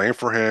players are playing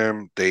for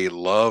him. They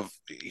love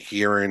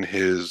hearing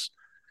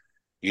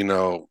you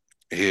know,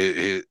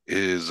 his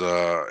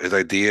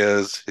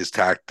ideas, his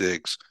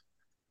tactics.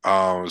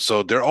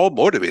 So they're all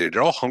motivated.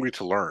 They're all hungry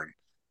to learn.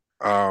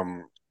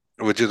 Um,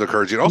 which is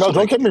encouraging. No, Also, don't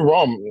like, get me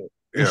wrong.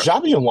 yeah,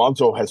 Xabi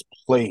Alonso has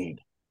played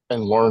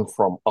and learned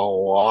from a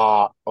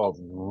lot of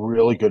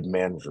really good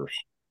managers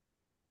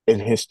in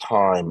his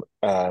time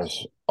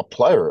as a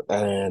player.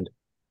 And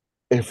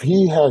if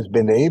he has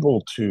been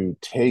able to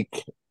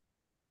take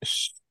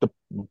the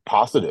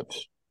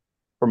positives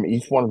from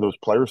each one of those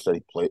players that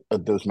he played,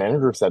 those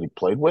managers that he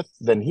played with,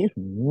 then he's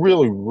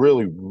really,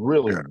 really,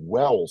 really Yeah.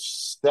 well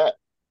set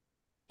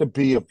to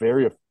be a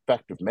very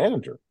effective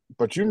manager.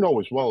 But you know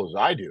as well as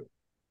I do,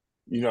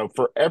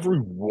 for every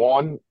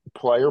one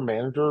player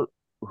manager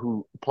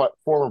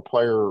former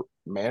player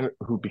man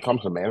who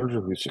becomes a manager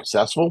who's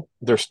successful,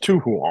 there's two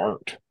who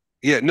aren't.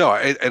 Yeah, no,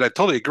 and I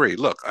totally agree.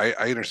 Look, I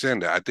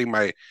understand that.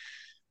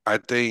 I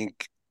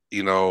think,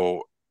 you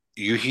know,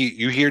 you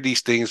hear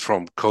these things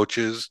from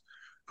coaches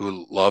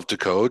who love to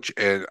coach,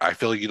 and I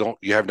feel you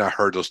have not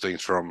heard those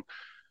things from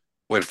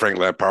when Frank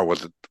Lampard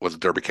was at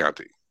Derby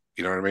County.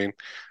 You know what I mean?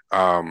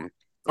 Um,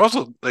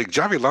 Also, like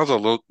Javi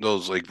Alonso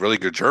knows like really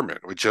good German,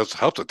 which just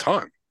helps a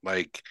ton.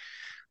 Like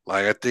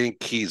I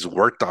think he's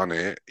worked on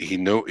it. He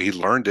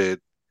learned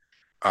it.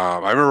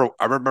 I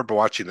remember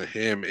watching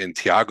him and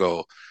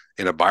Thiago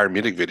in a Bayern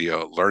Munich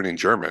video learning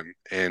German,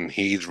 and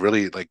he's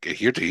really like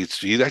adhered to.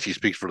 He actually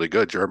speaks really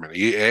good German.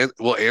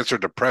 Will answer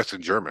the press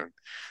in German.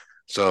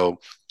 So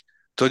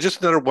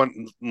just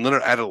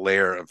another added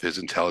layer of his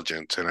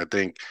intelligence, and I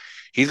think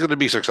he's going to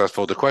be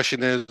successful. The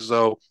question is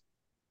though,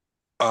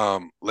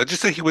 let's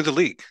just say he wins the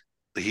league.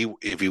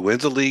 If he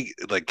wins the league,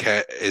 like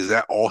is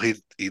that all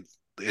is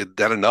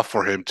that enough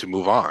for him to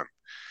move on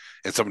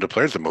and some of the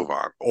players to move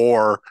on,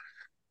 or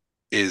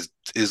is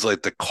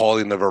like the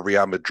calling of a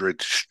Real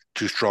Madrid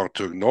too strong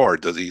to ignore?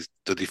 Does he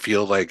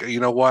feel like, you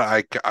know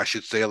what, I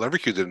should stay at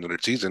Leverkusen another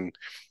season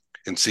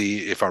and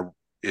see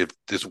if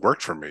this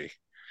worked for me,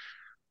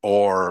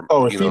 or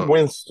Oh, if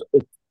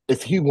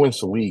he wins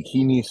the league,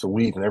 he needs to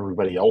leave, and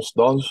everybody else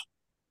does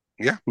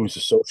yeah, who's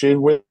associated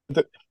with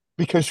it,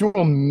 because you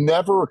will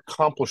never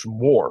accomplish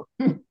more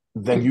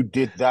than you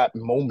did that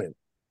moment.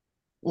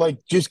 Like,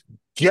 just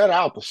get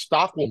out. The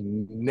stock will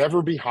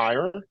never be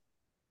higher.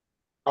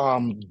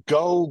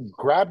 Go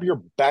grab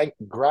your bank,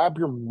 grab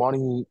your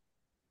money,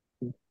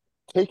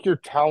 take your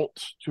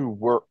talents to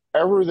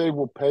wherever they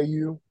will pay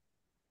you.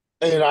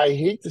 And I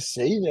hate to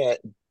say that,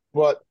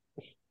 but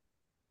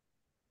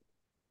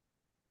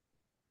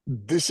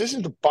this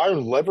isn't the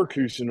Bayern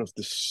Leverkusen of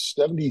the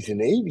 70s and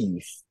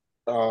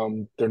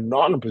 80s. They're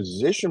not in a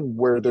position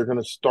where they're going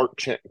to start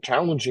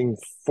challenging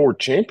for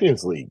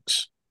Champions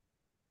Leagues.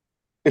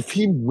 If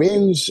he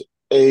wins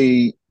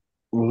a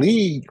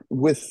league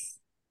with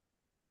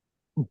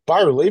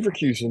Bayer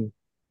Leverkusen,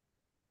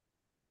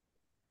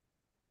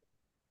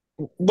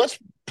 let's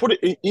put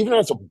it even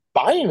as a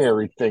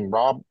binary thing,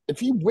 Rob. If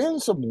he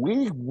wins a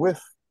league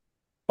with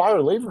Bayer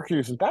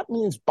Leverkusen, that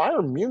means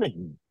Bayern Munich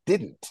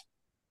didn't,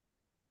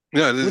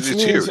 yeah, which it's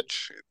means,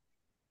 huge.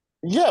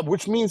 yeah,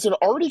 which means an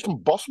already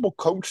combustible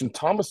coach and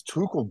Thomas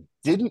Tuchel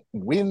didn't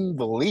win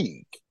the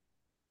league.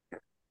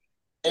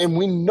 And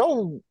we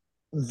know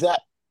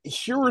that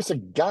here is a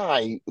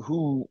guy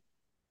who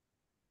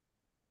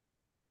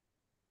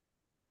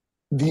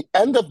the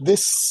end of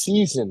this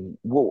season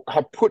will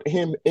have put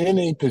him in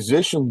a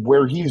position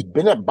where he's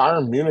been at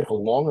Bayern Munich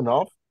long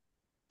enough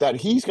that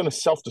he's going to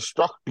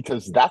self-destruct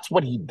because that's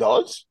what he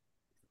does.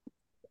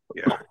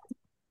 Yeah,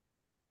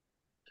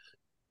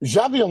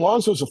 Xavi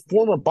Alonso is a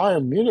former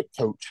Bayern Munich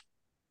coach.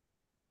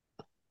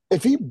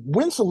 If he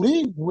wins the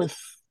league with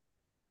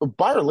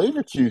Bayer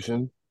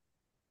Leverkusen,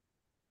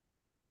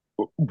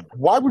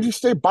 why would you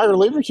stay Bayer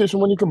Leverkusen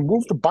when you can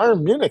move to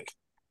Bayern Munich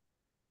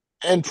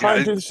and try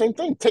and yeah, do the same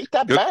thing? Take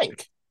that good,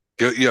 bank.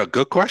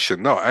 good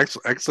question. No,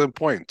 excellent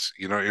points.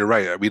 You know, you're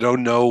right. We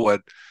don't know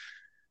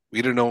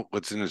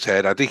what's in his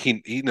head. I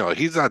think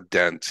he's not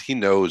dense. He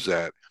knows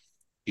that,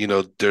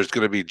 there's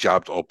going to be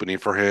jobs opening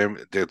for him.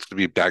 There's going to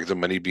be bags of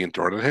money being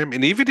thrown at him.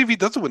 And even if he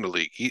doesn't win the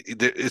league,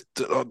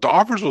 the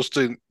offers will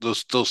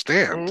still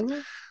stand. Mm-hmm.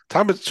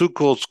 Thomas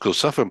Tuchel could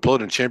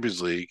self-implode in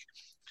Champions League.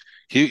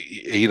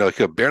 He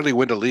could barely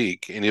win the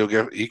league, and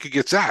he could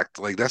get sacked.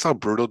 Like that's how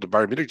brutal the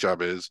Bayern Munich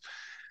job is.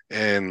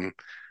 And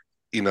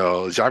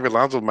Xavi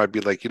Alonso might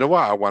be like, you know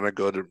what, I want to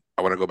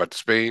go back to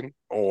Spain,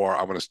 or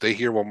I want to stay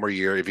here one more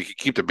year if he could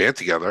keep the band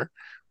together,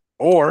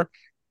 or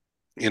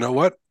you know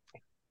what,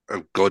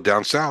 go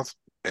down south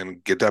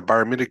and get that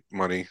Bayern Munich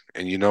money,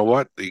 and you know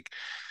what,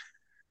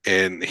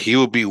 and he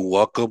will be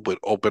welcomed with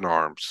open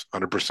arms,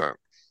 100%.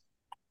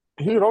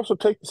 He would also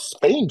take the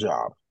Spain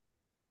job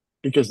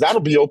because that'll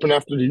be open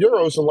after the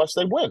Euros unless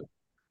they win.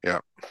 Yeah.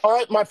 All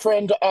right, my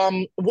friend.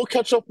 We'll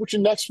catch up with you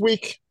next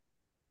week.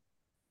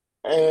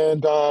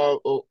 And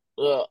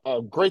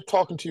great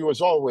talking to you as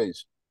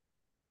always.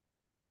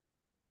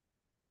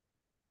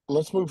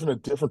 Let's move in a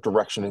different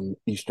direction in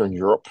Eastern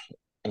Europe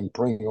and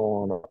bring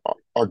on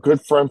our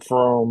good friend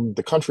from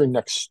the country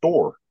next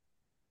door.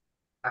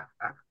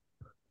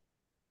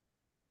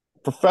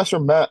 Professor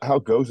Matt, how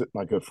goes it,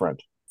 my good friend?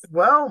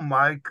 Well,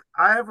 Mike,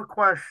 I have a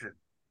question.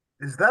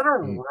 Is that a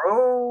Mm.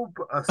 robe,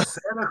 a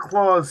Santa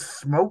Claus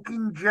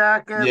smoking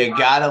jacket? You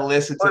gotta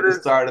listen to What the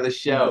is start of the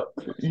show.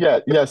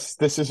 Yeah, yes,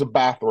 this is a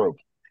bathrobe.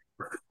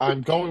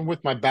 I'm going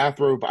with my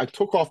bathrobe. I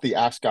took off the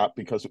ascot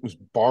because it was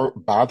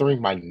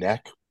bothering my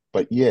neck.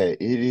 But yeah, it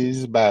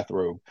is a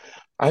bathrobe.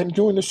 I'm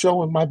doing the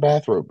show in my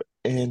bathrobe.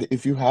 And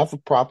if you have a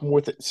problem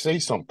with it, say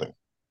something.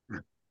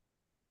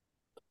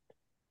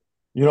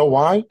 You know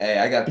why? Hey,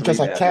 I got three Because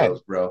I can.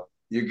 bathrobes, bro.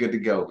 You're good to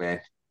go, man.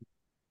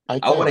 I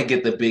I want can. to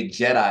get the big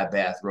Jedi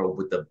bathrobe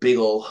with the big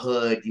old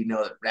hood,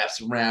 that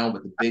wraps around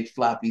with the big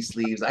floppy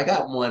sleeves. I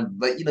got one,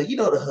 but the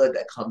hood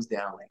that comes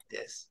down like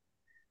this.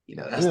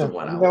 That's the Yeah,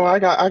 one I no,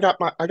 want. I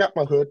got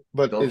my hood,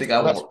 but Don't think it's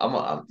I that's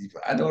won't.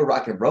 I know we're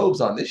rocking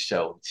robes on this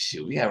show.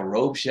 Shoot, we have a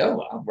robe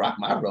show. I'll rock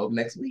my robe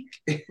next week.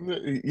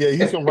 yeah,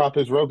 he's gonna rock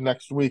his robe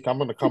next week. I'm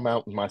gonna come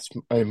out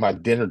in my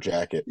dinner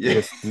jacket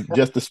Yeah,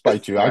 just to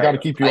spite you. I got right. to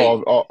A keep you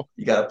pipe. all.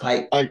 You got a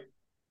pipe. I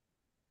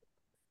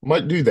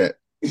might do that.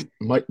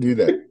 Might do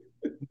that.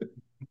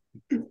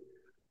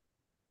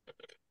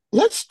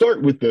 Let's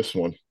start with this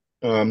one.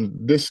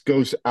 This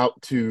goes out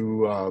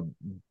to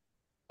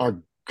our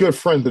good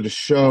friend of the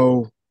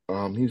show.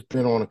 He's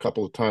been on a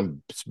couple of times.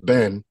 It's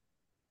Ben.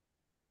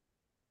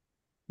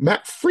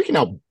 Matt, freaking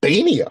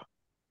Albania.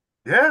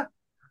 Yeah,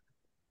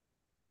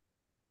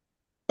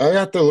 I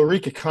got the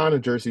Larica Kana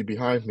jersey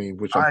behind me,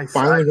 which I'm I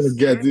finally gonna see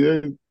get.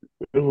 it.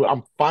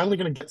 I'm finally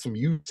gonna get some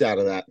use out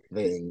of that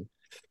thing.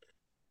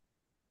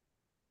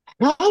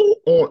 How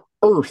on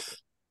earth?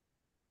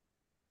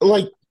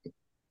 Like,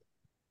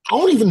 I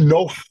don't even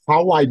know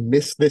how I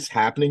missed this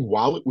happening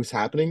while it was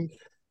happening.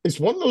 It's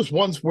one of those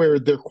ones where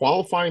they're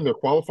qualifying,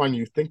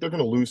 you think they're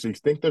going to lose, you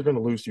think they're going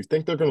to lose, you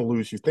think they're going to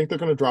lose, you think they're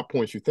going to drop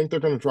points, you think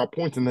they're going to drop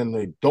points, and then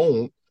they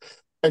don't.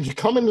 And you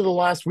come into the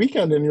last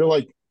weekend and you're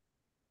like,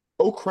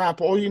 oh crap,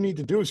 all you need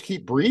to do is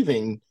keep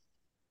breathing,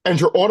 and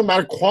you're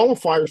automatic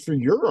qualifiers for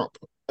Europe.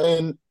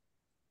 And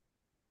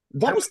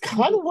that was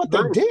kind of what they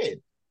True.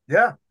 did.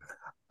 Yeah.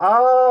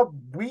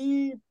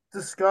 We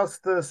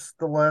discussed this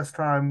the last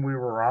time we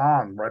were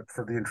on, right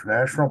for the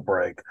international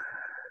break.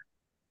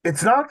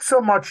 It's not so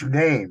much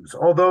names,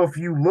 although if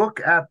you look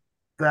at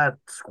that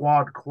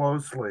squad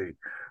closely,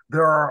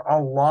 there are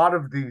a lot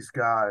of these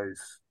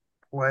guys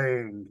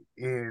playing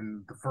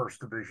in the first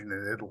division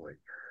in Italy.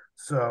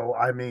 So,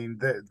 I mean,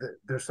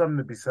 there's something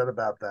to be said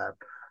about that.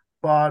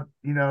 But,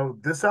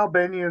 this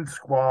Albanian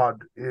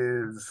squad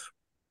is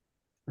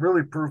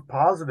really proof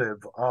positive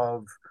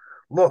of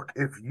look,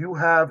 if you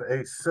have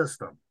a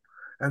system,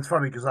 and it's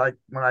funny because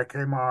when I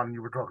came on,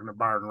 you were talking to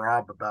Byron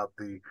Rob about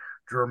the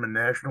German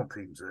national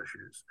team's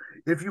issues.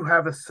 If you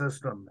have a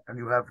system and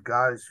you have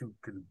guys who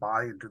can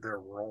buy into their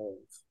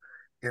roles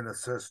in a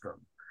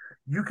system,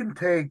 you can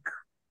take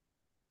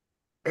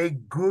a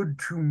good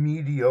to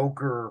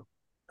mediocre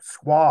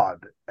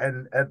squad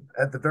and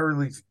at the very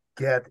least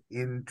get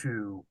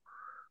into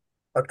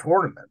a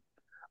tournament.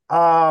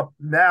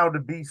 Now to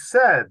be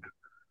said,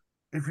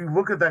 if you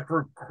look at that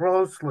group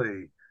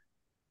closely,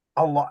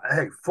 a lot.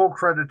 Hey, full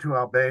credit to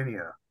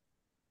Albania,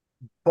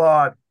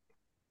 but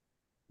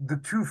the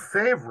two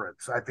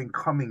favorites, I think,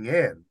 coming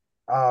in,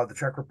 the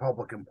Czech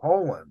Republic and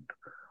Poland.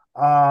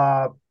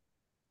 Uh,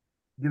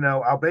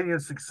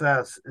 Albania's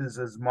success is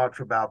as much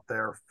about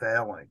their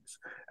failings,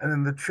 and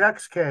in the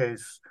Czechs'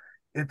 case,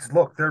 it's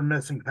look, they're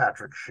missing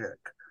Patrick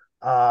Schick.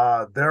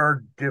 They're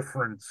a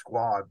different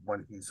squad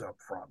when he's up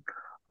front.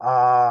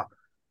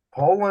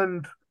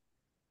 Poland,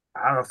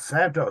 I don't know,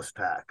 Santos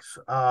tax.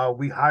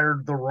 We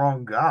hired the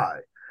wrong guy,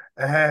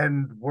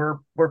 and we're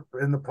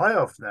in the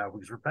playoffs now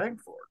because we're paying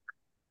for it.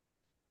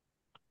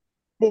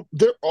 Well,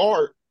 there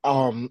are,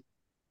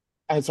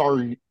 as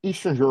our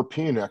Eastern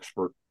European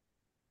expert,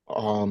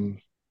 um,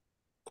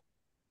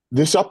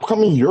 this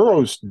upcoming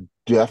Euros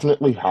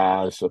definitely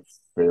has a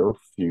fair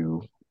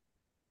few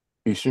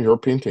Eastern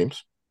European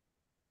teams,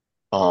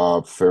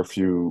 fair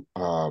few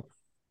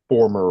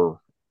former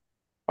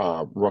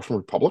Russian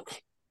republics.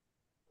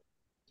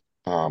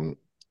 Um,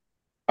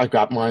 I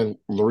got my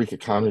Larica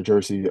Kana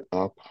jersey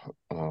up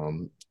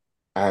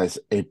as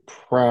a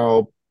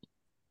proud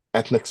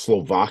ethnic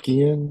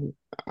Slovakian.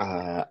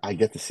 I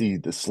get to see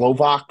the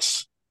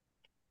Slovaks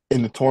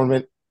in the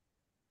tournament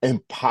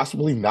and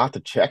possibly not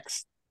the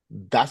Czechs.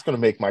 That's going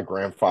to make my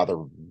grandfather,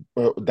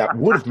 that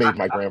would have made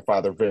my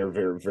grandfather very,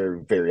 very,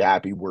 very, very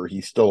happy were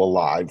he still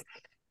alive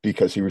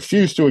because he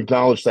refused to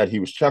acknowledge that he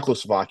was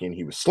Czechoslovakian,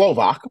 he was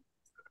Slovak.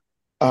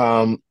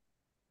 Um,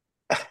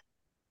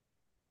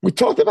 we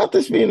talked about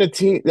this being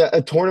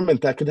a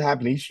tournament that could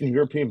have an Eastern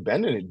European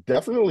bend, and it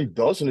definitely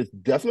does, and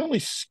it definitely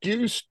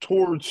skews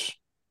towards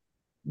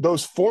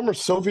those former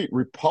Soviet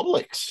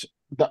republics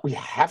that we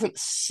haven't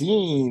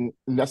seen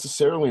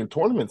necessarily in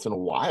tournaments in a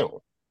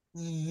while.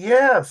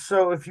 Yeah,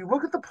 so if you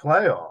look at the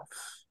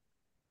playoffs,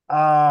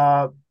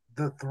 uh,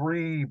 the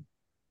three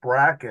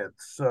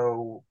brackets.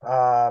 So,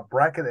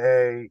 bracket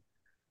A,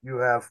 you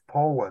have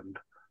Poland,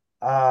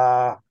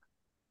 uh,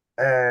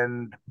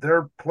 and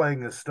they're playing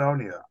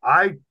Estonia.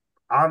 I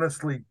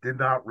honestly did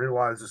not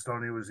realize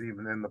Estonia was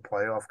even in the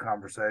playoff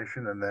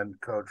conversation, and then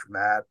Coach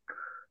Matt,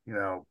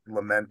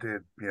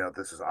 lamented,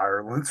 this is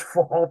Ireland's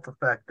fault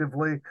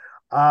effectively.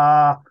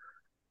 Uh,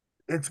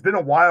 it's been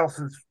a while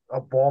since a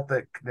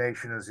Baltic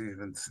nation has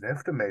even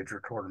sniffed a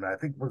major tournament. I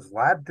think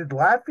did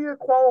Latvia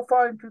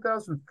qualify in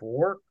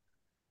 2004?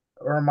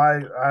 Or am I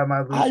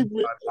I losing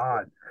my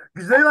mind?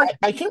 Because they like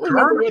I can't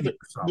remember Germany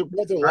or something,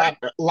 whether right?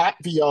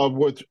 Latvia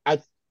was.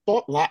 I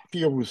thought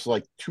Latvia was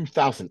like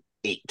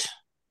 2008,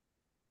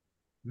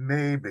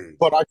 Maybe,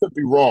 but I could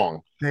be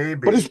wrong. But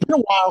maybe. it's been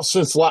a while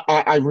since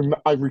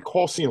I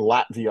recall seeing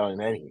Latvia in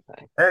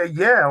anything.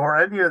 Yeah, or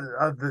any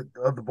of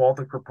the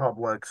Baltic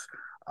republics.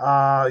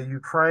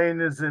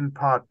 Ukraine is in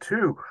pot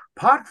two.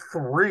 Pot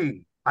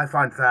three, I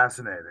find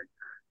fascinating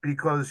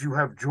because you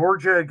have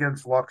Georgia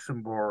against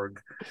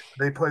Luxembourg.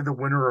 They play the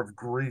winner of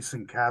Greece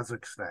and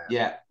Kazakhstan.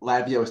 Yeah,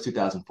 Latvia was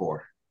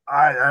 2004.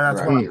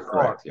 That's what Correct. I Hmm. You're thought.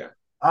 correct. Yeah.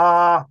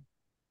 Uh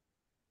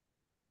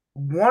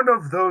One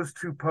of those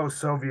two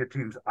post-Soviet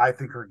teams, I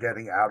think, are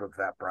getting out of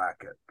that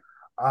bracket.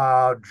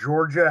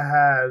 Georgia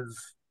has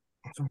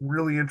some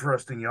really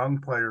interesting young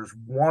players,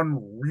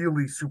 one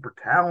really super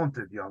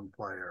talented young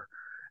player.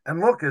 And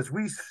look, as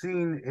we've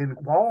seen in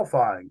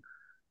qualifying,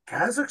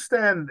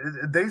 Kazakhstan,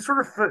 they sort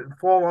of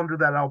fall under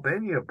that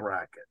Albania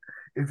bracket.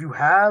 If you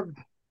have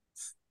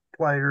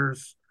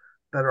players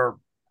that are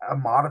a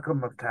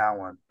modicum of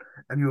talent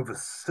and you have a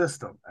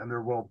system and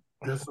they're well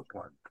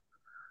disciplined,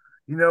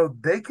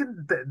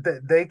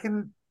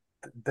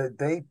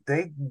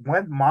 they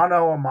went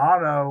mano a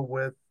mano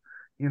with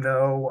you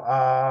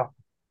know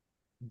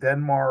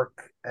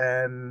Denmark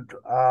and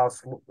a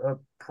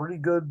pretty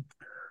good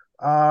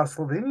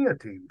Slovenia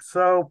team.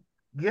 So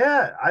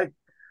yeah, I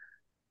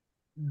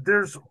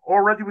there's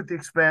already with the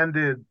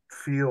expanded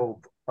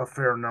field a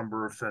fair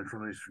number of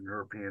Central and Eastern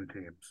European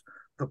teams.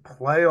 The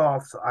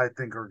playoffs, I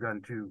think, are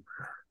going to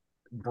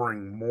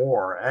bring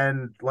more.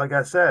 And like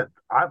I said,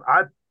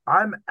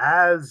 I'm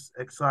as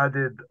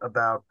excited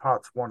about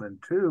pots one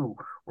and two,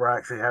 where I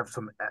actually have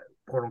some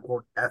quote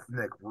unquote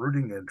ethnic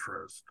rooting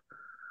interest,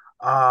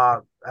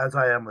 as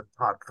I am with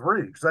pot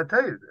three. Because I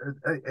tell you,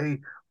 a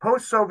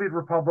post-Soviet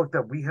republic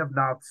that we have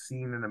not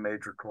seen in a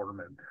major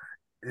tournament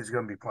is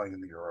going to be playing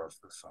in the Euros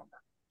this summer.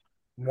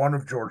 One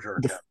of Georgia or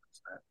The,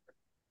 Kazakhstan.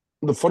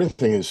 the funny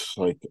thing is,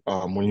 like,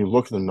 when you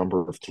look at the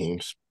number of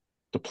teams,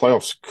 the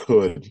playoffs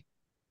could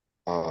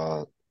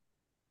uh,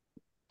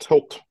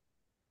 tilt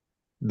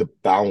the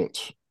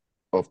balance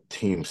of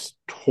teams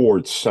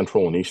towards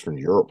Central and Eastern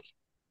Europe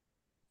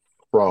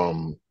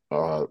from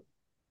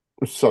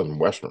Southern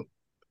Western.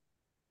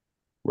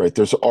 Right,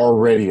 there's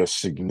already a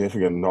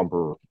significant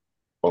number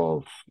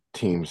of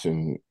teams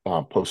in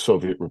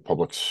post-Soviet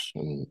republics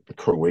in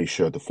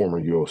Croatia, the former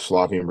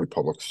Yugoslavian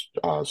republics,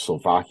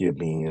 Slovakia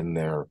being in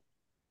there.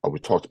 We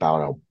talked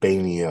about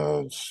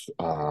Albania's,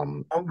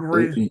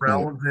 Hungary's you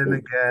relevant know,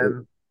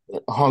 again.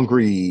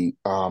 Hungary.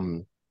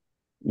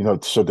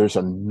 So there's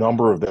a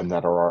number of them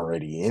that are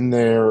already in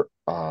there,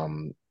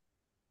 and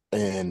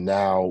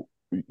now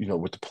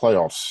with the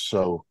playoffs.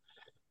 So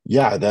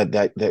yeah,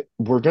 that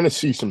we're going to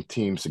see some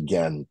teams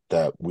again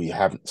that we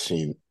haven't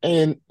seen,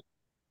 and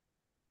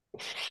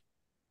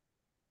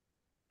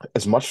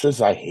as much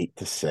as I hate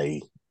to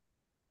say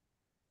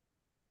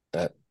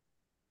that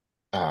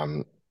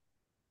um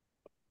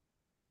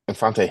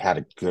Infante had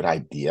a good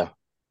idea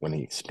when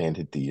he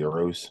expanded the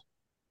Euros.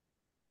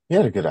 He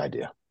had a good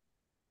idea.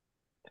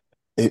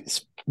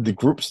 It's the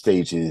group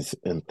stages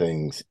and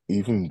things,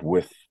 even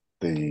with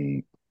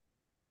the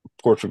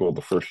Portugal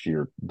the first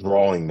year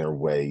drawing their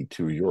way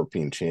to a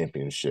European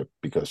Championship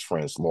because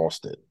France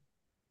lost it.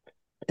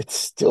 It's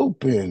still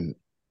been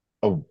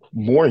a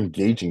more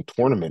engaging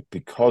tournament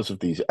because of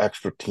these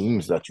extra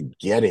teams that you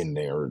get in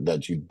there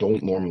that you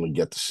don't normally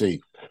get to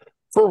see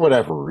for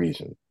whatever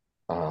reason.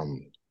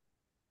 Um,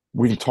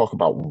 we can talk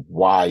about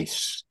why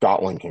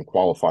Scotland can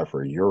qualify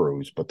for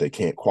Euros, but they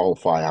can't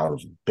qualify out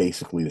of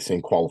basically the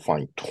same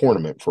qualifying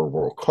tournament for a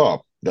World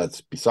Cup.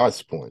 That's besides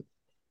the point.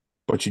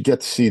 But you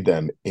get to see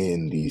them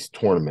in these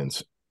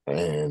tournaments,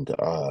 and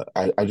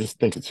I just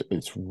think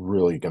it's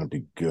really going to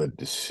be good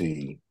to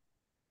see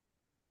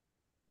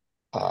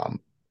um,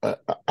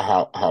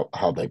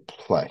 how they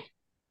play.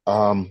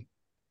 Um,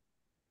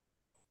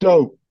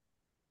 so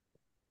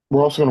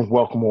we're also going to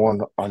welcome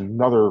on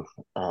another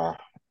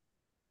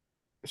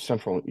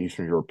Central and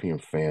Eastern European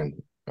fan,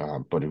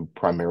 but who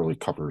primarily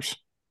covers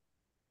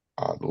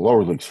the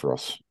lower leagues for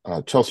us.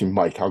 Chelsea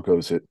Mike, how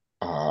goes it?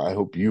 I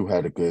hope you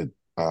had a good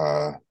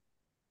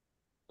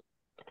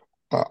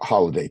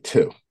holiday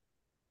too.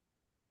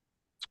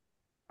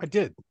 I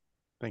did.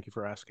 Thank you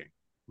for asking.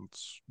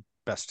 It's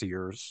best to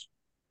yours.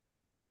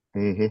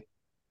 Hmm.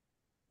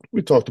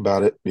 We talked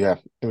about it. Yeah,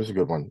 it was a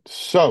good one.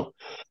 So,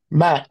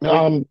 Matt,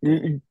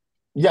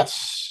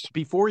 yes.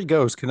 Before he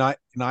goes, can I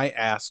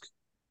ask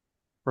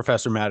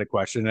Professor Matt a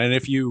question? And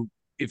if you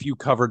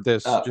covered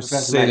this, just Professor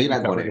say Matt, that you're you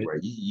not going covered it. anywhere.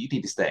 You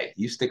need to stay.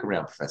 You stick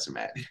around, Professor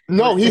Matt.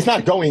 No, he's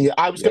not going.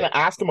 I was Yeah. going to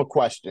ask him a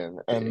question,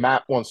 and Yeah.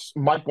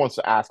 Mike wants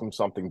to ask him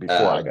something before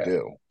Oh, I okay.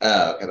 do.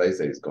 Oh, okay. They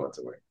said he's going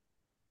somewhere.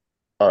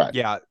 All right.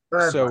 Yeah. Go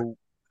ahead, Mike. So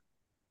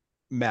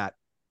Matt,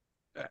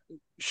 uh,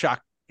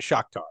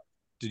 Shakhtar.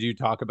 Did you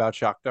talk about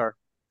Shakhtar?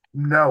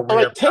 No, All we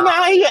right. have Can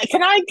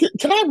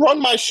I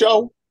run my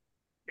show?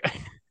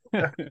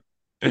 Can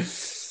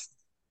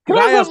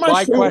I run ask my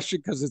my show?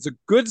 question? Because it's a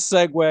good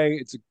segue.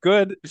 It's a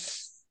good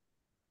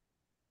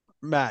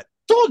Matt.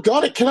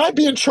 Doggone it. Can I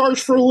be in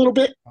charge for a little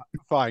bit?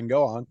 Fine,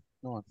 go on.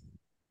 Go on.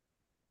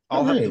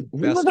 I'll have the Okay,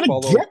 we were best going to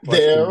follow-up get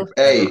question there. you've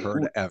ever Hey,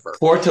 heard ever.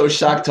 Porto We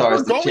Shakhtar were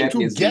is the going to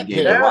Champions League get game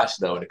to there. watch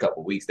though in a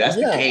couple of weeks. That's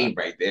the Yeah. game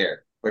right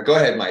there. But go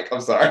ahead, Mike.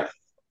 I'm sorry.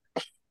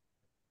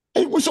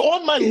 It was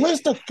on my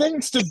list of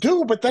things to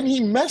do, but then he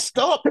messed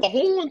up the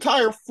whole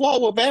entire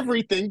flow of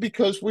everything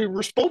because we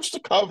were supposed to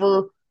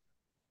cover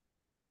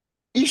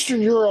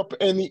Eastern Europe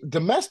and the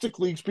domestic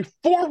leagues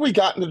before we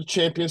got into the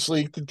Champions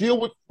League to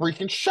deal with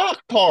freaking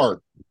Shakhtar.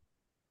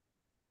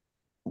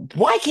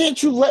 Why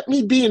can't you let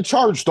me be in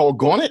charge,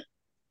 doggone it?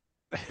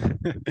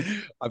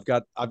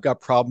 I've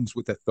got problems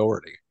with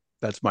authority.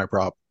 That's my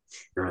problem.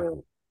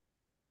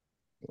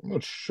 I'm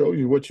going to show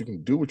you what you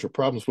can do with your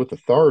problems with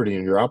authority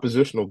and your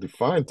oppositional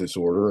defiant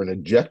disorder and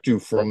eject you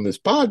from this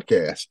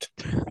podcast.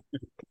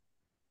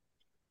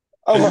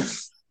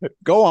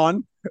 Go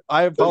on.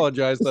 I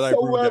apologize that I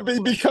ruined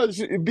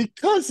it.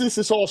 Because this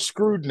is all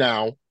screwed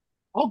now,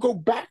 I'll go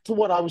back to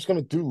what I was going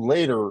to do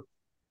later.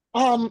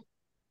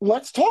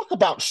 Let's talk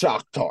about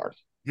Shakhtar.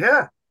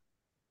 Yeah.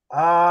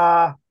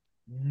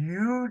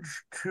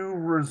 Huge two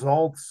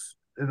results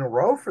in a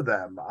row for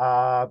them.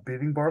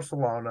 Beating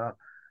Barcelona.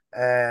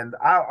 And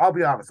I'll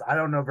be honest, I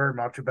don't know very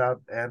much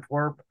about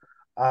Antwerp.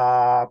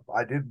 I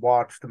did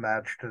watch the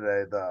match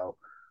today, though.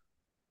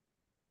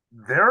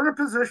 They're in a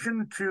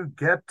position to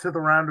get to the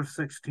round of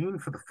 16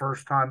 for the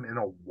first time in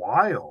a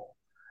while.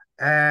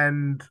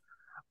 And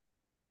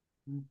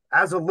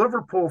as a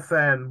Liverpool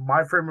fan,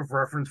 my frame of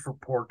reference for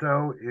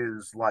Porto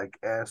is like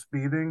ass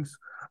beatings.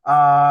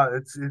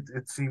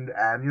 It seemed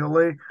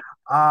annually.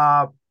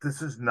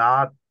 This is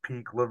not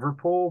peak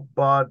Liverpool,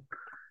 but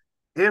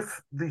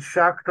if the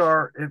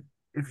Shakhtar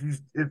if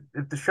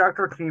the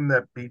Shakhtar team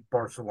that beat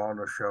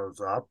Barcelona shows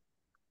up,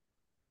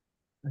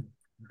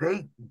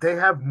 they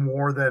have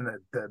more than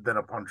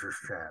a puncher's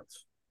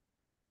chance.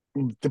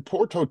 The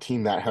Porto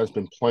team that has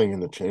been playing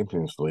in the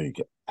Champions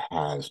League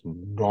has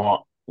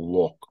not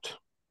looked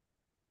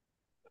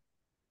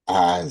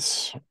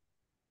as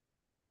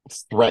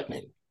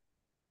threatening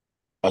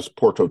as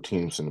Porto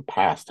teams in the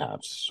past have.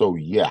 So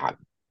yeah,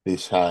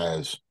 this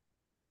has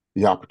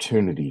the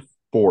opportunity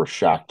for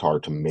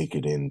Shakhtar to make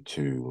it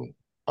into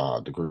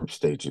the group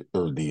stage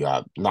or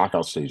the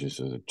knockout stages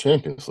of the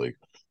Champions League,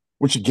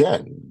 which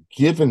again,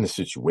 given the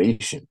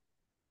situation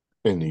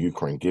in the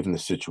Ukraine, given the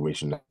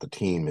situation that the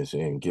team is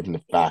in, given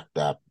the fact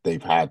that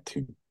they've had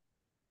to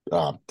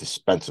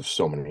dispense of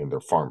so many of their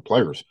foreign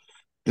players,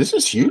 this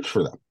is huge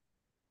for them.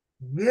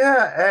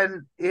 Yeah,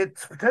 and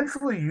it's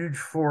potentially huge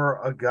for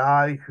a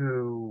guy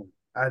who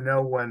I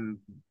know when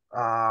we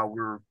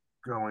were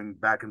going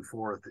back and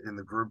forth in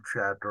the group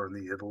chat during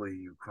the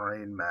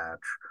Italy-Ukraine match,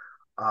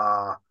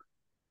 uh,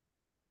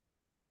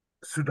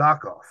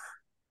 Sudakov.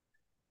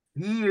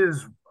 He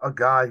is a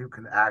guy who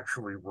can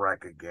actually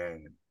wreck a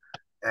game.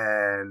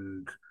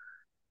 And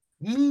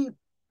he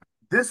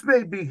this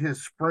may be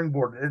his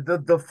springboard.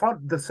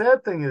 The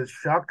sad thing is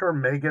Shakhtar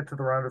may get to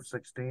the round of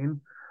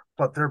 16,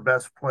 but their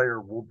best player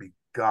will be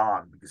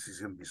gone because he's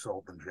going to be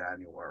sold in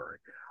January.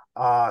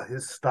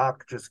 His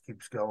stock just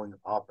keeps going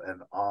up,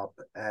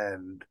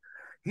 and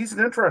he's an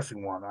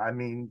interesting one. I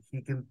mean,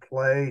 he can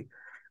play.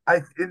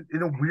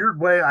 In a weird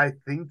way, I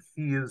think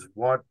he is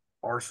what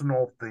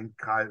Arsenal think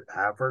Kai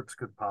Havertz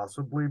could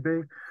possibly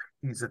be.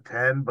 He's a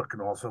 10, but can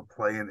also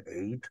play an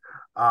 8.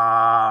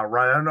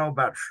 Right. I don't know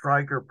about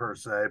striker per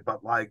se,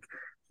 but like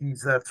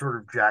he's that sort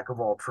of jack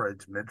of all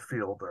trades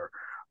midfielder.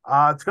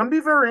 It's going to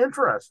be very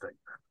interesting.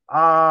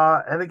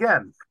 And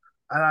again,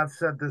 and I've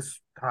said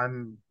this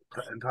time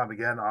and time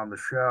again on the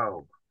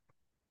show,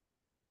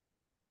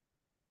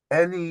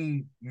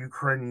 any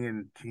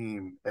Ukrainian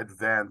team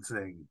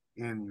advancing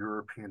in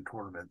European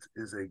tournaments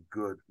is a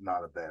good,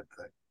 not a bad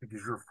thing,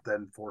 because you're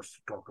then forced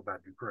to talk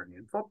about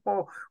Ukrainian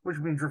football, which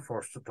means you're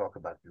forced to talk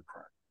about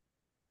Ukraine.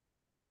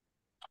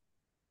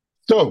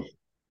 So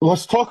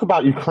let's talk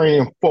about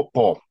Ukrainian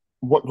football.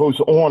 What goes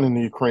on in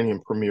the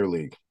Ukrainian Premier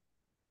League?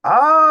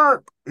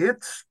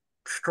 It's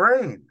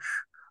strange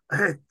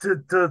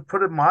to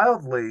put it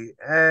mildly.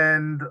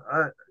 And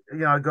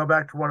I go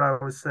back to what I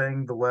was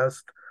saying the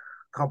last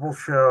couple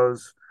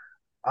shows.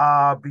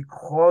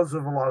 Because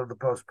of a lot of the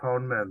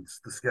postponements,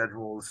 the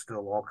schedule is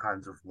still all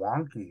kinds of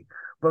wonky.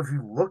 But if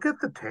you look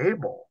at the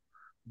table,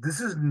 this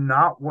is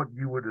not what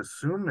you would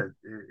assume it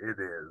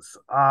is.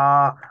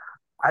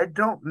 I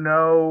don't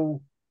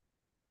know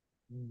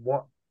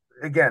what,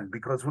 again,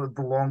 because with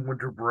the long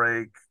winter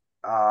break,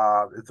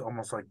 it's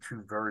almost like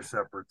two very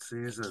separate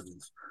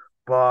seasons.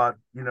 But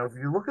if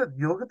you look at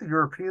the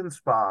European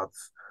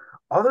spots,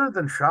 other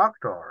than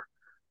Shakhtar,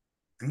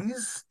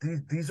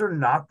 these are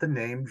not the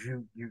names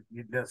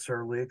you'd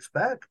necessarily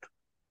expect.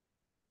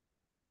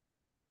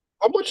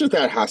 How much of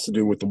that has to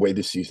do with the way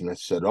the season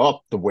is set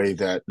up, the way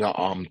that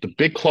the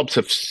big clubs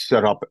have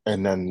set up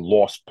and then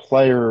lost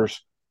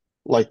players?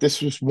 Like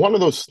this was one of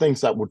those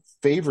things that would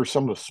favor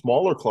some of the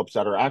smaller clubs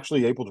that are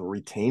actually able to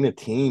retain a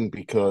team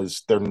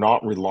because they're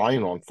not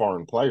relying on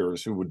foreign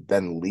players who would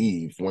then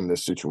leave when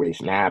this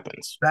situation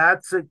happens.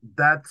 That's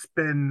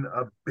been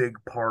a big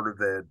part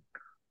of it.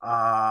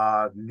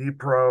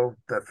 Nipro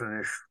that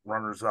finished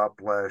runners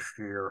up last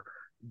year,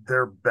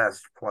 their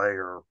best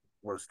player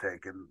was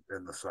taken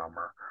in the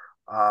summer.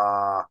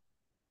 Uh,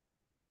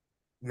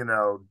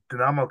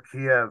 Dynamo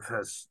Kiev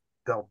has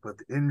dealt with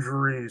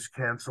injuries,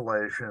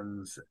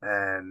 cancellations,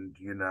 and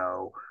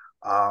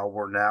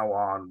we're now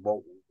on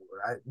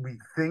we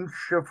think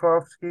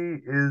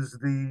Shafovsky is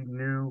the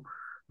new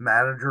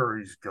manager.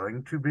 He's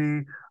going to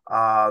be.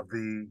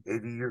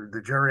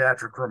 The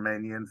geriatric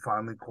Romanian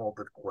finally called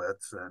it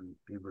quits, and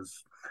he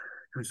was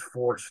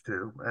forced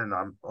to, and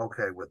I'm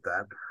okay with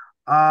that.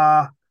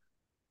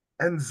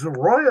 And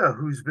Zoroya,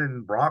 who's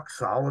been rock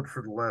solid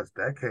for the last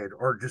decade,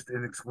 are just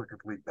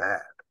inexplicably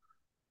bad.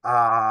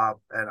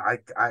 And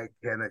I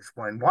can't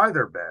explain why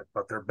they're bad,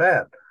 but they're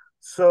bad.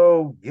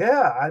 So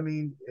yeah, I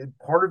mean,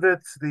 part of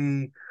it's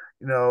the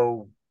you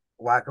know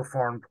lack of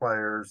foreign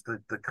players, the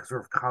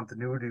sort of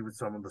continuity with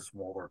some of the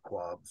smaller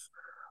clubs.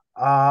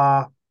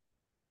 Uh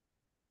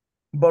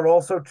but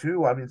also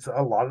too, I mean, so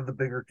a lot of the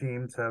bigger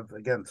teams have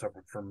again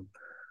suffered from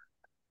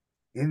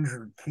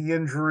key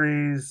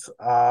injuries.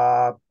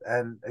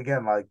 And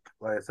again, like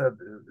I said,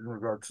 in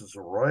regards to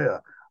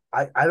Zoroya,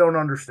 I don't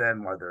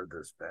understand why they're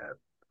this bad.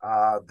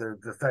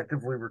 They've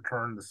effectively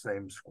returned the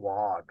same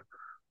squad,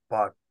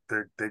 but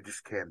they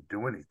just can't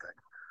do anything.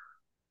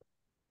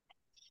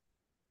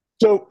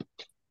 So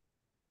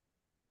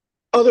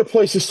other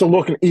places to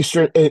look in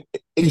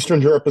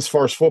Eastern Europe as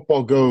far as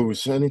football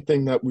goes,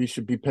 anything that we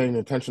should be paying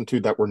attention to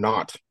that we're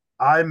not?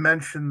 I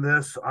mentioned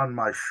this on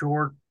my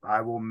short.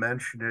 I will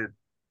mention it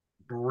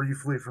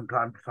briefly from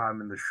time to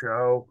time in the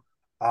show.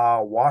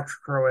 Watch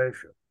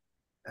Croatia.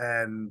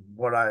 And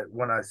when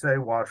I say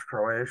watch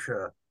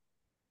Croatia,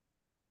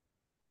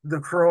 the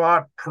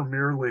Croat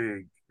Premier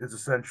League has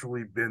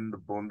essentially been the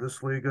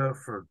Bundesliga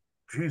for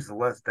the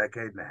last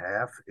decade and a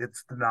half.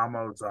 It's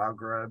Dinamo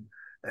Zagreb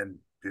and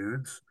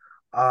dudes.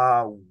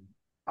 Uh,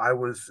 I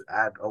was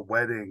at a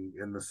wedding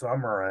in the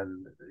summer,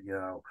 and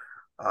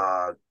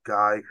a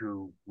guy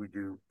who we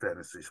do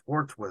fantasy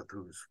sports with,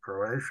 who's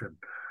Croatian,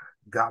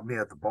 got me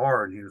at the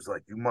bar, and he was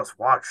like, "You must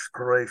watch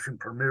Croatian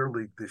Premier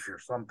League this year.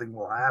 Something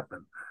will happen."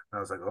 And I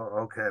was like,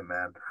 "Oh, okay,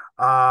 man."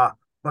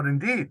 But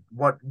indeed,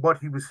 what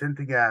he was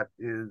hinting at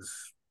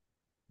is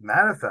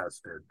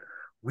manifested.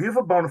 We have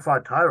a bona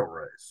fide title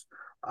race.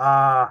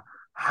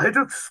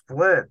 Hajduk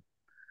Split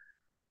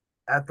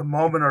at the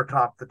moment are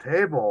top the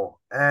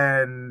table,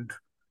 and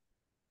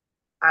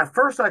at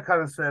first I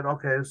kind of said,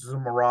 "Okay, this is a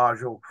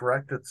mirage. It will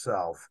correct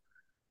itself."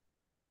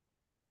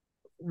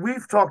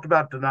 We've talked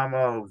about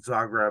Dinamo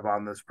Zagreb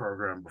on this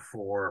program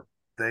before.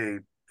 They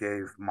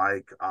gave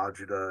Mike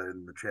Ajita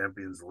in the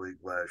Champions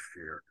League last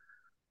year.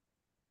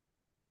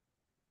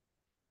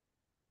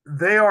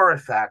 They are a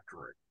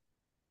factory,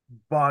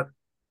 but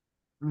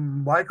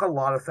like a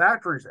lot of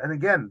factories, and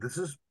again, this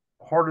is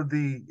part of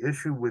the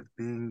issue with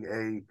being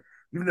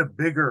even a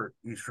bigger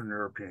Eastern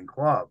European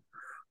club.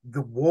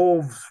 The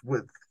Wolves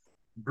with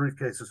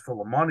briefcases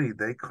full of money,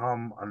 they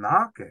come a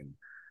knocking,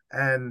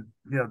 and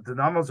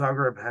Dinamo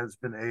Zagreb has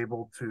been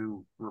able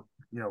to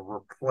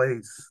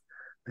replace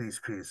these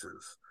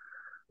pieces.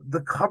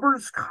 The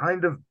cupboard's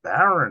kind of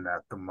barren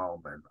at the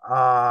moment.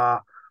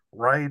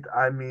 Right?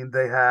 I mean,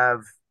 they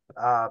have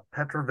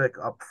Petrovic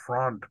up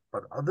front,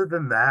 but other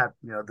than that,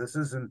 this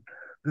isn't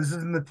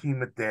the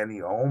team with Danny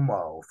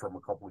Olmo from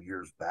a couple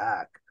years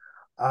back.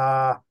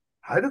 Uh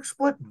Hajduk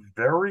Split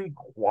very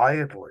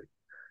quietly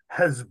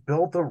has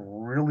built a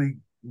really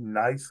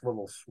nice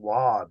little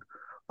squad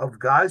of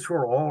guys who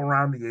are all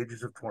around the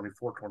ages of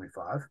 24,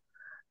 25,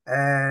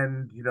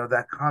 and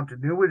that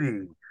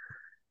continuity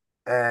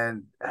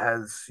and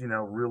has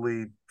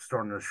really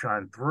starting to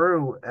shine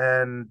through.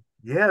 And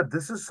yeah,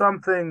 this is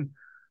something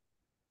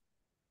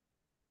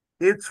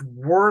it's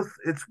worth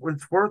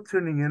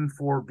tuning in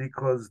for,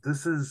 because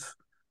this is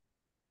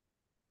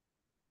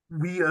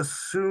we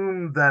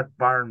assume that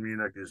Bayern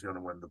Munich is going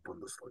to win the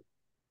Bundesliga,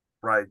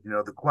 right?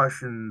 The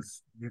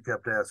questions you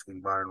kept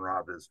asking Bayern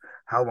Rob is,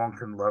 how long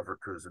can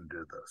Leverkusen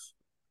do this?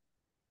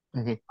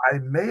 Mhm. I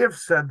may have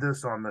said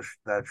this on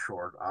that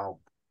short.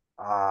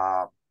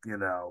 Uh, you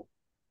know,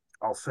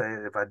 I'll say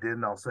it. If I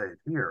didn't, I'll say it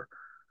here.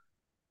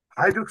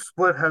 Hajduk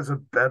Split has a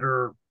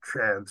better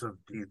chance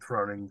of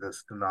dethroning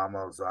this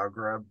Dinamo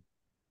Zagreb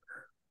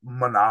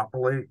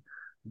monopoly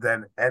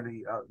than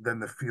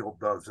the field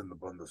does in the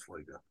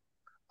Bundesliga.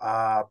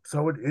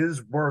 So it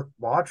is worth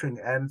watching,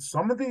 and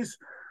some of these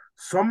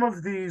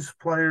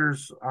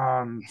players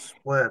on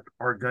Split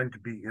are going to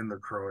be in the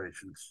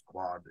Croatian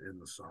squad in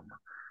the summer.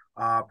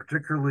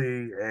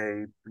 Particularly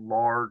a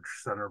large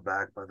center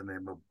back by the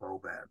name of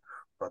Boban,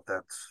 but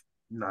that's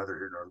neither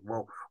here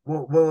nor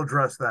we'll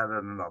address that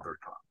at another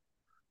time.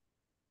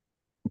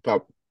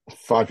 About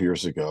 5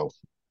 years ago,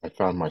 I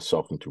found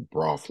myself into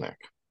Brovnik.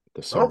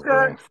 the summer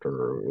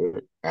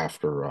Okay.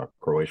 after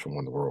Croatia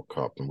won the World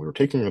Cup, and we were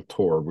taking a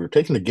tour. We were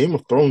taking the Game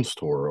of Thrones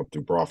tour of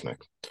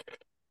Dubrovnik,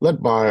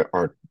 led by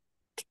our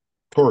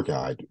tour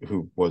guide,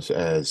 who was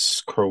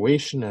as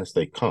Croatian as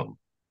they come.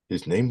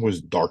 His name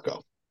was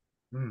Darko.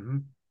 Mm-hmm.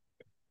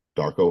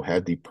 Darko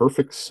had the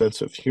perfect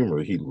sense of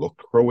humor. He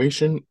looked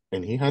Croatian,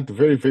 and he had the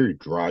very, very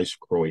dry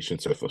Croatian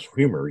sense of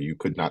humor. You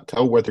could not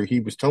tell whether he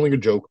was telling a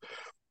joke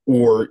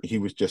or he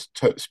was just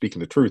speaking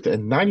the truth.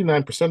 And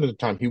 99% of the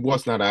time, he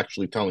was not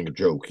actually telling a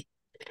joke.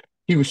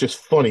 He was just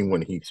funny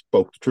when he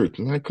spoke the truth.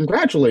 And I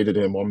congratulated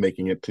him on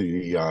making it to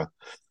the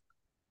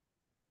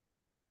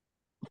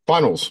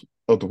finals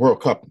of the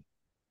World Cup.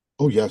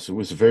 Oh, yes, it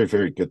was a very,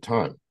 very good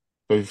time.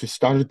 So if you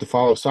started to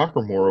follow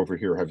soccer more over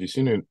here, have you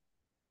seen it?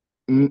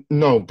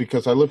 No,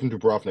 because I live in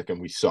Dubrovnik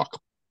and we suck.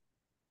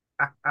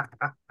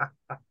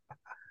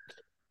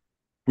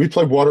 We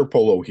play water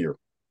polo here,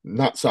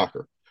 not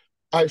soccer.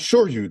 I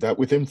assure you that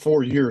within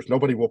 4 years,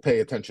 nobody will pay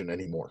attention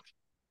anymore.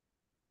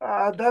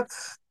 I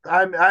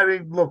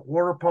mean, look,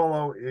 water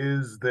polo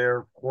is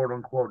their quote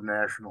unquote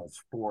national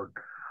sport.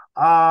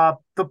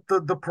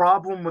 The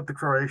problem with the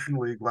Croatian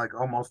league, like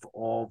almost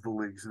all the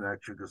leagues in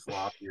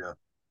ex-Yugoslavia,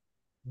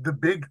 the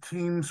big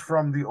teams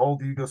from the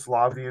old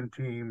Yugoslavian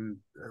team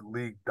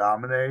league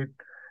dominate,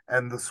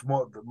 and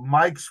the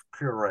Mike's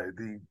Puree,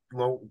 the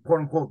low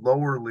quote unquote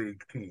lower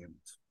league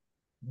teams,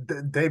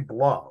 they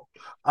blow.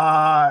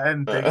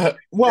 And they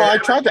Well, I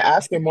tried to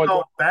ask him what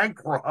go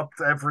bankrupt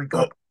every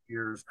couple of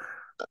years.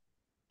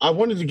 I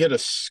wanted to get a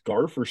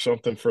scarf or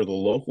something for the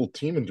local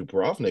team in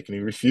Dubrovnik, and he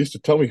refused to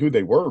tell me who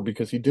they were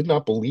because he did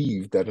not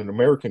believe that an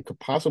American could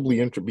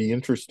possibly be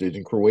interested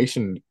in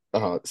Croatian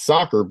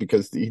soccer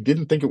because he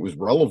didn't think it was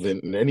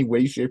relevant in any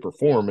way, shape, or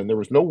form. And there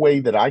was no way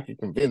that I could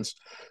convince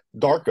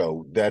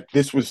Darko that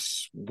this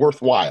was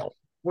worthwhile.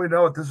 We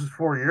know it. This is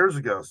 4 years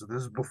ago, so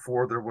this is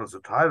before there was a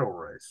title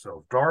race.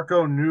 So if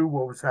Darko knew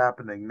what was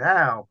happening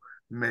now,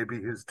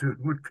 maybe his tune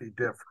would be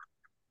different.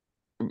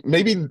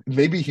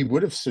 Maybe he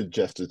would have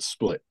suggested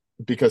split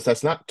because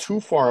that's not too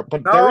far,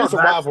 but there No, is a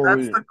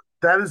rivalry.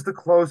 that is the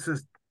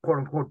closest quote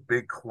unquote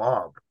big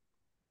club.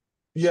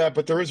 Yeah,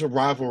 but there is a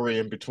rivalry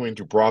in between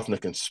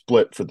Dubrovnik and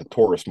Split for the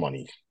tourist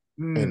money,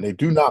 and Mm. they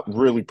do not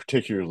really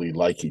particularly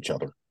like each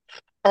other.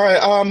 All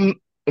right,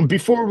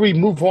 before we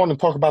move on and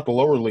talk about the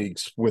lower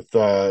leagues with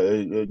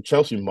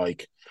Chelsea,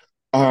 Mike,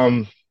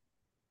 a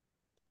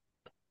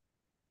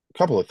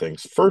couple of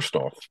things. First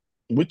off,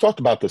 we talked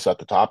about this at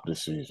the top of the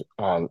season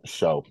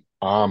show.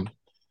 It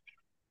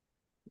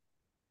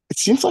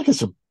seems like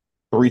it's a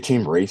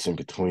three-team race in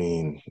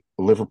between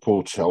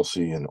Liverpool,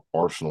 Chelsea, and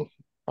Arsenal.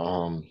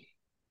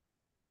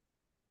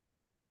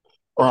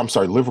 Or I'm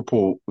sorry,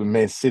 Liverpool,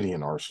 Man City,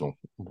 and Arsenal.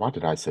 Why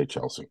did I say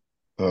Chelsea?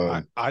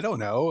 I don't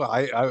know.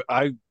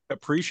 I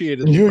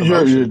appreciated the Your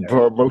promotion there.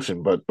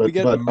 promotion, We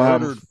get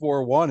murdered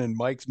 4-1, and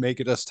Mike's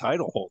making us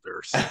title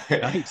holders.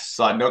 Nice.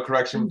 So no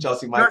correction from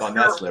Chelsea Mike Just on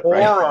that your slip,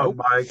 right? aura, Nope.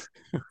 Mike.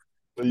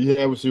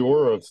 yeah, it was the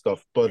aura of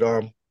stuff. But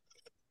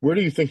where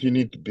do you think you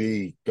need to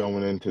be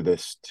going into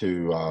this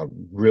to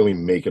really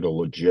make it a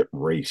legit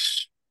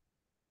race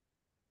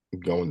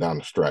going down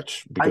the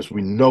stretch? I Because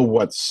we know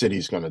what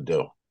City's going to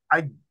do.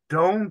 I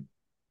don't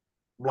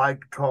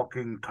like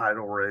talking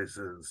title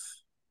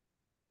races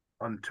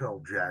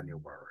until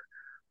January,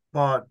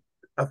 but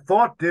a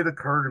thought did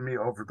occur to me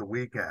over the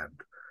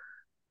weekend.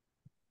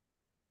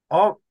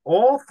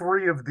 All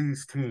three of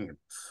these teams,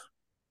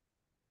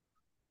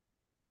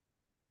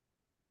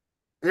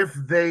 if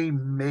they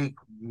make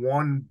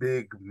one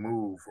big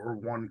move or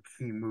one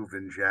key move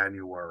in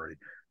January,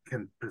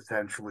 can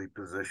potentially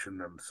position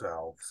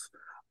themselves.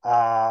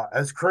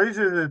 As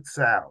crazy as it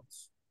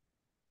sounds,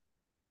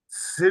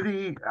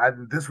 City,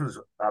 and this was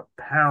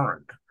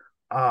apparent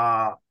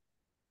uh,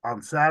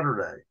 on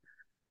Saturday,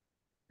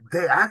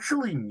 they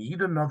actually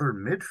need another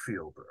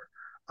midfielder.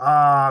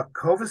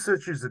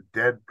 Kovacic is a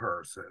dead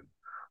person.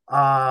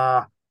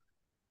 Uh,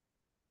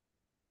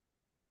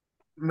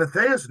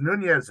 Matheus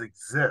Nunez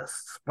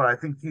exists, but I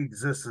think he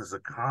exists as a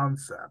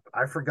concept.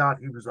 I forgot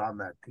he was on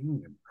that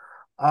team.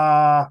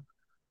 Uh,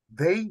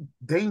 they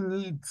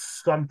need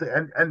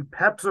something, and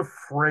Pep's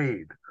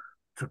afraid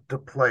to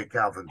play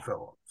Calvin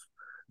Phillips.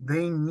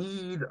 They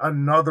need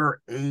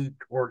another eight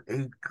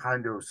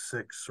kind of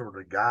six sort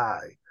of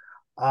guy.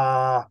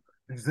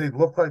 Because they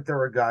look like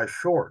they're a guy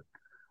short.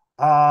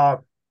 Uh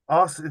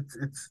Us,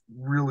 it's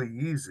really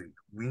easy.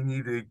 We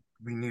need a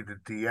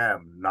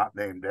DM not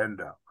named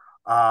Endo.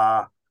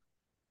 Uh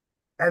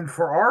and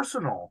for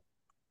Arsenal,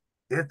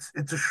 it's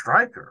a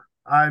striker.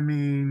 I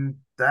mean,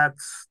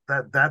 that's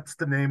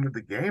the name of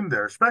the game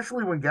there,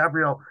 especially when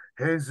Gabriel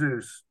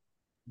Jesus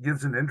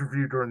gives an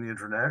interview during the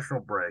international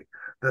break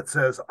that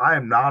says, I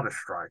am not a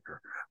striker.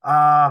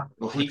 Well,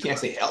 he Which can't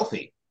stay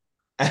healthy.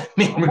 I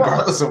mean, well,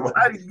 regardless of what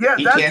yeah,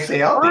 he that's can't stay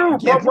healthy. true.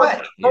 He can't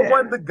play. But Yeah.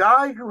 when the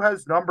guy who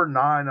has number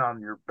 9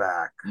 on your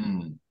back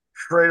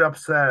straight up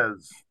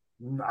says,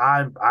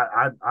 I'm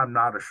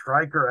not a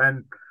striker,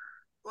 and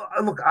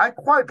look, I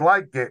quite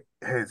like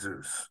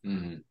Jesus,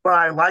 but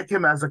I like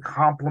him as a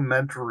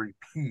complementary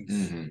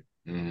piece,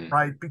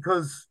 right?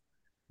 Because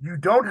You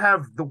don't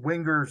have the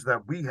wingers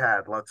that we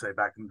had, let's say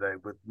back in the day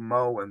with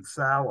Mo and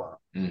Salah.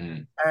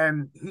 Mm-hmm.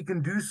 And he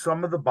can do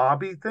some of the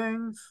Bobby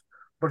things,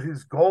 but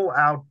his goal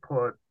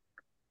output,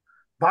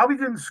 Bobby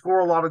didn't score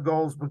a lot of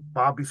goals, but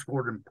Bobby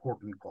scored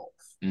important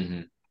goals.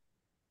 Mm-hmm.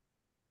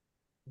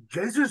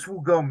 Jesus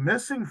will go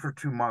missing for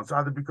 2 months,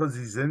 either because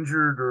he's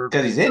injured or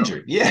Because he's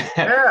injured. Yeah.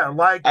 yeah,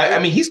 like I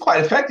mean, he's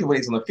quite effective when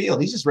he's on the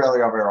field. He's just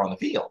rarely ever on the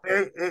field.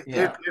 if,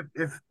 Yeah.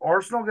 if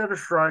Arsenal get a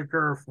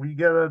striker, if we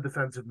get a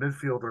defensive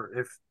midfielder,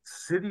 if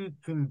City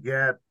can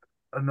get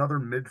another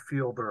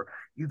midfielder,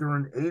 either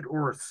an 8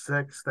 or a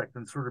 6 that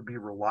can sort of be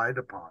relied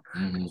upon.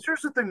 Mm-hmm.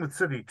 Here's the thing with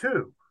City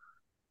too.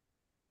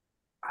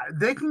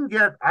 They can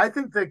get, I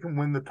think they can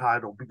win the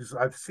title because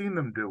I've seen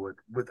them do it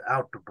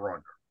without De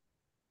Bruyne.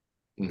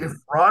 Mm-hmm. If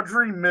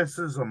Rodri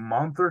misses a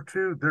month or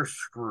two, they're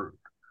screwed.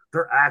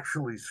 They're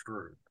actually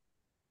screwed.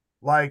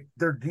 Like,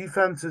 their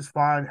defense is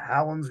fine.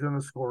 Haaland's going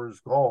to score his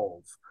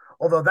goals.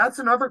 Although that's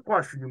another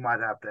question you might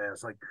have to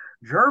ask. Like,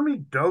 Jeremy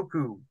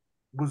Doku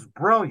was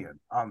brilliant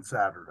on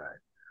Saturday.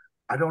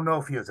 I don't know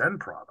if he has end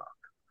product.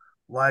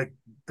 Like,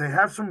 they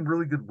have some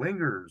really good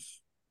wingers,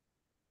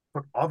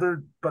 but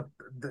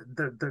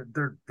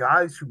they're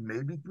guys who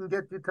maybe can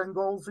get you 10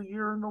 goals a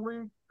year in the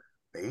league.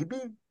 Maybe.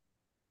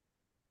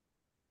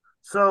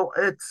 So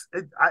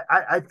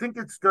I think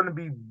it's going to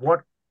be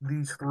what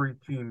these three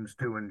teams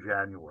do in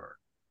January.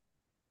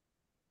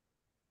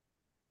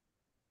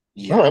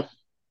 Yeah. All right.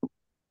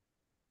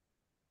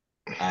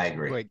 I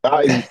agree. Wait,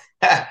 I agree.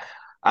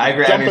 I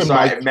mean, Jumping,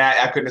 sorry, Mike. Matt,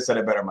 I couldn't have said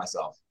it better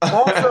myself.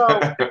 Also,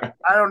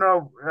 I don't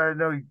know. I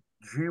know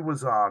G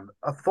was on.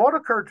 A thought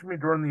occurred to me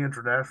during the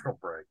international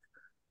break.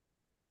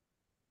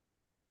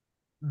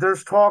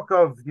 There's talk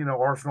of,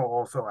 Arsenal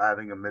also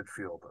adding a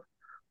midfielder.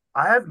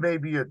 I have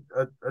maybe a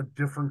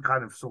different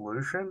kind of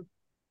solution.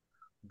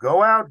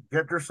 Go out,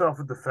 get yourself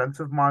a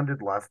defensive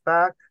minded left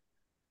back,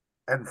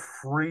 and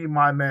free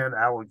my man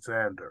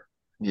Alexander.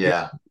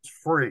 Yeah. It's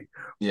free.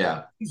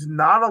 Yeah. He's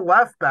not a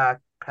left back.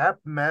 Pep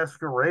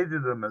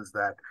masqueraded him as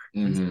that.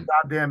 He's Mm-hmm.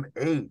 goddamn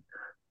 8.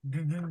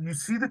 Do you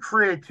see the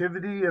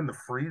creativity and the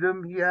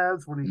freedom he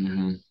has when he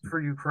Mm-hmm. for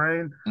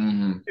Ukraine?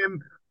 Mm-hmm.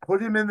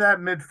 Put him in that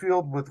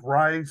midfield with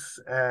Rice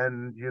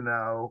and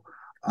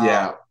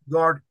Yeah.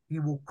 guard. He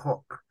will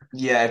cook.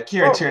 Yeah. If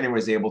Kieran Tierney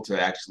was able to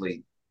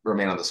actually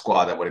remain on the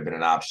squad, that would have been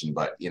an option.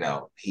 But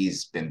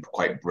he's been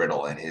quite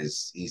brittle, and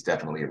he's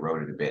definitely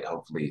eroded a bit.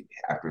 Hopefully,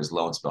 after his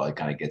loan spell, he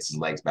kind of gets his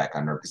legs back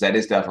under, because that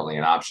is definitely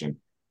an option.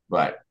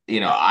 But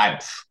I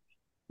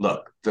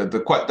look,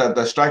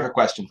 the striker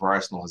question for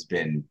Arsenal has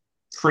been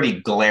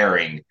pretty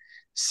glaring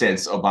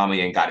since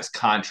Aubameyang got his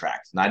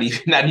contract. Not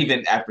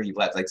even after he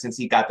left, like since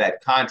he got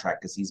that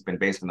contract, because he's been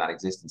basically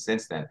non-existent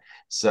since then.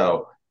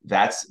 So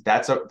that's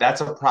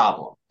a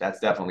problem. That's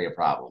definitely a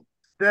problem.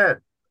 Dad,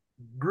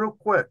 real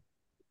quick,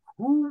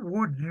 who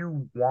would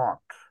you want?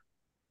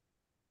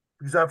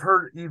 Because I've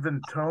heard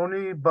even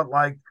Tony, but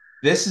like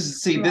this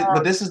is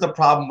the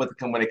problem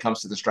when it comes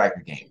to the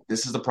striker game.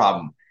 This is the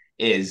problem.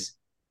 Is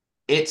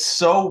it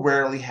so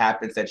rarely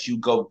happens that you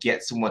go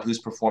get someone who's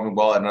performing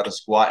well in another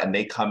squad and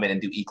they come in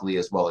and do equally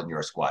as well in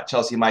your squad.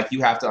 Chelsea, Mike,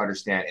 you have to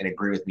understand and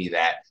agree with me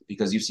that,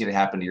 because you've seen it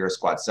happen to your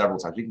squad several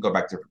times. We can go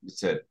back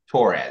to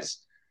Torres.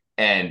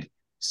 And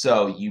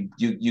so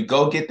you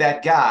go get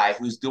that guy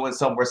who's doing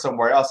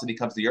somewhere else, and he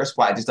comes to your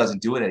squad and just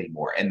doesn't do it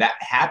anymore. And that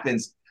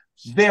happens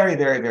very,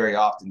 very, very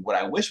often. What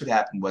I wish would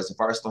happen was if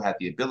Arsenal had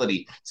the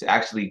ability to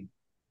actually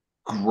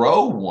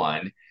grow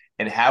one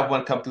and have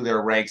one come through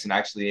their ranks and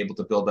actually able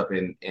to build up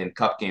in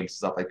cup games and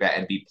stuff like that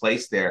and be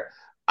placed there.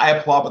 I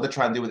applaud what they're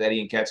trying to do with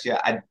Eddie Nketiah.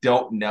 I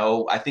don't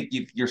know. I think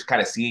you're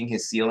kind of seeing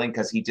his ceiling,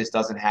 because he just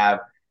doesn't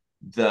have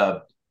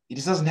the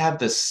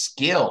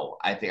skill.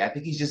 I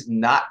think he's just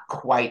not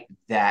quite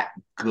that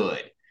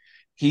good.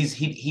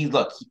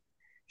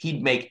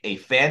 He'd make a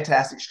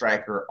fantastic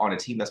striker on a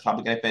team that's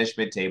probably going to finish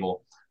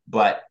mid-table.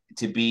 But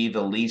to be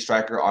the lead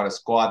striker on a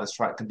squad that's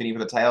trying competing for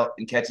the title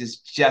and catch is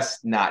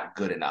just not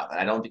good enough, and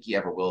I don't think he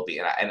ever will be.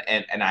 And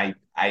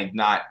I'm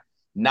not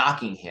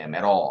knocking him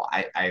at all.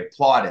 I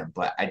applaud him,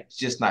 but I'm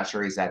just not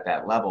sure he's at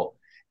that level.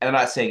 And I'm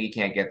not saying he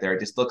can't get there.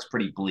 It just looks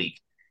pretty bleak.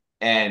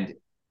 And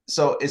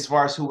so, as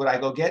far as who would I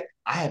go get,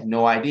 I have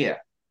no idea.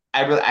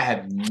 I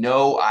have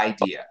no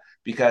idea,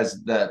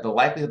 because the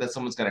likelihood that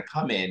someone's going to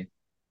come in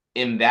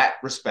that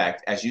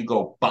respect, as you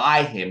go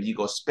buy him, you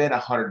go spend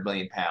 £100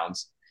 million.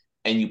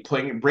 And you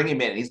bring him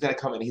in, and he's going to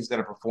come in, and he's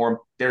going to perform.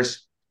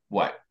 There's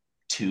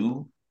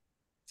 2,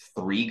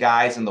 3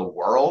 guys in the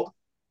world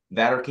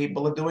that are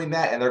capable of doing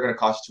that, and they're going to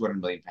cost you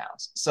 £200 million.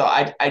 So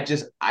I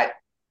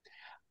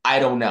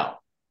don't know.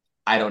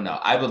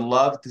 I would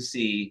love to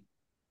see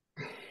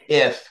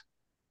if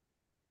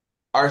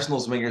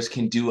Arsenal's wingers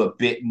can do a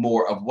bit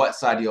more of what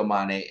Sadio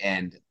Mane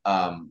and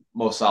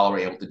Mo Salah were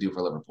able to do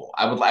for Liverpool.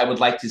 I would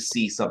like to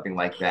see something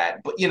like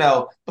that. But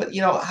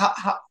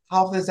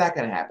how is that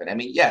going to happen? I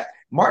mean, yeah,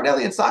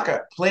 Martinelli and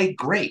Saka played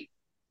great.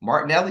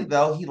 Martinelli,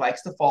 though, he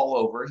likes to fall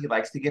over. He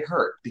likes to get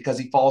hurt because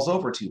he falls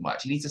over too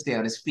much. He needs to stay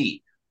on his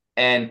feet.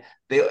 And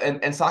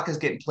Saka's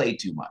getting played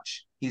too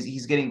much.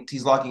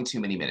 he's logging too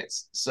many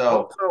minutes.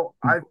 So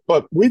Also,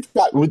 But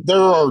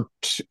there are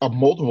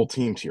multiple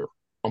teams here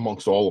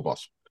amongst all of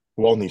us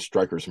who all need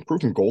strikers.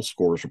 Improving goal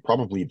scorers are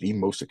probably the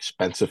most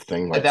expensive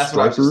thing, like that's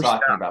what I was just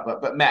strikers. talking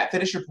about. But Matt,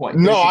 finish your point.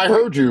 No, Finish your I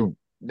point. heard you.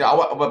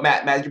 No, but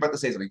Matt, you're about to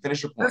say something.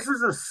 Finish your point. this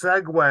is a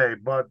segue,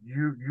 but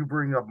you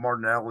bring up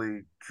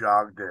Marnelli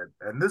jogged it,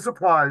 and this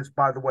applies,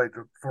 by the way,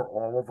 for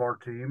all of our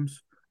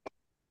teams.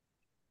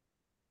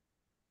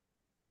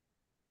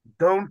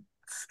 Don't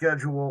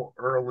schedule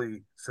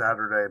early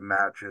Saturday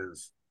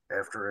matches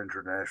after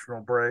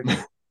international break.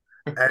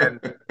 And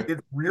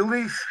it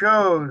really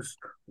shows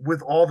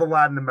with all the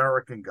Latin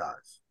American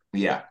guys.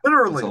 Yeah,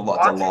 Literally, it's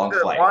a long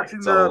flight. watching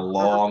It's the a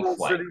long Liverpool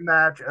flight. City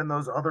match and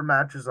those other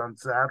matches on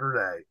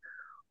Saturday,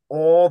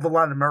 all the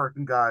Latin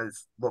American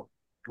guys look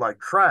like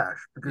trash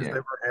because they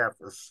were half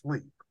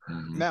asleep.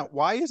 Mm-hmm. Now,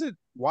 why is it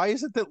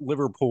that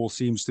Liverpool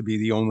seems to be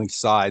the only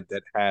side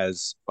that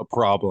has a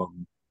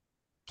problem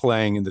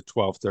playing in the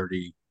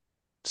 12:30,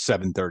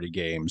 7:30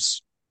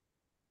 games?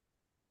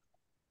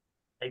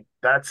 Hey,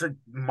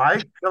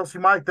 Chelsea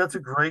Mike, that's a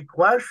great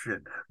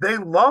question. They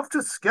love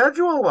to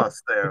schedule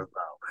us there,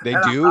 though. They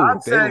And do.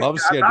 They love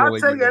I'm not scheduling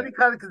saying you any there.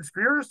 kind of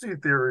conspiracy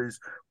theories,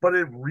 but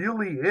it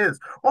really is.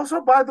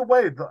 Also, by the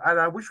way, and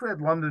I wish we had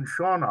London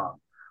Sean on.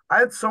 I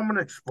had someone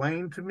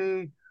explain to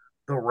me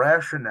the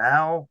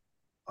rationale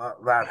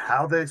about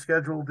how they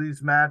schedule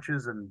these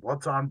matches and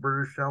what's on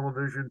British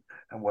television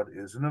and what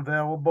isn't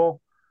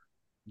available.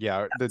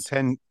 Yeah, the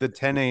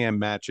 10 a.m.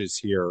 matches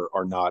here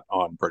are not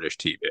on British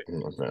TV.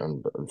 And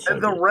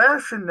the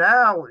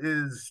rationale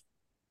is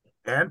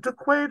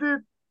antiquated,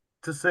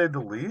 to say the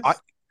least.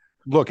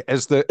 Look,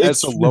 as the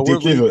lower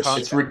ridiculous. league,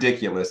 It's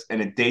ridiculous, and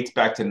it dates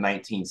back to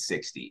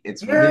 1960.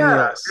 It's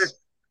Yeah,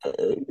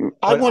 ridiculous.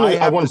 I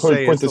want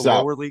to point this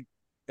out.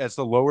 As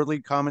the lower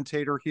league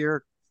commentator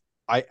here,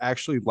 I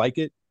actually like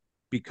it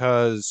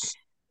because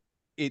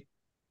it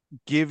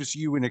gives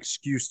you an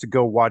excuse to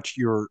go watch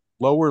your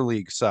lower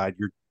league side,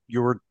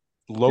 your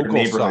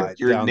local side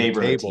your down the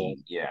neighborhood table,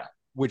 team. Yeah.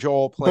 which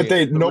all play.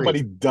 But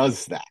nobody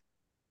does that.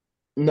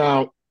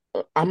 Now,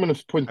 I'm going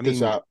to point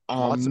this out.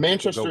 lots of people go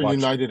Manchester watch-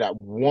 United at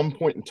one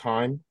point in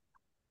time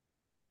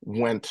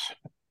went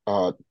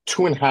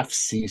 2.5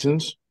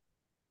 seasons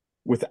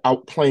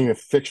without playing a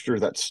fixture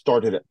that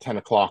started at 10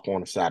 o'clock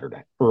on a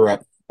Saturday or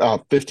at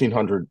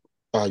 1500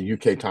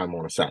 UK time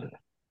on a Saturday.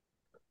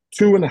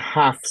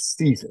 2.5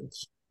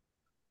 seasons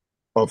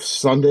of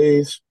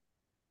Sundays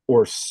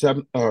or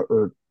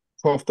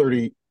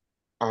 12:30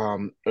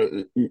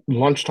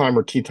 lunchtime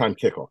or tea time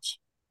kickoffs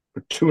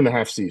for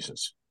 2.5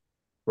 seasons,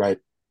 right?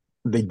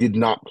 They did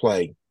not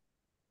play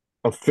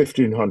a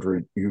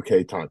 1500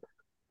 UK time.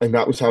 And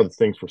that was how the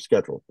things were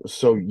scheduled.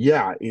 So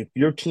yeah, if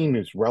your team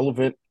is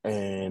relevant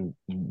and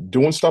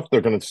doing stuff,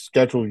 they're going to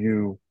schedule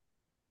you.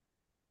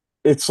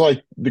 It's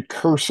like the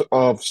curse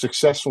of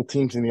successful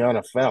teams in the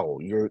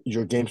NFL.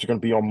 Your games are going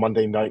to be on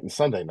Monday night and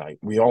Sunday night.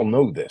 We all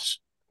know this,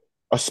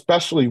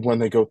 especially when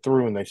they go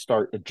through and they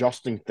start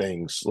adjusting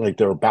things like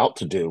they're about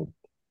to do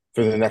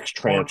for the next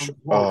tranche.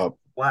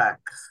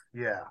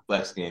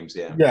 Flex games,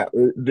 yeah,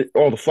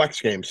 all the flex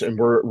games, and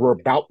we're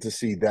about to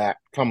see that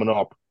coming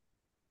up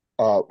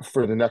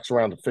for the next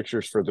round of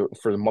fixtures for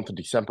the month of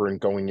December and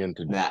going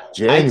into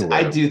January.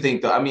 I do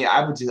think though. I mean,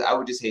 I would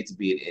just hate to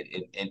be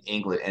in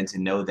England and to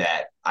know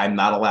that I'm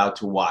not allowed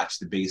to watch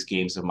the biggest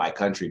games of my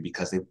country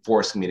because they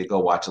forced me to go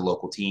watch a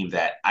local team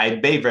that I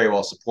may very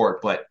well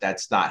support, but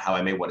that's not how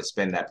I may want to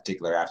spend that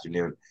particular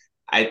afternoon.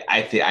 I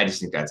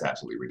just think that's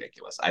absolutely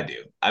ridiculous. I do.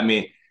 I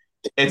mean,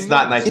 it's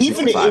not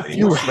 1965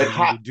 anymore.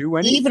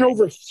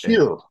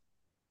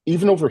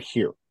 Even over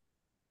here,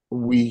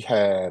 we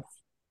have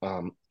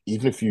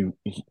even if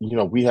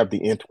we have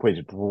the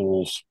antiquated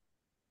rules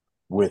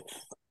with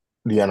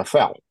the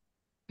NFL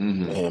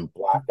and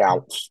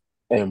blackouts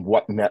and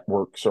what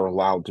networks are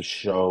allowed to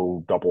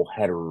show double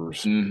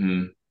headers,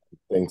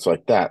 things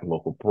like that, and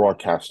local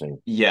broadcasting.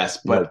 Yes,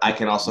 but I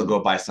can also go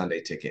buy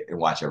Sunday ticket and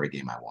watch every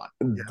game I want.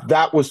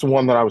 That was the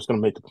one that I was going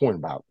to make the point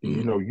about.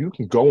 You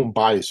can go and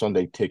buy a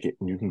Sunday ticket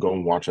and you can go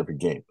and watch every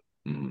game.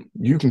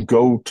 You can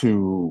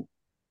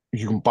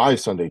buy a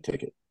Sunday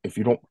ticket. If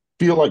you don't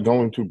feel like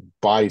going to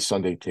buy a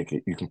Sunday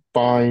ticket, you can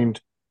find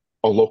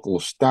a local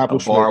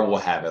establishment. A bar will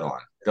have it on.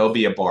 There'll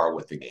be a bar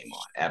with the game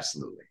on.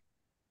 Absolutely.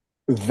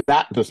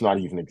 That does not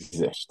even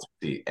exist.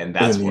 See, and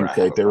that's in the where UK.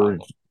 I have a problem.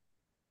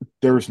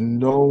 There is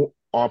no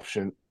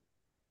option.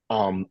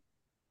 Although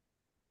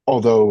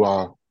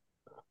I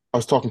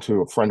was talking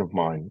to a friend of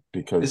mine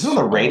because is it on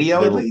the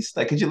radio at least?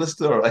 Like, could you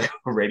listen to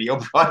a radio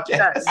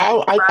broadcast?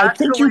 I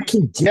think you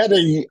can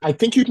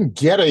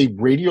get a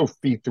radio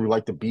feed through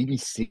like the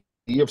BBC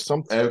of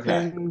something.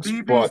 Okay.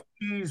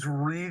 BBC's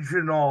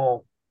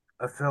regional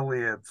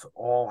affiliates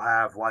all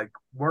have, like,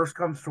 worst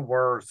comes to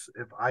worst,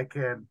 if I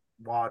can't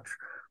watch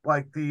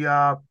like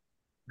the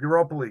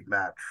Europa League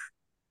match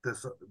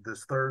this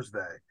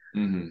Thursday.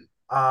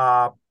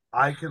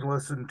 I can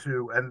listen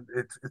to, and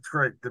it's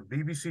great, the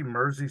BBC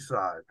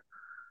Merseyside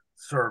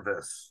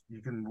service.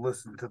 You can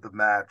listen to the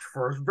match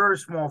for a very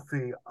small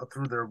fee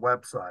through their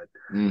website.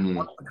 Mm-hmm.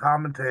 One of the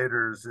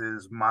commentators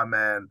is my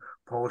man,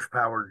 Polish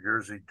Power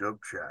Jerzy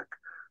Dubček,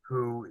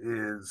 who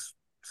is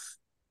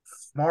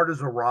smart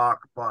as a rock,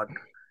 but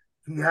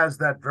he has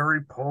that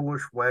very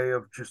Polish way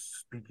of just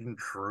speaking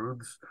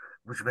truths,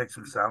 which makes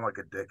him sound like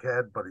a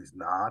dickhead, but he's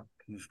not.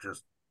 He's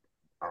just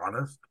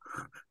honest.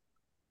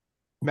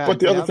 Matt, But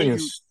the other thing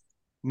is,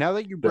 now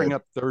that you bring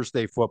up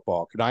Thursday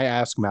football, can I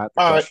ask Matt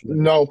the all right,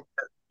 question? no,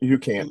 you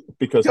can't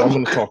because I'm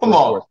going to talk. Come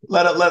on,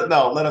 let him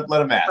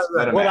ask.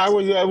 Let him What ask.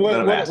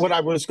 I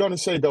was going to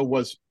say though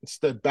was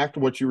back to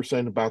what you were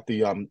saying about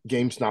the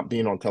games not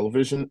being on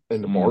television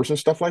and the bars and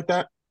stuff like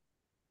that.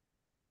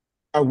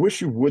 I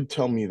wish you would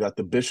tell me that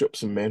the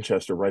Bishops in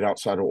Manchester, right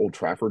outside of Old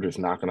Trafford, is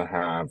not going to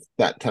have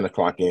that 10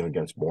 o'clock game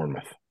against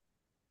Bournemouth,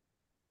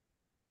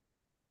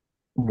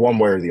 one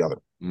way or the other.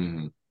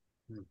 Mm-hmm.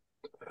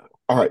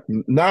 All right,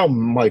 now,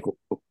 Mike,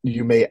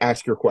 you may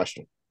ask your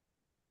question.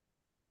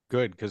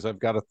 Good, because I've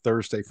got a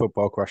Thursday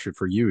football question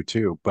for you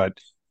too. But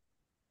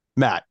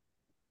Matt,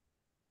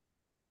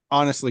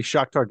 honestly,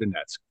 Shakhtar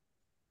Donetsk,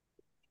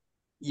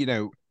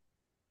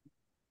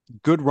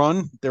 good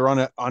run. They're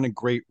on a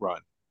great run.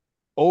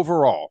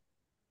 Overall,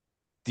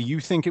 do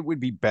you think it would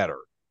be better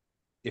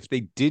if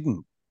they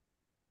didn't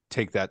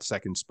take that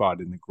second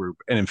spot in the group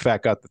and in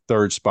fact got the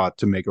third spot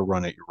to make a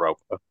run at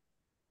Europa?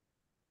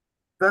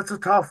 That's a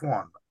tough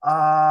one.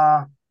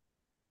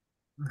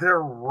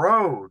 Their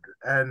road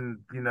and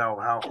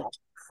how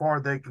far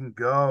they can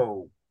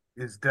go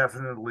is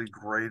definitely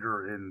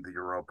greater in the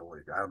Europa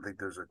League. I don't think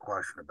there's a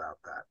question about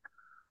that.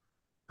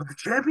 But the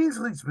Champions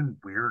League's been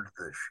weird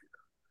this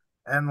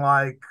year. And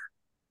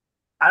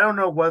I don't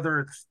know whether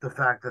it's the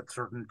fact that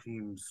certain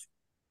teams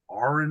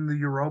are in the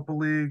Europa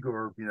League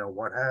or,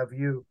 what have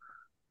you.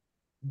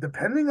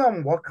 Depending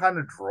on what kind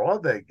of draw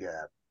they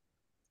get,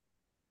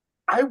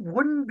 I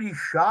wouldn't be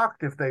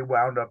shocked if they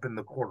wound up in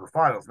the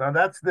quarterfinals. Now,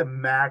 that's the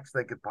max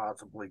they could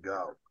possibly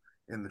go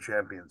in the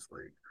Champions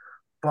League.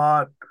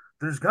 But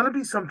there's going to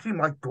be some team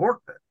like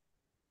Dortmund.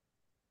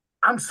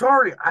 I'm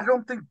sorry, I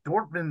don't think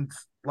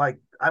Dortmund's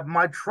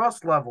my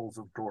trust levels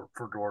for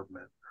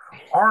Dortmund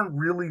aren't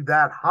really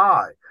that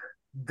high.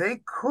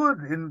 They could,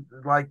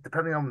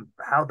 depending on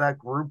how that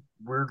group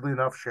weirdly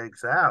enough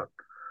shakes out.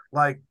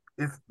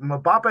 If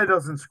Mbappe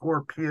doesn't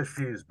score,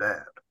 PSG is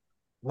bad.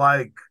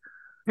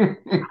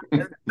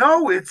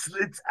 No, it's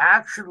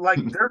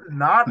actually they're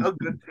not a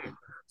good team.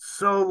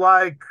 So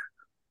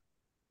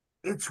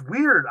it's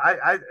weird.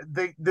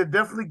 They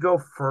definitely go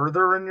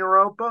further in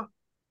Europa,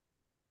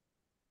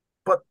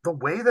 but the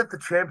way that the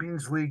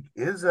Champions League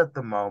is at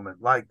the moment,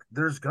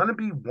 there's gonna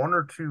be one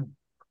or two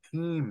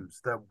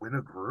teams that win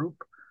a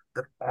group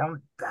that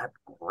aren't that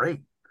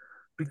great.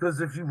 Because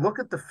if you look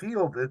at the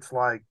field, it's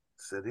like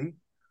City,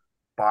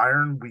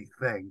 Bayern, we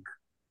think,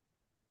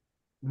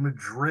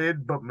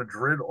 Madrid, but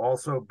Madrid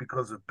also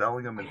because of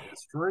Bellingham and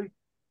history,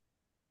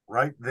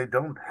 right? They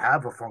don't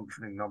have a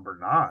functioning number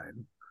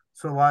 9.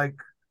 So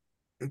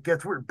it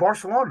gets weird.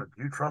 Barcelona,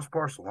 do you trust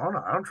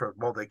Barcelona? I don't trust.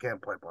 Well, they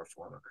can't play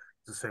Barcelona.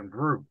 It's the same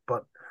group,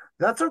 but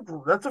that's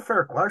a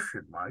fair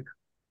question, Mike.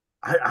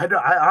 I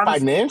honestly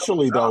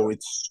financially though,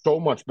 it's so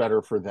much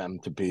better for them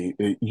to be.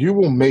 You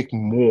will make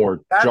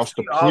more just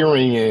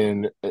appearing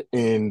in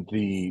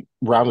the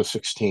round of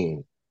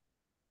 16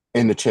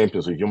 in the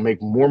Champions League. You'll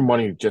make more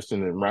money just in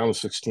the round of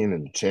 16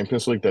 in the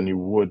Champions League than you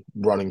would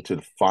running to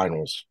the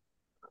finals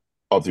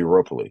of the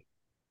Europa League.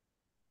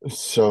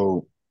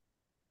 So,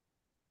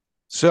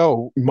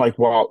 Mike,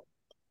 while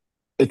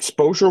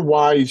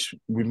exposure-wise,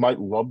 we might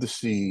love to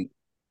see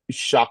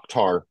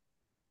Shakhtar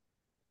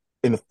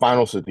in the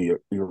finals of the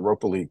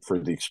Europa League for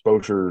the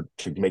exposure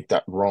to make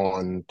that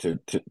run to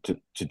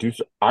do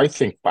so. I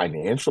think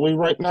financially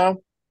right now,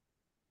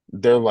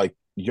 they're like,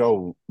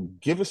 yo,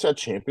 give us that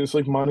Champions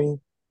League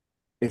money.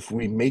 If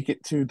we make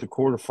it to the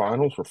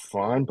quarterfinals, we're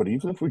fine. But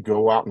even if we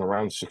go out in the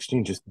round of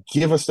 16, just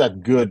give us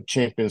that good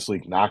Champions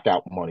League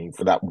knockout money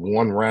for that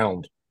one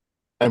round,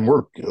 and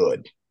we're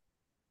good.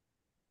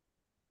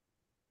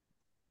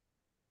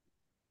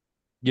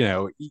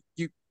 You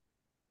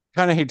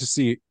kind of hate to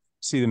see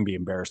them be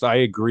embarrassed. I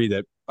agree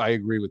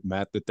with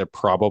Matt that they're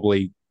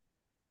probably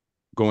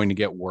going to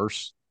get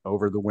worse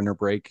over the winter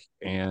break,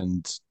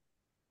 and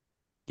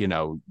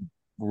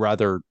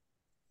rather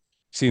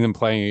see them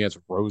playing against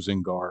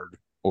Rosengard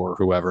or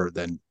whoever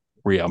than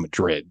Real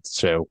Madrid.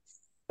 So,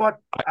 but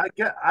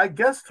I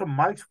guess to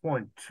Mike's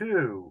point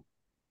too,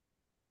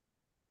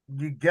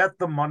 you get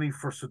the money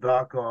for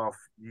Sadakov,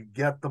 you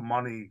get the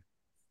money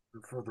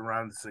for the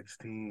round of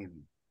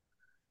 16,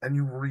 and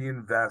you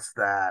reinvest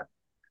that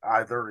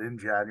either in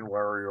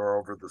January or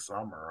over the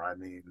summer. I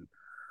mean,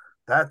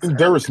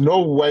 there is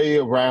no way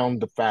around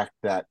the fact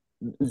that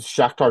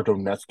Shakhtar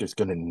Donetsk is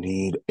going to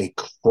need a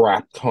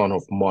crap ton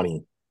of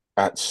money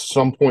at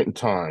some point in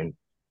time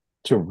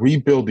to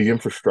rebuild the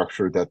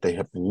infrastructure that they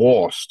have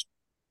lost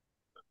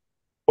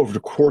over the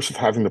course of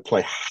having to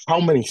play how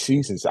many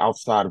seasons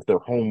outside of their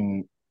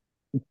home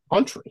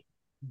country.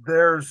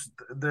 There's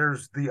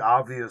the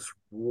obvious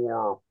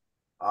war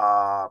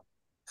uh,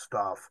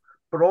 stuff,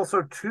 but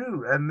also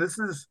too,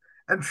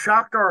 and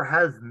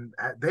Shakhtar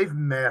they've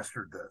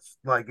mastered this.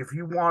 Like if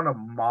you want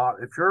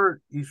to if you're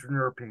an Eastern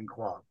European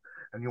club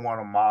and you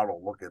want a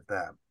model, look at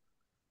them.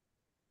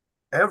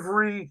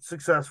 Every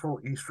successful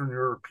Eastern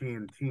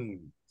European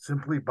team,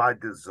 simply by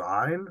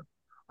design,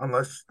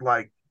 unless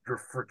like you're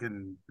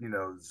freaking,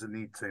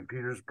 Zenit St.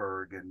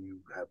 Petersburg and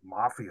you have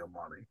mafia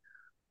money,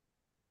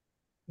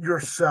 you're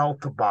sell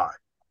to buy.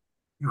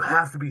 You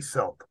have to be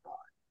sell to buy.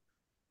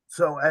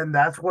 So, and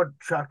that's what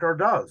Shakhtar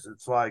does.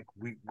 It's like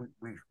we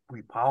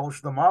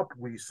polish them up,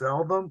 we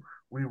sell them,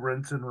 we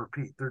rinse and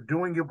repeat. They're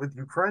doing it with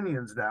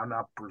Ukrainians now,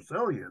 not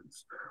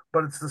Brazilians,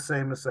 but it's the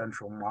same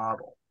essential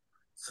model.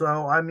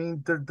 So, I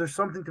mean, there's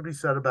something to be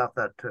said about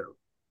that too.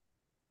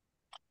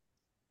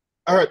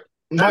 All right,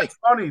 And Mike, it's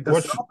funny, the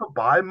what's sell to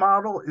buy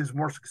model is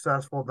more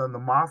successful than the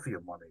mafia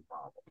money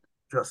model.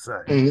 Just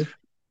saying. mhm.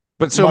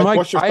 But so, Mike, Mike,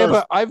 what's your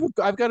first?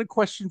 I've got a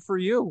question for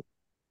you.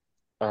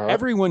 All right.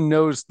 Everyone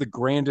knows the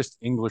grandest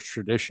English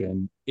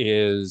tradition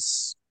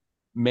is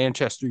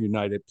Manchester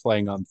United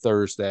playing on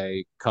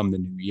Thursday come the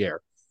new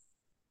year.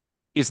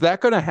 Is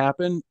that going to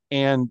happen?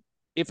 And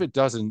if it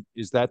doesn't,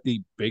 is that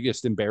the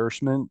biggest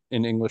embarrassment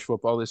in English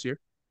football this year?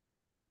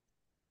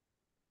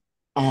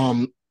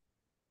 Um,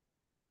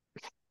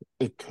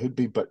 it could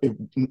be, but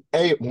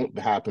it won't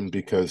happen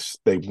because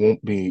they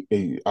won't be.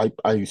 I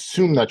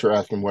assume that you're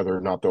asking whether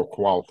or not they'll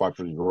qualify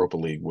for the Europa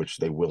League, which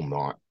they will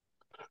not.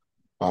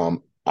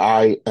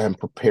 I am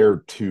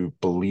prepared to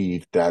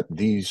believe that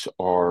these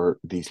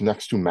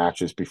next two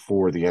matches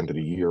before the end of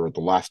the year,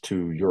 the last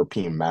two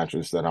European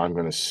matches that I'm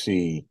going to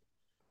see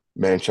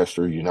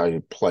Manchester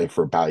United play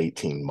for about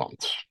 18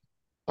 months.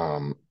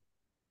 Um,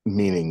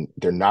 Meaning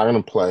they're not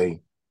going to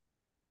play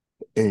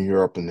in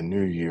Europe in the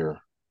new year,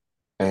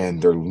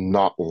 and they're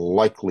not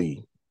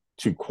likely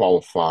to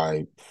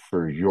qualify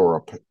for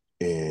Europe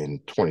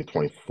in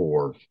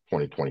 2024,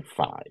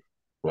 2025,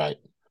 right?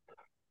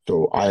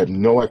 So I have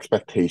no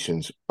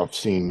expectations of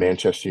seeing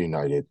Manchester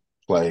United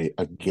play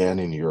again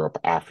in Europe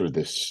after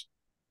this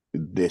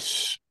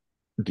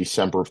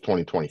December of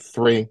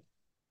 2023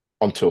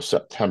 until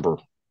September,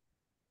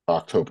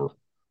 October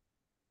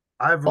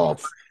I have a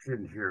of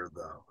question here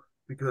though,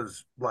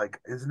 because like,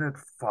 isn't it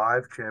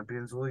five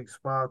Champions League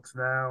spots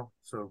now?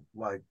 So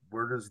like,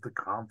 where does the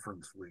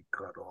Conference League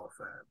cut off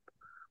at?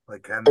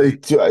 Like, can they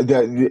Conference League?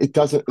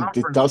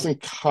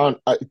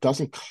 it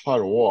doesn't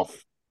cut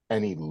off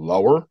any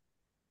lower.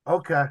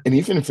 Okay, And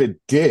even if it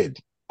did,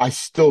 I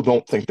still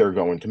don't think they're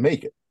going to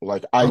make it.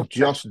 Like, I okay.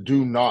 just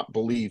do not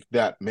believe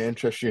that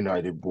Manchester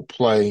United will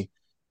play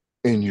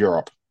in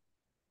Europe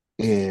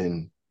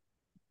in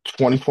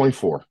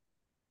 2024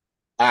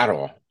 at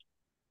all.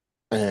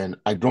 And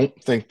I don't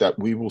think that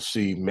we will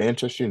see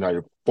Manchester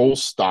United full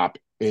stop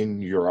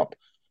in Europe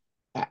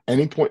at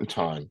any point in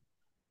time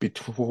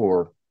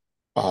before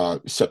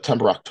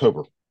September,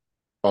 October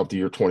of the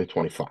year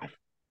 2025.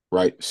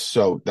 Right.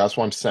 So that's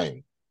what I'm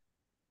saying.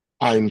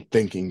 I'm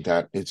thinking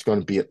that it's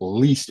going to be at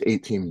least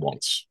 18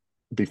 months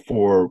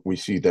before we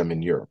see them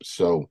in Europe.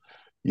 So,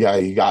 yeah,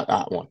 you got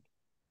that one.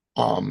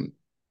 Um,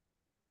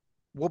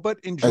 Well, but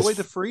enjoy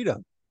the as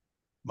freedom,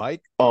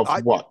 Mike. of I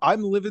what?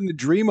 I'm living the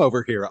dream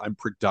over here. I'm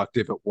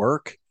productive at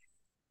work.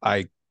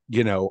 I,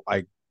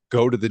 I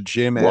go to the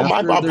gym Well,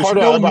 after. There's part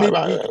no of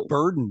midweek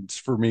burdens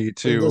for me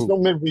there's to. no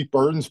midweek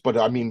burdens, but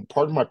I mean,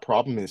 part of my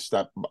problem is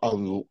that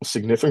a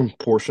significant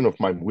portion of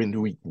my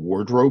midweek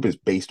wardrobe is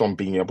based on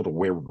being able to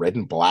wear red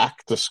and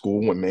black to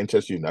school when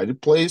Manchester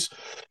United plays.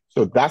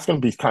 So that's going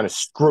to be kind of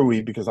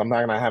screwy because I'm not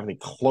going to have any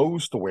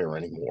clothes to wear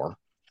anymore.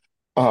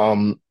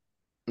 Um,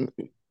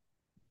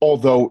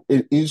 Although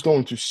it is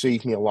going to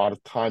save me a lot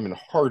of time and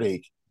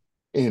heartache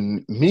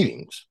in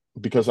meetings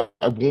because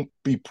I won't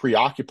be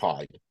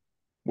preoccupied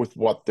with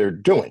what they're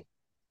doing.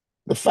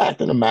 The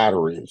fact of the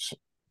matter is,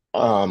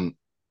 um,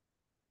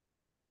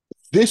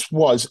 this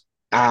was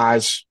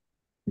as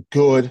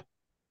good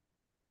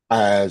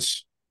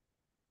as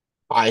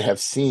I have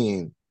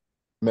seen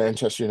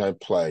Manchester United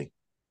play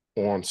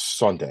on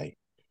Sunday.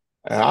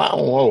 And I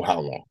don't know how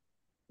long,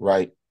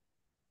 right?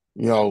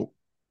 You know,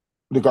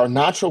 the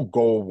Garnacho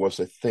goal was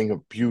a thing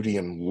of beauty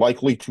and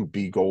likely to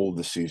be goal of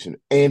the season,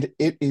 and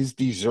it is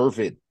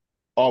deserved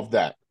of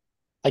that.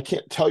 I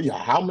can't tell you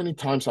how many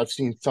times I've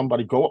seen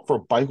somebody go up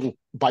for a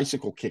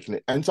bicycle kick and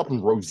it ends up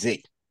in row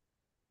Z.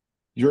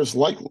 You're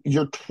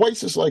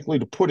twice as likely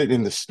to put it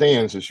in the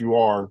stands as you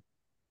are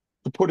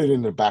to put it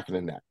in the back of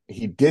the net.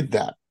 He did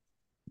that.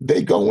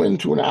 They go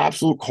into an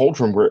absolute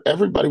cauldron where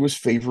everybody was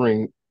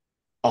favoring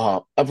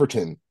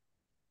Everton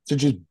to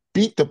just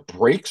beat the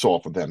brakes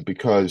off of them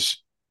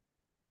because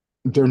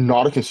they're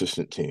not a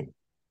consistent team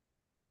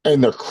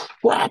and they're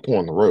crap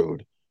on the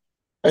road.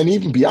 And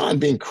even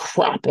beyond being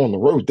crap on the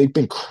road, they've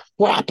been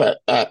crap at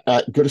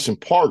Goodison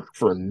Park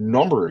for a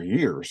number of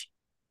years.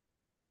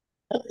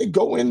 And they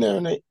go in there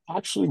and they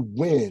actually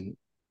win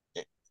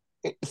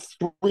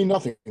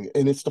 3-0.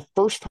 And it's the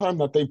first time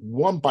that they've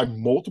won by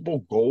multiple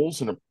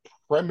goals in a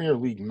Premier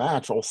League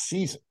match all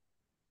season.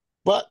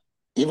 But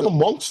even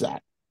amongst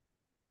that,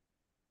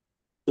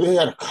 They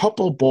had a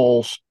couple of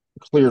balls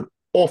cleared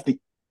off the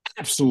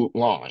absolute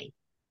line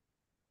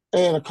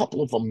and a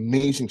couple of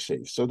amazing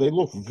saves. So they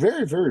look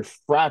very, very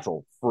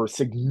fragile for a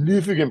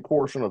significant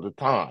portion of the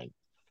time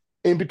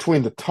in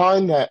between the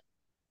time that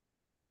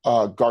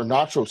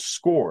Garnacho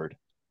scored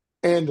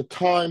and the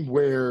time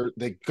where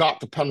they got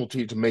the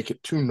penalty to make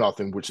it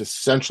 2-0, which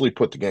essentially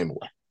put the game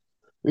away.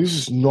 This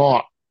is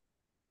not,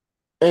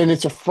 and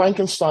it's a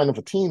Frankenstein of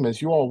a team,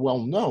 as you all well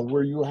know,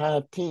 where you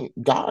have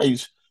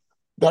guys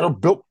that are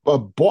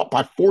bought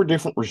by four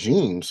different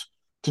regimes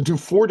to do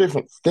four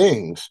different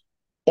things,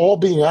 all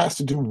being asked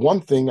to do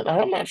one thing, and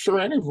I'm not sure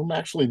any of them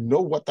actually know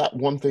what that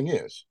one thing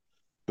is.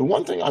 The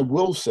one thing I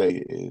will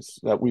say is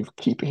that we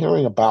keep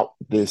hearing about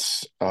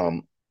this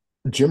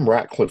Jim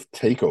Ratcliffe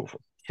takeover,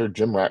 Sir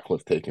Jim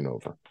Ratcliffe taking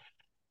over.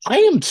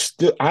 I'm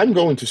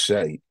going to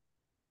say,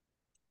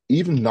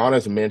 even not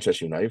as a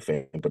Manchester United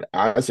fan, but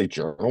as a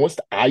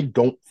journalist, I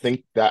don't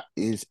think that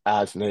is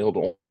as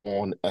nailed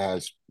on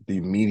as the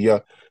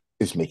media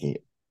is making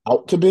it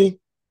out to be.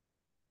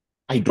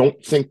 I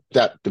don't think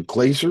that the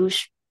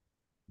Glazers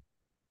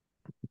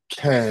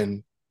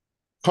can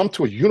come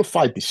to a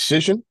unified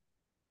decision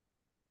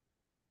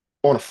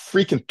on a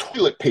freaking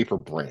toilet paper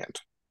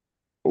brand,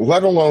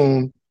 let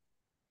alone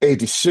a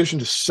decision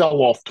to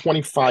sell off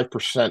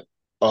 25%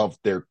 of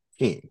their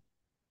team.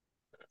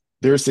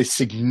 There's a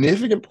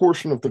significant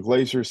portion of the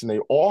Glazers, and they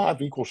all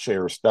have equal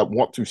shares, that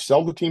want to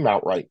sell the team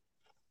outright.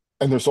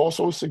 And there's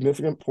also a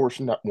significant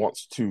portion that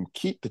wants to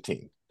keep the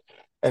team.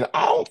 And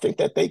I don't think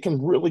that they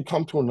can really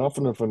come to enough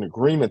of an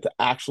agreement to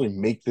actually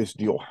make this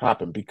deal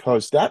happen,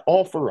 because that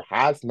offer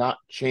has not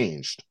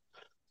changed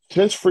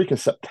since freaking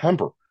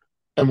September.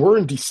 And we're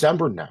in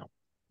December now.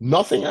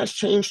 Nothing has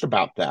changed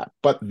about that,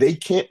 but they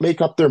can't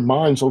make up their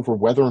minds over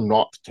whether or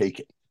not to take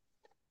it.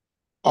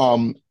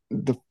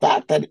 The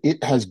fact that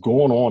it has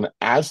gone on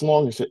as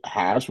long as it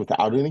has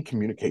without any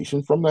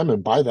communication from them,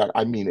 and by that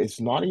I mean it's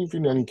not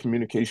even any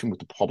communication with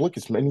the public,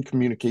 it's any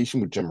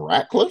communication with Jim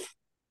Ratcliffe,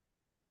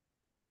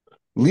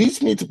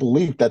 leads me to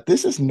believe that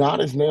this is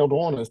not as nailed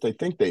on as they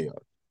think they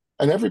are.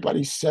 And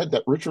everybody said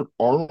that Richard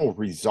Arnold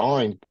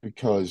resigned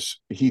because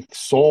he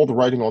saw the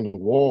writing on the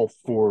wall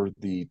for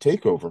the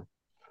takeover.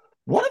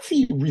 What if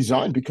he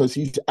resigned because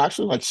he's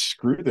actually like,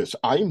 screw this,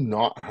 I'm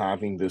not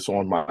having this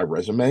on my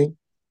resume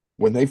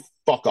when they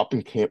fuck up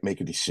and can't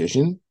make a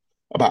decision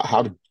about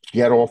how to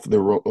get out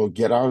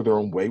of their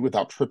own way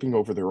without tripping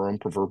over their own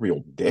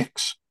proverbial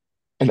dicks,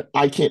 and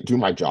I can't do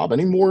my job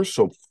anymore,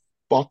 so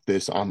fuck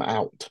this, I'm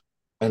out.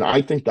 And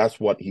I think that's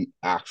what he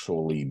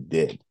actually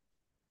did,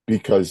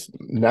 because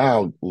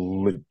now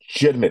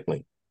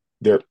legitimately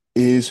there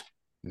is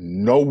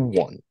no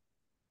one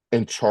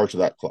in charge of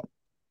that club.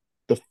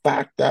 The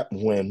fact that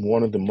when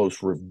one of the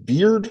most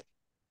revered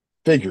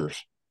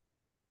figures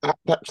at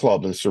that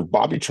club, and Sir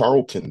Bobby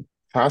Charlton,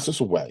 passes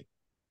away,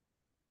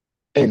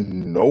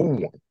 and no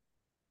one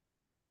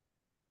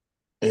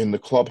in the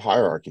club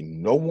hierarchy,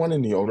 no one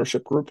in the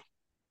ownership group,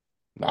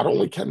 not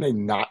only can they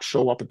not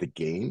show up at the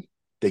game,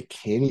 they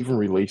can't even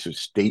release a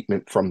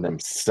statement from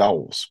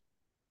themselves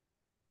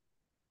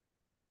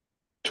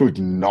to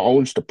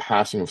acknowledge the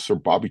passing of Sir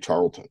Bobby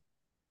Charlton.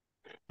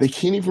 They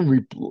can't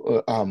even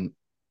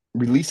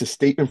release a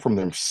statement from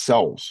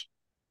themselves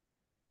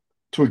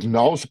to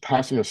acknowledge the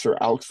passing of Sir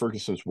Alex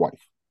Ferguson's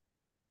wife.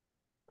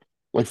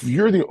 Like, if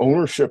you're the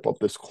ownership of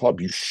this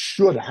club, you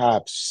should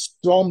have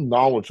some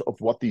knowledge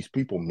of what these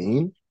people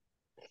mean.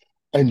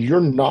 And you're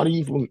not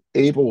even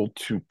able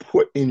to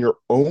put in your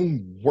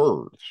own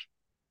words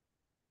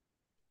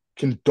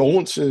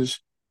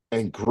condolences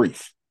and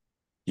grief.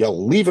 You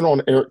leave it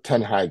on Eric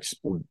Ten Hag's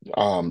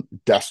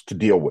desk to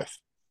deal with,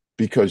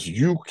 because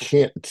you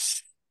can't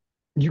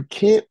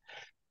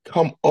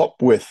come up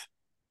with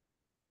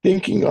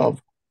thinking of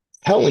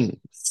telling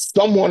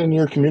someone in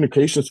your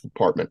communications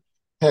department,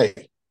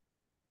 hey,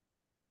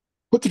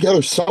 put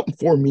together something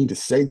for me to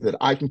say that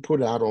I can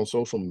put out on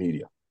social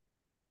media.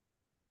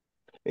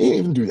 They didn't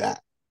even do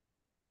that.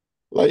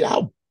 Like,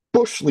 how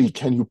bush league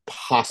can you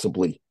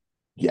possibly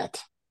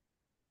get?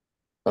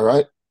 All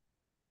right.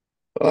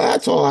 Well,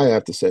 that's all I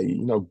have to say.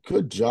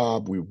 Good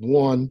job. We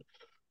won.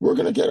 We're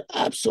going to get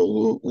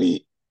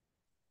absolutely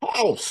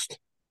housed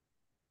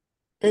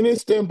in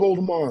Istanbul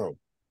tomorrow.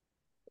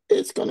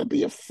 It's going to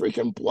be a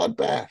freaking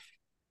bloodbath.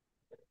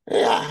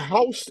 Yeah,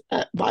 housed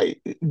by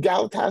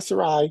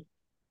Galatasaray,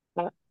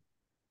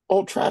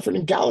 Old Trafford,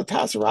 and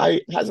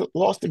Galatasaray hasn't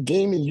lost a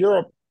game in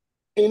Europe,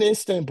 in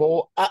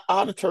Istanbul,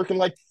 out of Turk in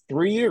like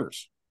 3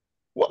 years.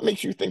 What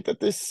makes you think that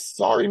this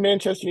sorry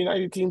Manchester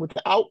United team,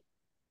 without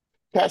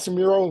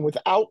Casemiro and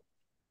without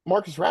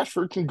Marcus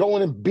Rashford, can go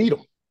in and beat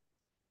them?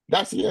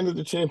 That's the end of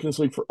the Champions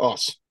League for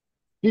us.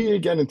 He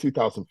again in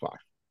 2005.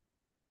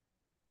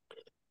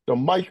 So,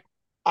 Mike,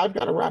 I've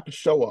got to wrap the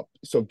show up.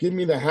 So give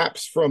me the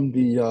haps from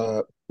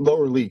the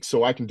lower league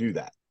so I can do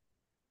that.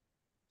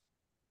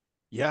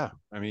 Yeah,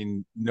 I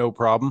mean, no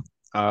problem.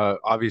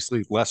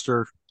 Obviously,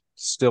 Leicester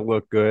still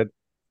look good.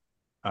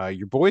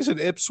 Your boys at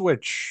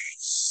Ipswich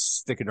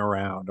sticking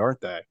around,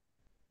 aren't they?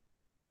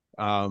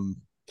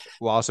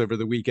 Loss over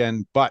the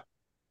weekend, but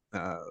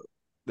Uh,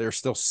 they're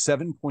still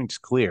 7 points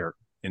clear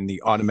in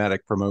the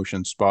automatic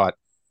promotion spot.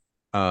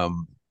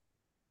 Um,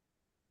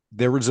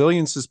 their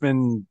resilience has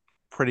been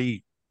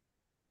pretty,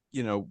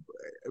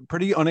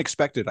 pretty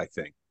unexpected, I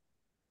think.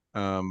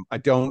 I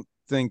don't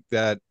think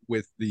that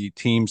with the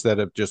teams that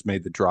have just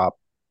made the drop,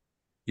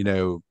 you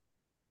know,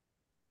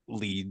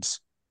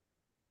 leads,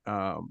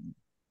 um,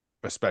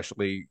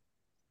 especially,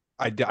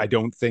 I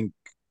don't think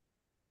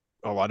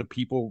a lot of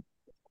people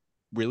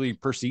really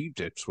perceived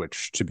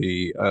Ipswich to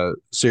be a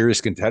serious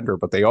contender,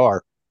 but they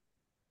are.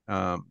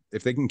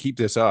 If they can keep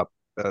this up,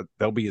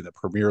 they'll be in the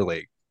Premier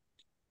League.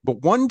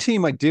 But one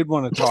team I did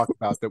want to talk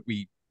about that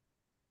we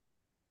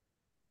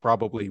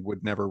probably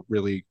would never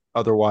really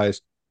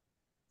otherwise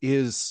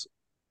is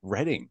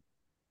Reading.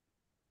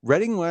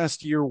 Reading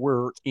last year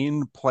were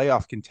in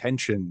playoff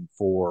contention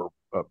for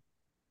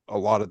a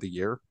lot of the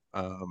year.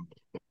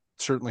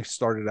 Certainly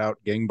started out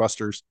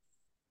gangbusters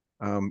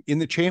in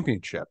the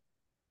championship.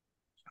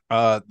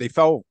 They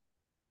fell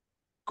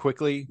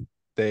quickly.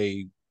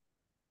 They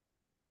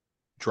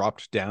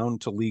dropped down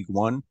to League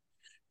One.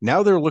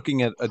 Now they're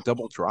looking at a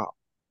double drop,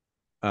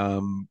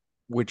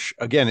 which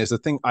again is a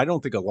thing I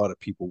don't think a lot of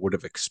people would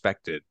have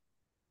expected.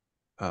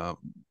 Um,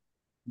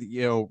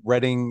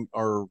 Reading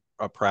are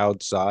a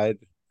proud side,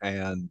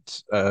 and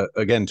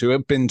again, to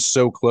have been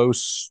so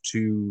close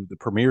to the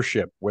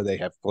Premiership where they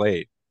have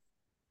played,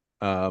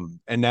 and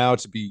now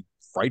to be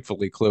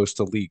frightfully close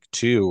to League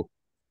Two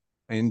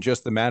in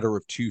just a matter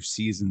of 2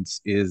 seasons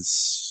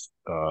is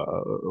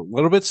a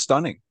little bit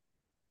stunning.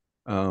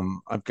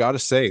 I've got to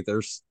say,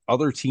 there's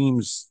other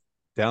teams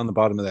down the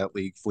bottom of that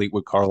league,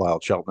 Fleetwood,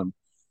 Carlisle, Cheltenham,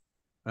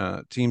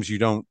 teams you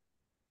don't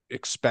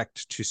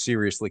expect to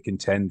seriously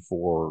contend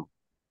for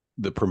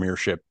the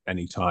Premiership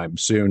anytime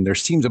soon.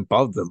 There's teams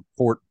above them,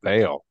 Port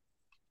Vale,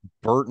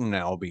 Burton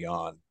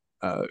Albion,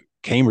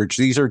 Cambridge.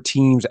 These are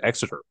teams,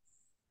 Exeter,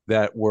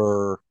 that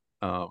were,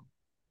 in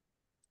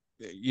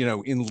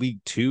League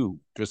Two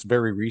just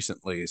very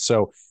recently.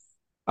 So,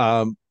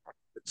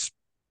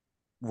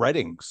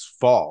 Reading's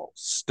fall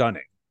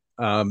stunning.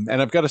 And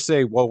I've got to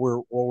say, while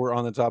we're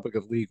on the topic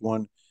of League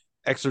One,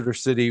 Exeter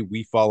City,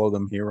 we follow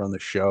them here on the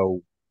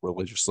show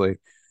religiously.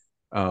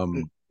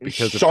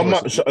 Because of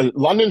course,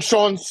 London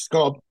Sean's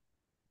go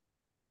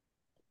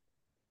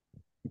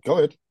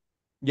ahead.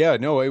 Yeah,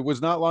 no, it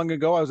was not long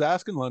ago. I was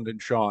asking London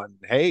Sean,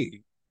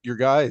 hey, your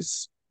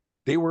guys,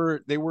 they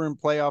were in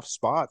playoff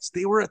spots.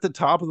 They were at the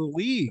top of the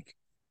league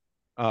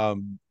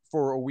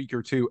for a week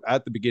or two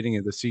at the beginning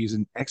of the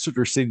season.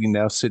 Exeter City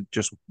now sit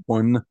just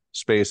one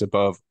space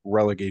above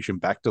relegation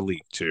back to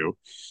League Two.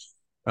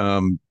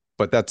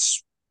 But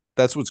that's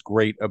what's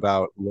great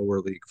about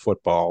lower league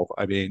football.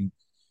 I mean,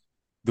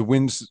 the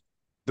winds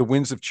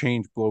of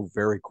change blow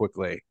very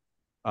quickly,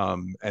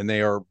 and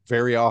they are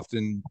very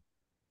often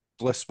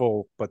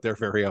blissful, but they're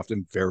very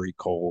often very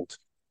cold.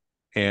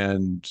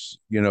 And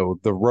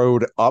the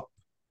road up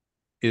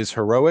is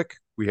heroic.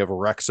 We have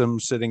Wrexham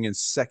sitting in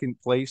second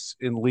place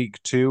in League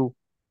Two,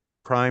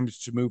 primed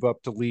to move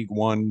up to League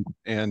One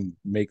and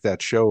make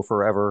that show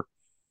forever.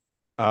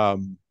 But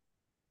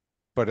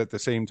at the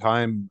same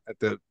time, at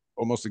the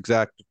almost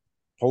exact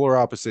polar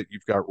opposite,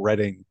 you've got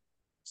Reading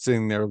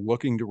sitting there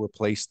looking to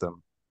replace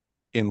them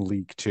in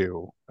League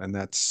Two, and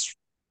that's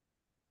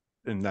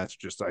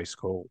just ice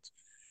cold.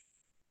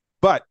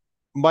 But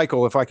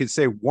Michael, if I could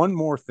say one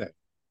more thing,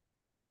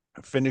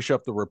 finish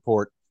up the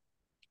report.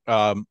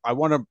 I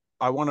want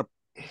to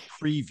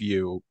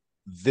preview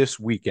this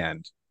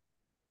weekend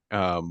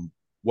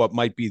what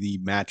might be the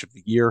match of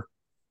the year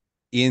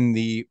in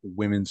the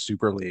Women's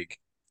Super League,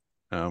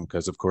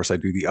 because of course I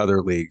do the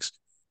other leagues.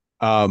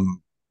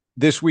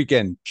 This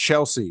weekend,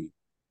 Chelsea,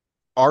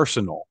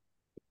 Arsenal,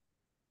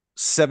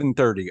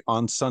 7:30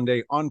 on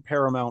Sunday on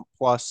Paramount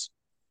Plus.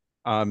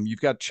 You've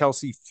got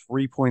Chelsea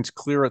 3 points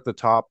clear at the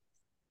top.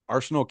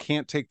 Arsenal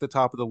can't take the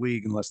top of the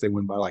league unless they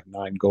win by like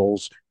 9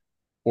 goals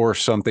or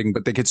something,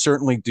 but they could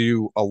certainly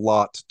do a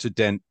lot to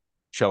dent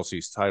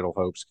Chelsea's title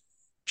hopes.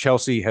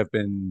 Chelsea have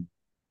been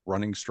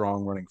running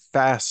strong, running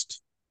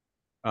fast.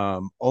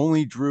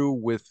 Only drew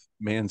with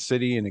Man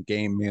City in a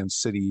game Man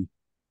City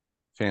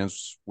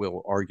fans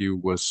will argue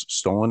was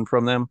stolen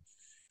from them.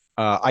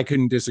 I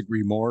couldn't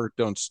disagree more.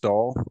 Don't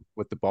stall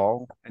with the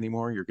ball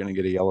anymore. You're going to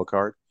get a yellow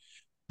card.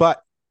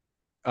 But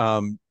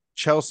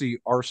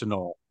Chelsea,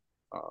 Arsenal,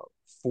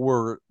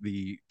 for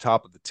the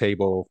top of the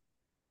table,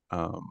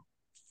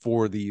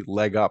 for the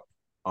leg up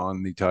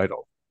on the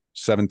title,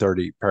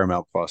 7:30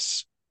 Paramount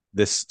Plus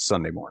this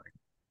Sunday morning,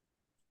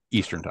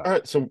 Eastern time. All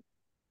right, so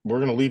we're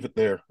going to leave it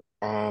there.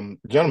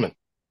 Gentlemen,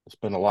 it's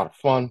been a lot of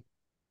fun.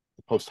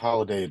 The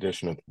post-holiday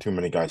edition of the Too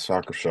Many Guys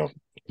Soccer Show,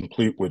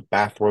 complete with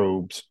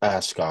bathrobes,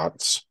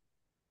 ascots,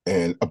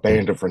 and a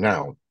band of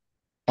renown.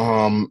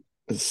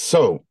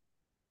 So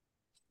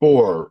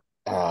for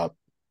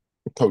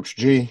Coach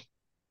G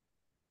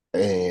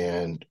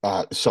and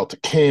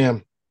Celtic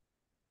Cam,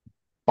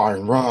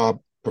 Bayern Rob,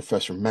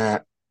 Professor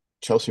Matt,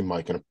 Chelsea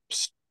Mike, and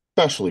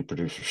especially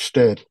producer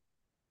Stead,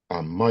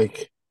 I'm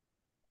Mike.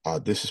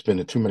 This has been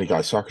the Too Many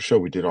Guys Soccer Show.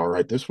 We did all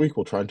right this week.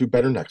 We'll try and do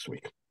better next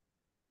week.